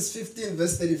 Corinthians 15,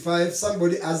 verse 35,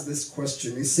 somebody asks this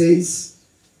question. He says,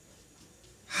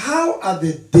 how are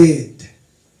the dead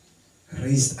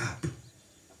raised up?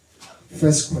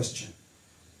 First question.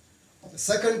 The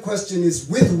second question is,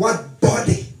 with what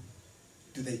body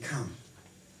do they come?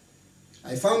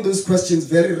 I found those questions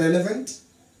very relevant,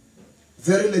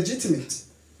 very legitimate,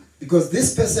 because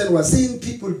this person was seeing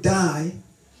people die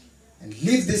and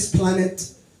leave this planet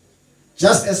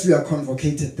just as we are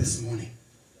convocated this morning.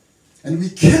 And we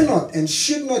cannot and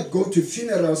should not go to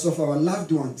funerals of our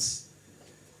loved ones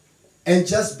and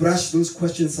just brush those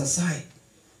questions aside.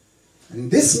 And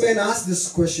this man asked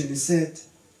this question. He said,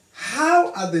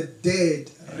 how are the dead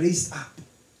raised up?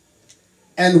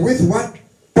 And with what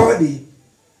body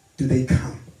do they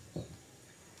come?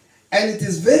 And it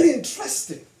is very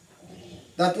interesting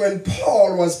that when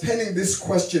Paul was penning this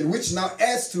question, which now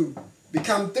adds to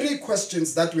become 3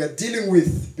 questions that we are dealing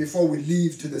with before we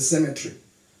leave to the cemetery.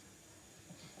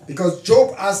 Because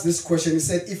Job asked this question, he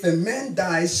said, if a man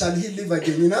dies, shall he live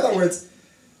again? In other words,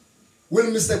 will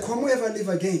Mr. Khomo ever live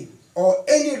again? Or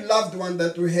any loved one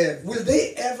that we have, will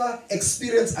they ever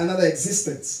experience another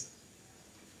existence?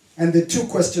 And the 2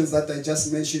 questions that I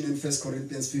just mentioned in 1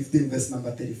 Corinthians 15, verse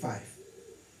number 35.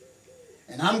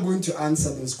 And I'm going to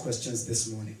answer those questions this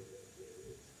morning.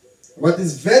 What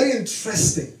is very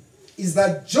interesting is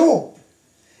that Job,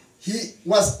 he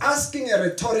was asking a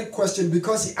rhetoric question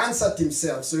because he answered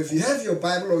himself. So if you have your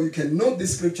Bible, or you can note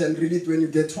this scripture and read it when you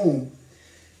get home.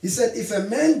 He said, if a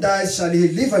man dies, shall he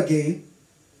live again?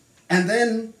 And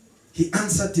then he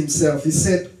answered himself. He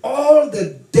said, all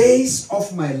the days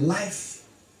of my life,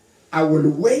 I will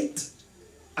wait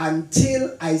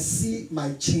until I see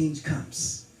my change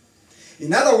comes.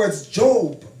 In other words,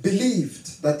 Job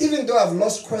believed that even though I've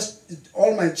lost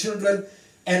all my children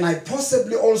and I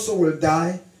possibly also will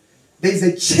die, there's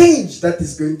a change that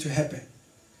is going to happen.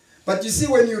 But you see,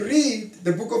 when you read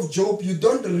the book of Job, you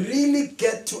don't really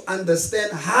get to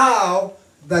understand how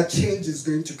that change is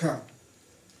going to come.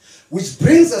 Which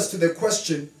brings us to the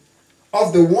question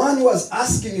of the one who was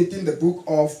asking it in the book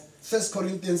of 1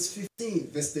 Corinthians 15,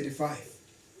 verse 35.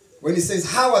 When he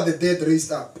says, how are the dead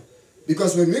raised up?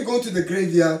 Because when we go to the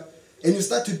graveyard and you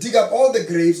start to dig up all the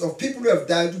graves of people who have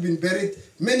died, who've been buried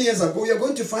many years ago, you're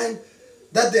going to find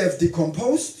that they have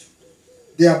decomposed.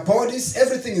 Their bodies,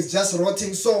 everything is just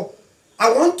rotting. So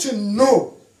I want to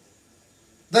know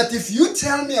that if you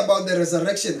tell me about the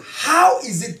resurrection, how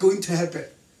is it going to happen?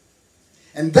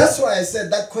 And that's why I said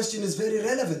that question is very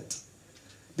relevant.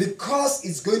 Because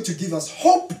it's going to give us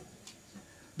hope.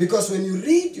 Because when you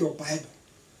read your Bible,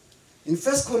 in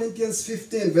 1 Corinthians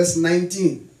 15, verse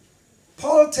 19,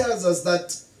 Paul tells us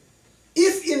that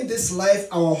if in this life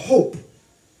our hope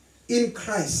in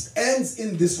Christ ends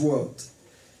in this world,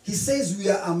 he says we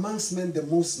are amongst men the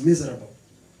most miserable.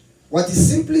 What he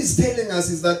simply is telling us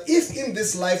is that if in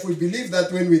this life we believe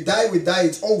that when we die,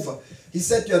 it's over, he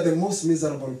said you are the most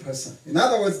miserable person. In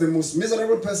other words, the most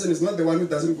miserable person is not the one who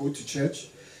doesn't go to church.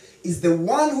 It's the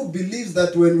one who believes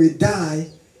that when we die,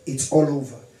 it's all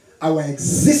over. Our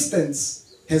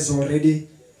existence has already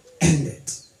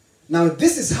ended. Now,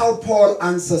 this is how Paul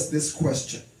answers this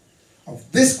question.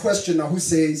 Of this questioner who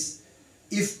says,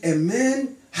 if a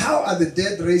man, how are the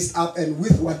dead raised up and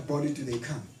with what body do they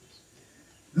come?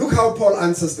 Look how Paul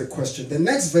answers the question. The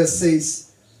next verse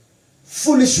says,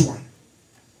 foolish one,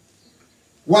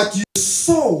 what you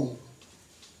sow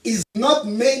is not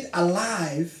made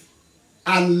alive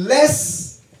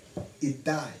unless it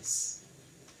dies.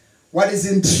 What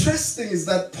is interesting is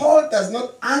that Paul does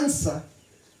not answer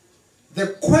the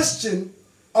question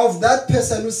of that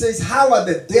person who says, how are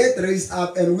the dead raised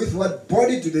up and with what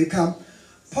body do they come?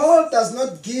 Paul does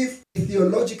not give a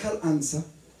theological answer,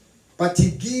 but he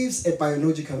gives a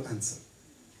biological answer.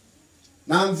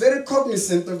 Now, I'm very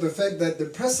cognizant of the fact that the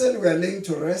person we are laying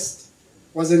to rest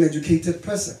was an educated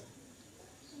person.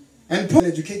 And Paul,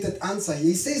 an educated answer,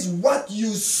 he says, what you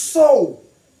sow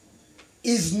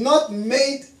is not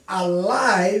made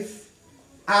alive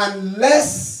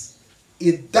unless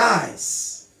it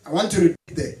dies. I want to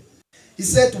repeat that. He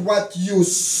said, what you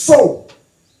sow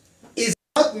is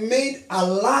not made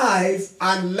alive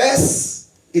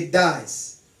unless it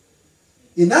dies.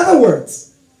 In other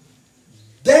words,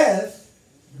 death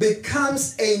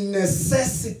becomes a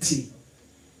necessity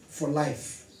for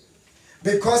life.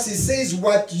 Because he says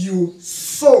what you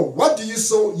sow. What do you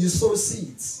sow? You sow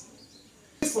seeds.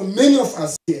 For many of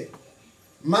us here,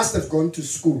 must have gone to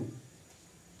school.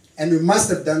 And we must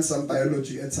have done some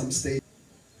biology at some stage.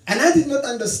 And I did not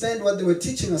understand what they were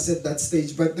teaching us at that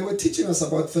stage, but they were teaching us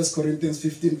about 1 Corinthians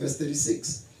 15 verse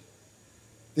 36.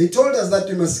 They told us that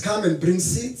we must come and bring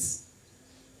seeds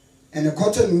and a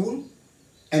cotton wool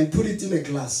and put it in a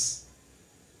glass.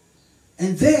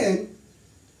 And then,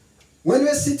 when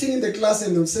we're sitting in the class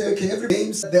and they'll say, okay, every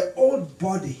names the old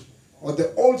body or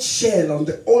the old shell or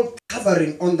the old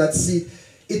covering on that seed,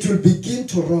 it will begin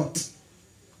to rot.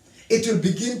 It will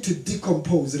begin to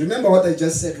decompose. Remember what I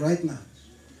just said right now.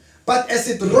 But as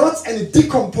it rots and it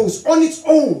decomposes on its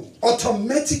own,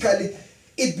 automatically,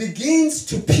 it begins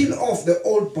to peel off the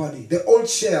old body, the old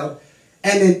shell,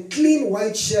 and a clean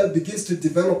white shell begins to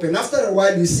develop. And after a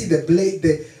while, you see the blade,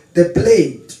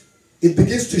 it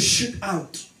begins to shoot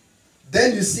out.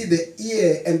 Then you see the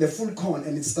ear and the full corn,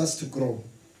 and it starts to grow.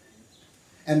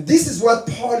 And this is what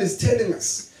Paul is telling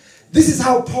us. This is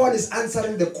how Paul is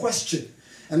answering the question.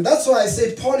 And that's why I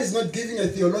said Paul is not giving a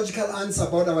theological answer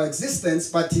about our existence,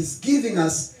 but he's giving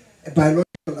us a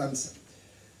biological answer.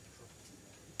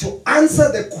 To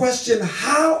answer the question,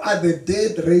 how are the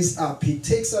dead raised up? He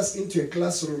takes us into a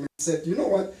classroom and said, you know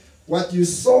what? What you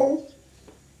sow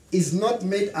is not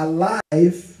made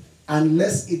alive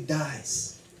unless it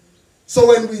dies. So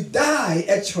when we die,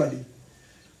 actually,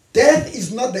 death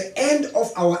is not the end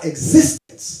of our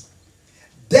existence.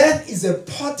 Death is a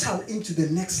portal into the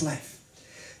next life.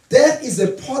 Death is a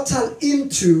portal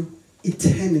into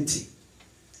eternity.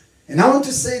 And I want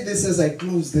to say this as I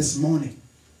close this morning.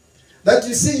 That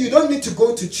you see, you don't need to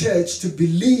go to church to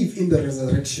believe in the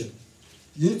resurrection.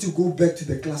 You need to go back to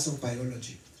the class of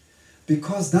biology.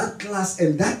 Because that class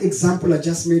and that example I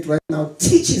just made right now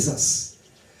teaches us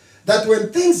that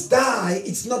when things die,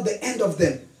 it's not the end of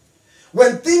them.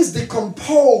 When things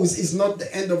decompose, it's not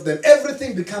the end of them.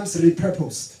 Everything becomes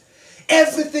repurposed.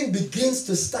 Everything begins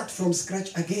to start from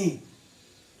scratch again.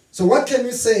 So what can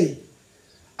we say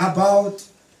about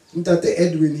Mtate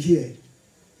Edwin here?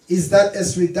 Is that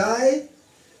as we die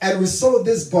and we sow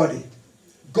this body,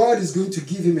 God is going to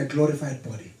give him a glorified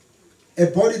body. A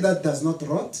body that does not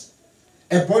rot,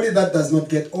 a body that does not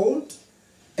get old,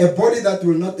 a body that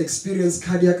will not experience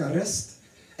cardiac arrest,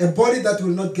 a body that will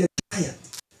not get tired.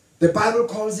 The Bible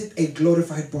calls it a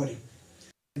glorified body.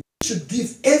 It should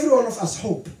give every one of us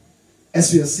hope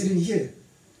as we are sitting here,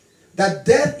 that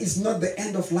death is not the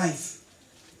end of life,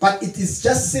 but it is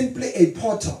just simply a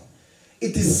portal.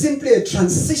 It is simply a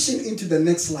transition into the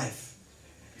next life.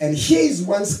 And here is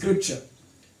one scripture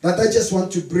that I just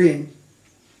want to bring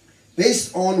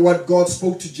based on what God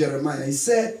spoke to Jeremiah. He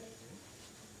said,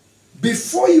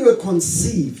 before you were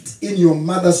conceived in your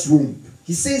mother's womb,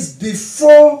 he says,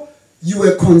 before you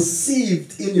were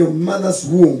conceived in your mother's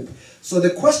womb. So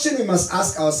the question we must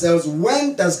ask ourselves,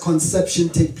 when does conception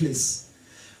take place?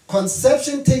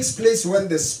 Conception takes place when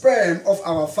the sperm of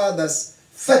our fathers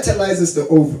fertilizes the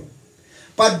ovum.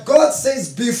 But God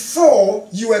says, before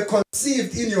you were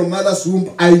conceived in your mother's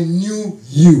womb, I knew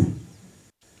you.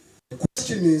 The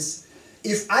question is,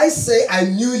 if I say I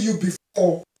knew you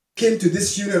before you came to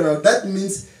this funeral, that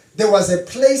means there was a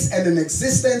place and an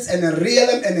existence and a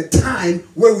realm and a time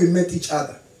where we met each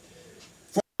other.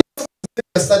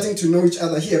 We're starting to know each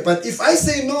other here. But if I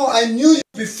say, no, I knew you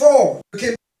before you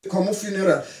came to the Khomo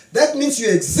funeral, that means you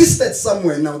existed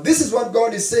somewhere. Now, this is what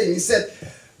God is saying. He said,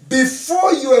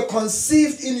 before you were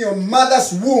conceived in your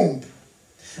mother's womb,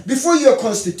 before you were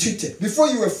constituted, before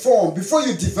you were formed, before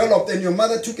you developed and your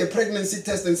mother took a pregnancy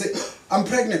test and said, I'm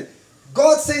pregnant.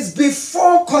 God says,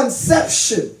 before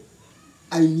conception,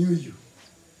 I knew you.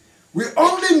 We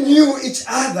only knew each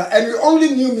other and we only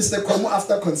knew Mr. Khomo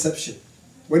after conception,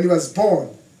 when he was born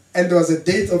and there was a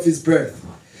date of his birth.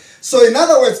 So in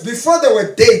other words, before there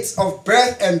were dates of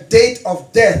birth and date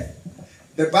of death,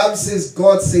 the Bible says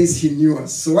God says he knew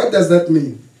us. So what does that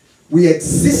mean? We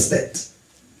existed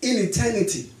in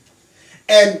eternity.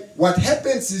 And what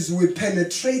happens is we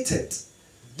penetrated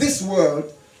this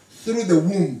world through the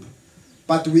womb,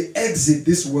 but we exit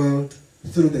this world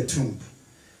through the tomb.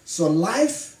 So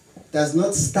life does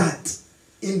not start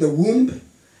in the womb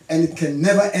and it can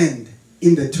never end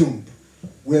in the tomb.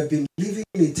 We have been living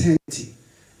in eternity.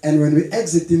 And when we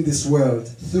exit in this world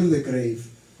through the grave,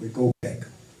 we go back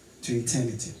to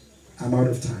eternity. I'm out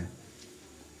of time.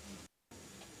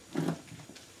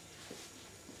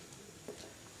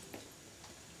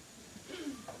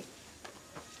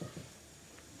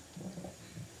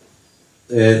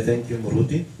 Thank you,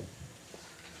 Muruti.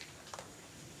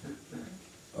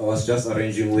 I was just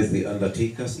arranging with the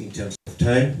undertakers in terms of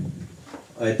time.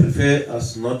 I prefer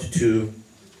us not to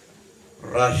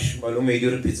rush.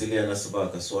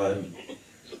 So I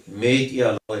made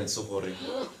allowance for it.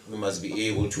 We must be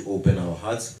able to open our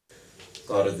hearts.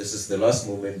 God, this is the last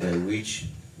moment by which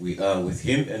we are with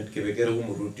Him, and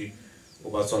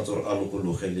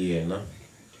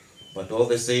but all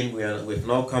the same, we've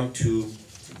now come to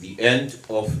the end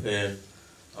of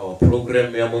our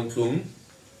program.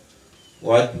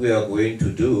 What we are going to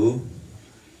do,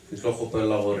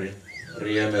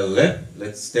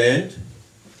 let's stand.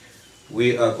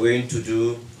 We are going to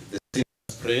do the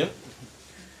sinner's prayer.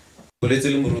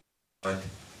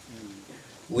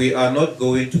 We are not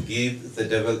going to give the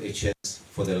devil a chance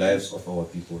for the lives of our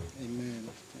people. Amen.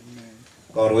 Amen.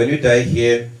 God, when you die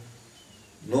here,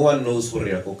 no one knows where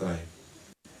you are going.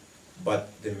 But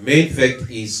the main fact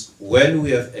is, when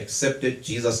we have accepted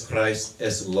Jesus Christ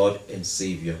as Lord and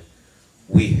Savior,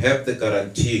 we have the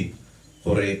guarantee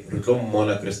and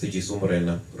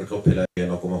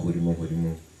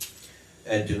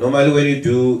normally when you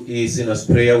do a sinner's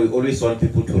prayer, we always want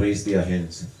people to raise their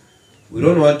hands. We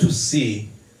don't want to see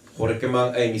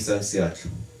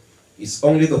it's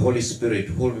only the Holy Spirit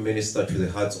who will minister to the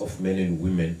hearts of men and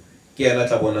women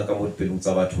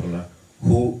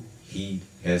who He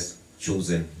has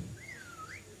chosen.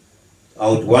 I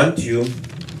would want you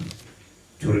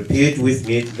to repeat with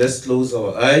me. Let's close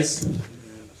our eyes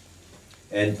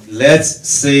and let's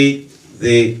say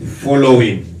the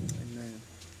following.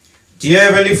 Dear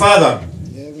Heavenly Father,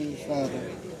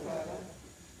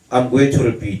 I'm going to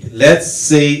repeat. Let's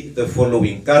say the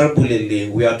following.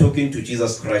 We are talking to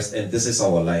Jesus Christ and this is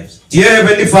our lives. Dear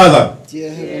Heavenly Father,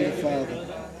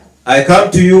 I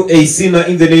come to you a sinner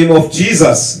in the name of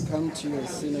Jesus.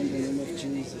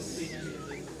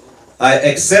 I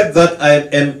accept that I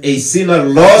am a sinner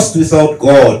lost without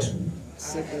God.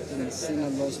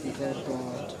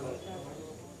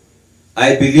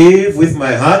 I believe with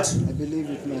my heart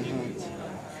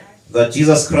that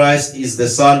Jesus Christ is the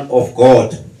Son of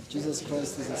God. Jesus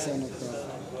Christ is the Son of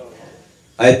God.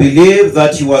 I believe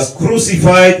that He was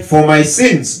crucified for my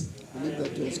sins. I believe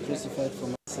that He was crucified for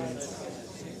my sins.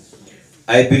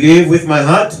 I believe with my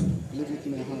heart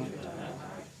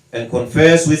and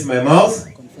confess with my mouth.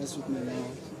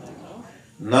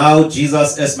 Now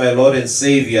Jesus as my Lord and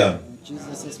Savior.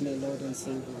 Jesus is my Lord and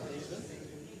Savior.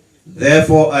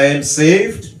 Therefore I am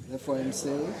saved. Therefore I am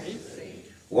saved.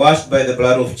 Washed by the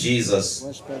blood of Jesus.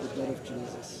 Washed by the blood of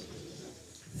Jesus.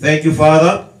 Thank you,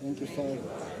 Father. Thank you, Father.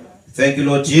 Thank you,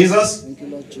 Lord Jesus. Thank you,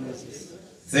 Lord Jesus.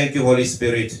 Thank you, Holy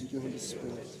Spirit. Thank you, Holy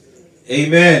Spirit.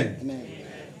 Amen. Amen.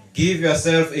 Give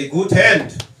yourself a good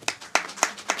hand.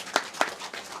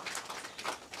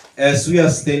 As we are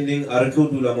standing, I'll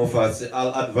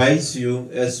advise you,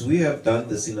 as we have done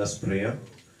the sinner's prayer,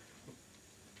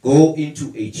 go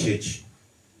into a church,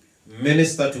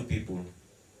 minister to people,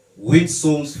 win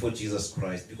souls for Jesus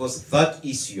Christ, because that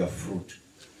is your fruit.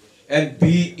 And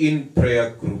be in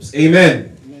prayer groups.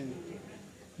 Amen. Amen.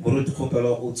 For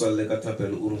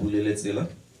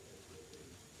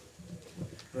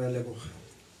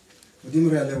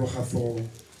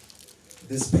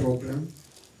this program,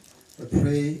 we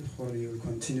pray for you will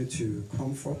continue to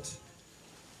comfort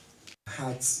the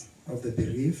hearts of the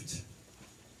bereaved,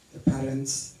 the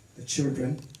parents, the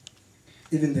children,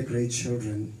 even the great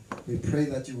children. We pray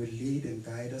that you will lead and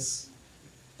guide us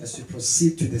as we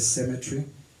proceed to the cemetery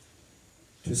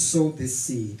to sow this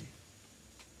seed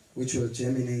which will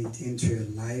germinate into a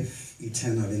life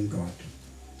eternal in God.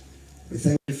 We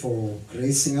thank you for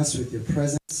gracing us with your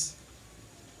presence.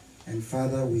 And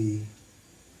Father, we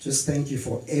just thank you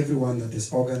for everyone that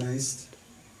is organized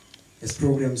this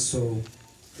program so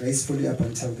gracefully up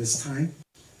until this time.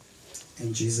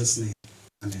 In Jesus' name,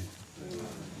 amen.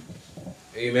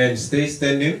 Amen. Stay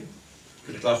standing.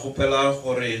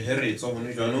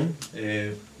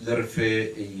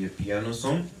 Piano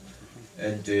song,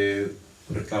 and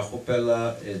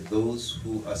those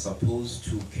who are supposed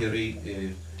to carry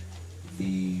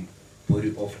the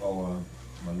body of our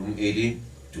Malum Edi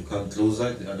to come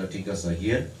closer. The undertakers are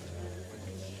here,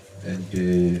 and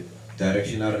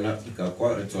direction are not.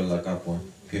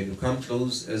 Can you come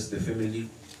close as the family,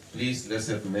 please? Let's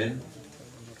have men.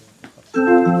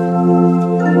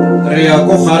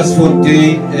 Riako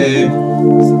Harsfontein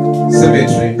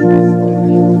Cemetery.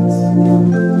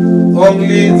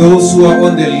 Only those who are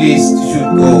on the list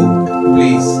should go,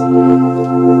 please.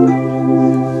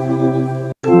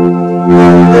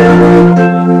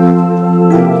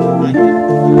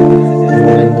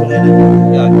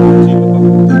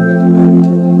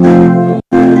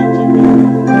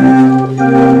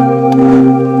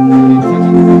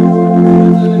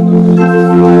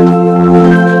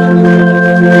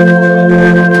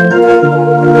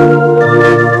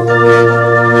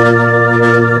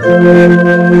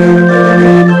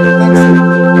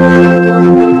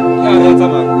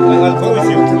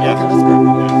 Do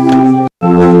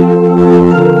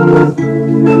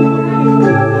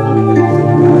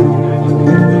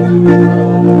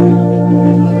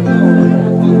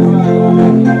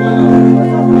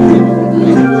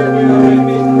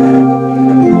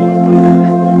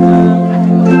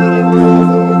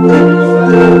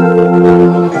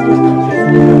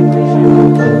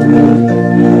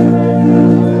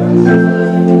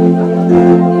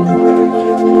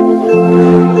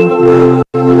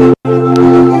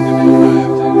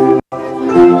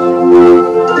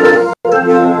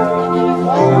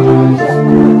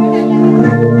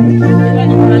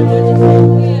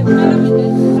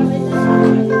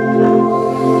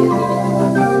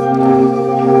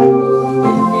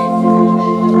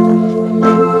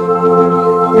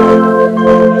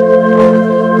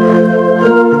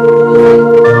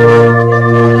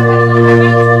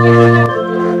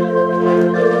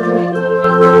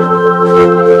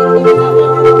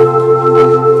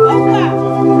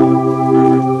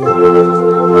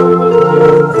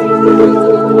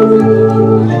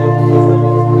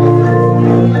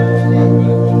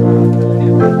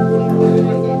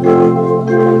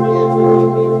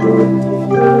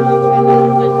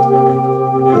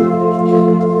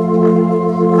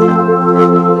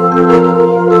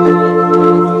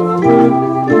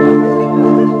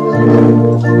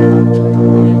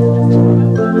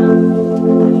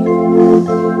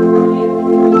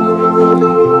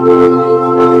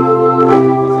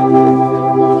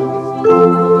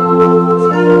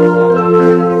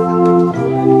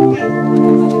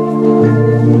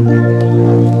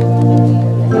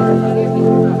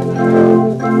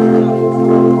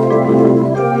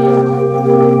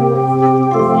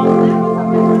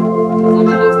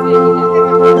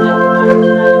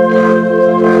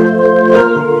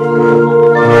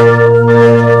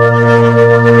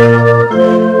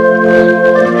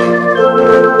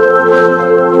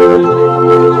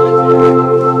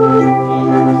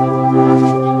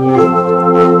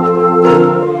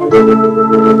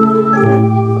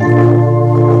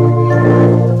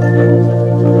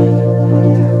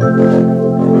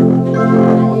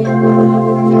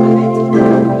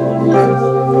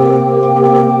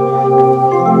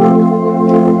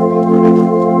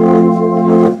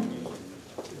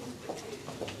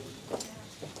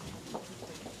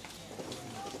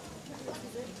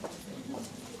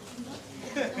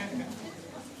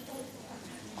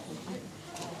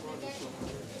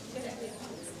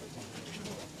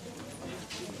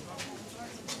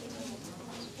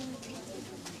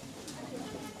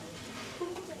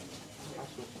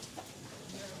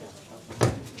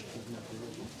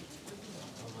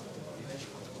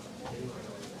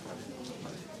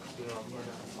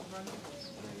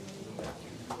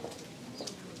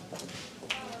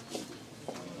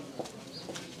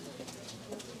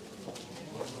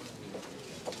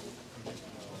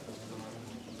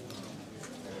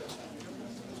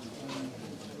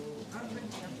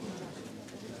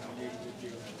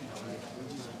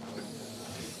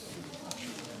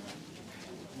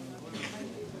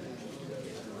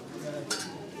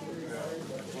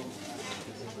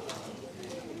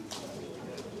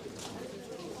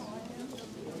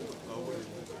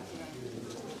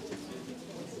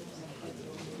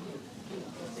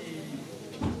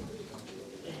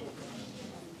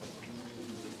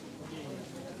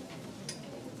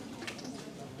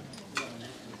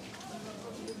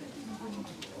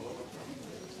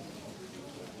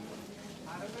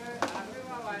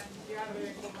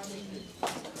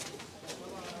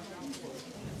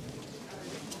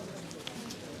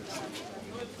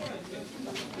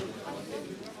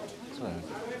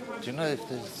you know if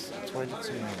there's toilets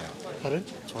in there? Pardon?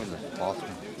 Toilet,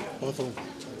 bathroom. Bathroom.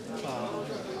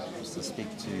 Just to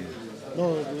speak to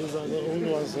No, these are the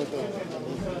only ones that are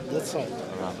on that side.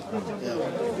 around the corner.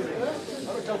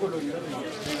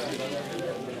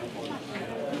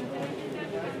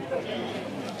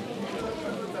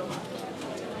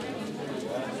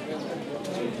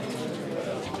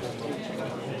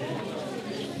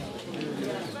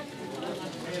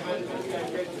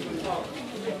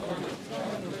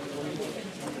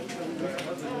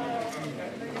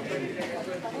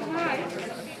 Hi.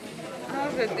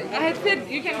 How's it? I had said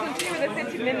you can continue with the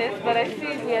 30 minutes, but I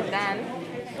see we are done.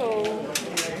 So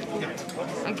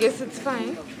I guess it's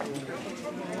fine.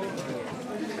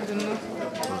 I don't know.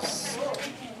 It was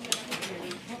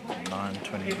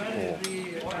 9:24.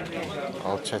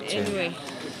 I'll chat to him. Anyway,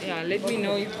 yeah, let me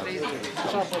know if there's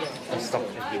I'll stop.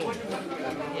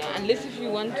 yeah, unless if you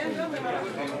want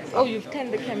to. Oh, you've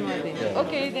turned the camera then. Yeah.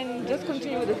 Okay, then just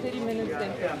continue with the 30 minutes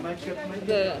then. With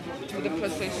the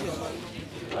procession.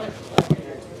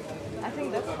 I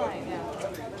think that's fine, yeah.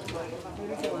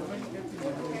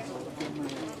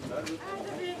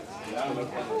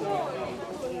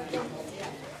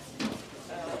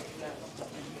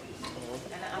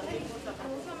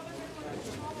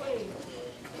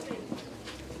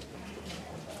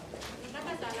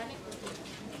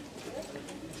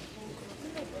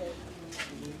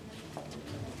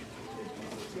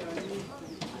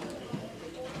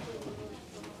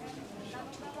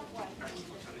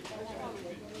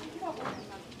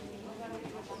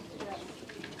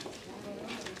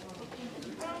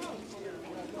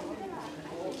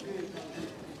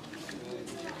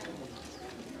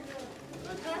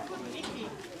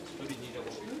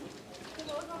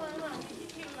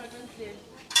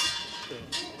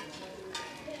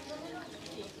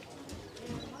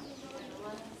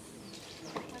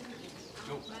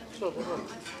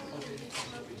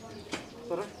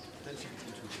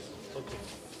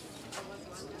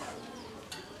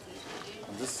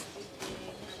 This.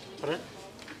 Pardon?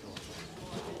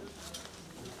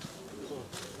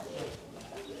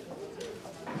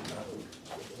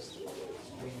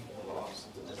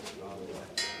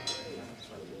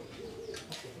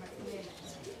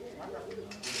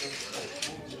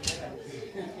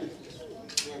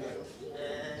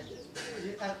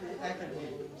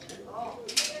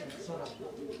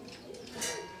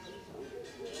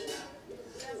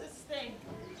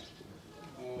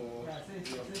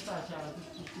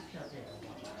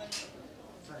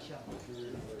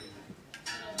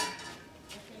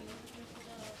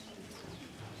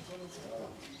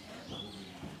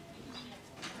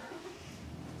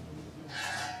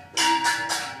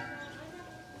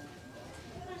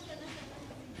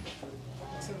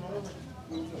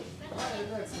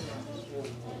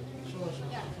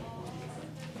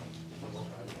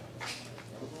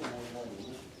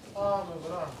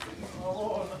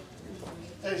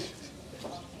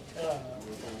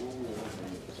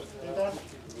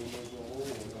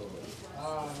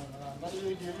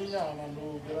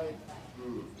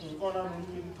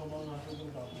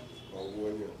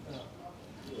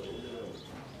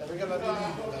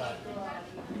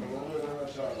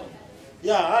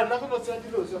 Yeah, I'm not going to send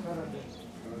you those.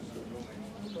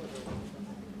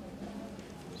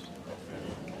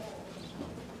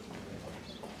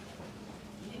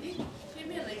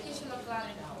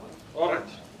 All right.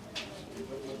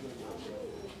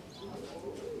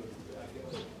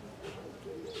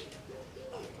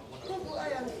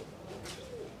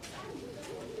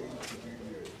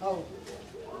 Oh.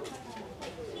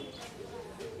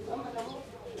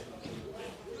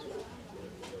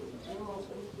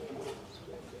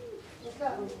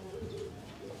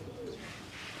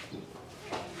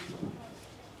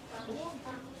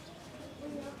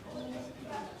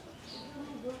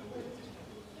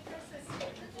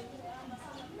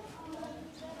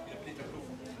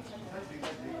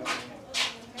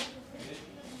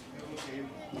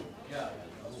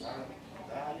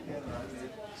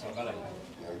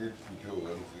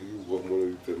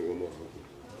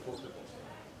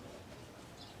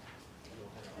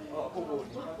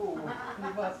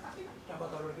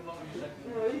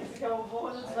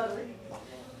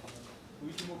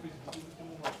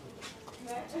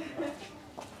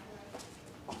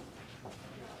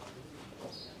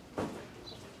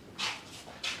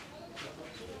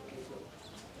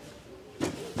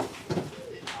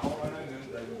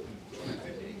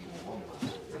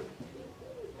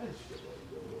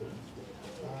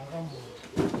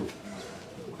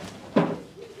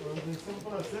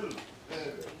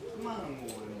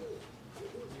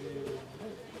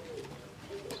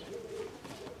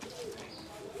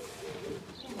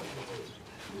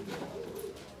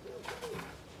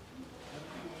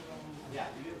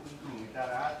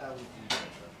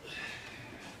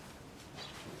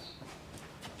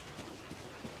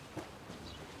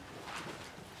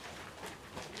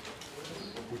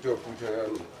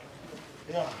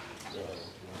 Yeah.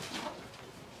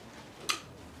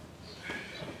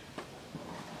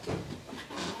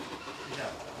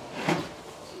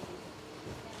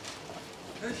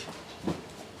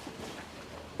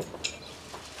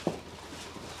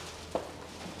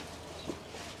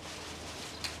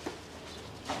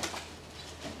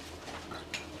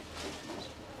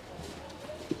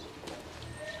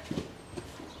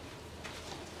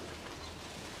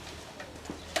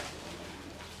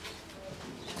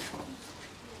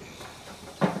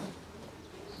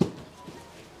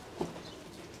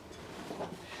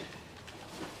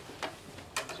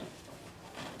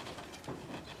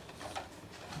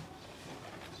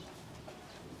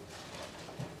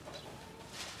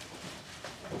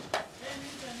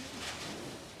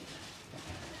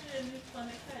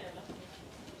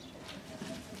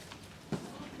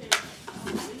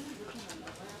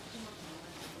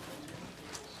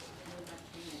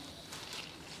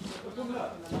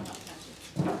 Thank you.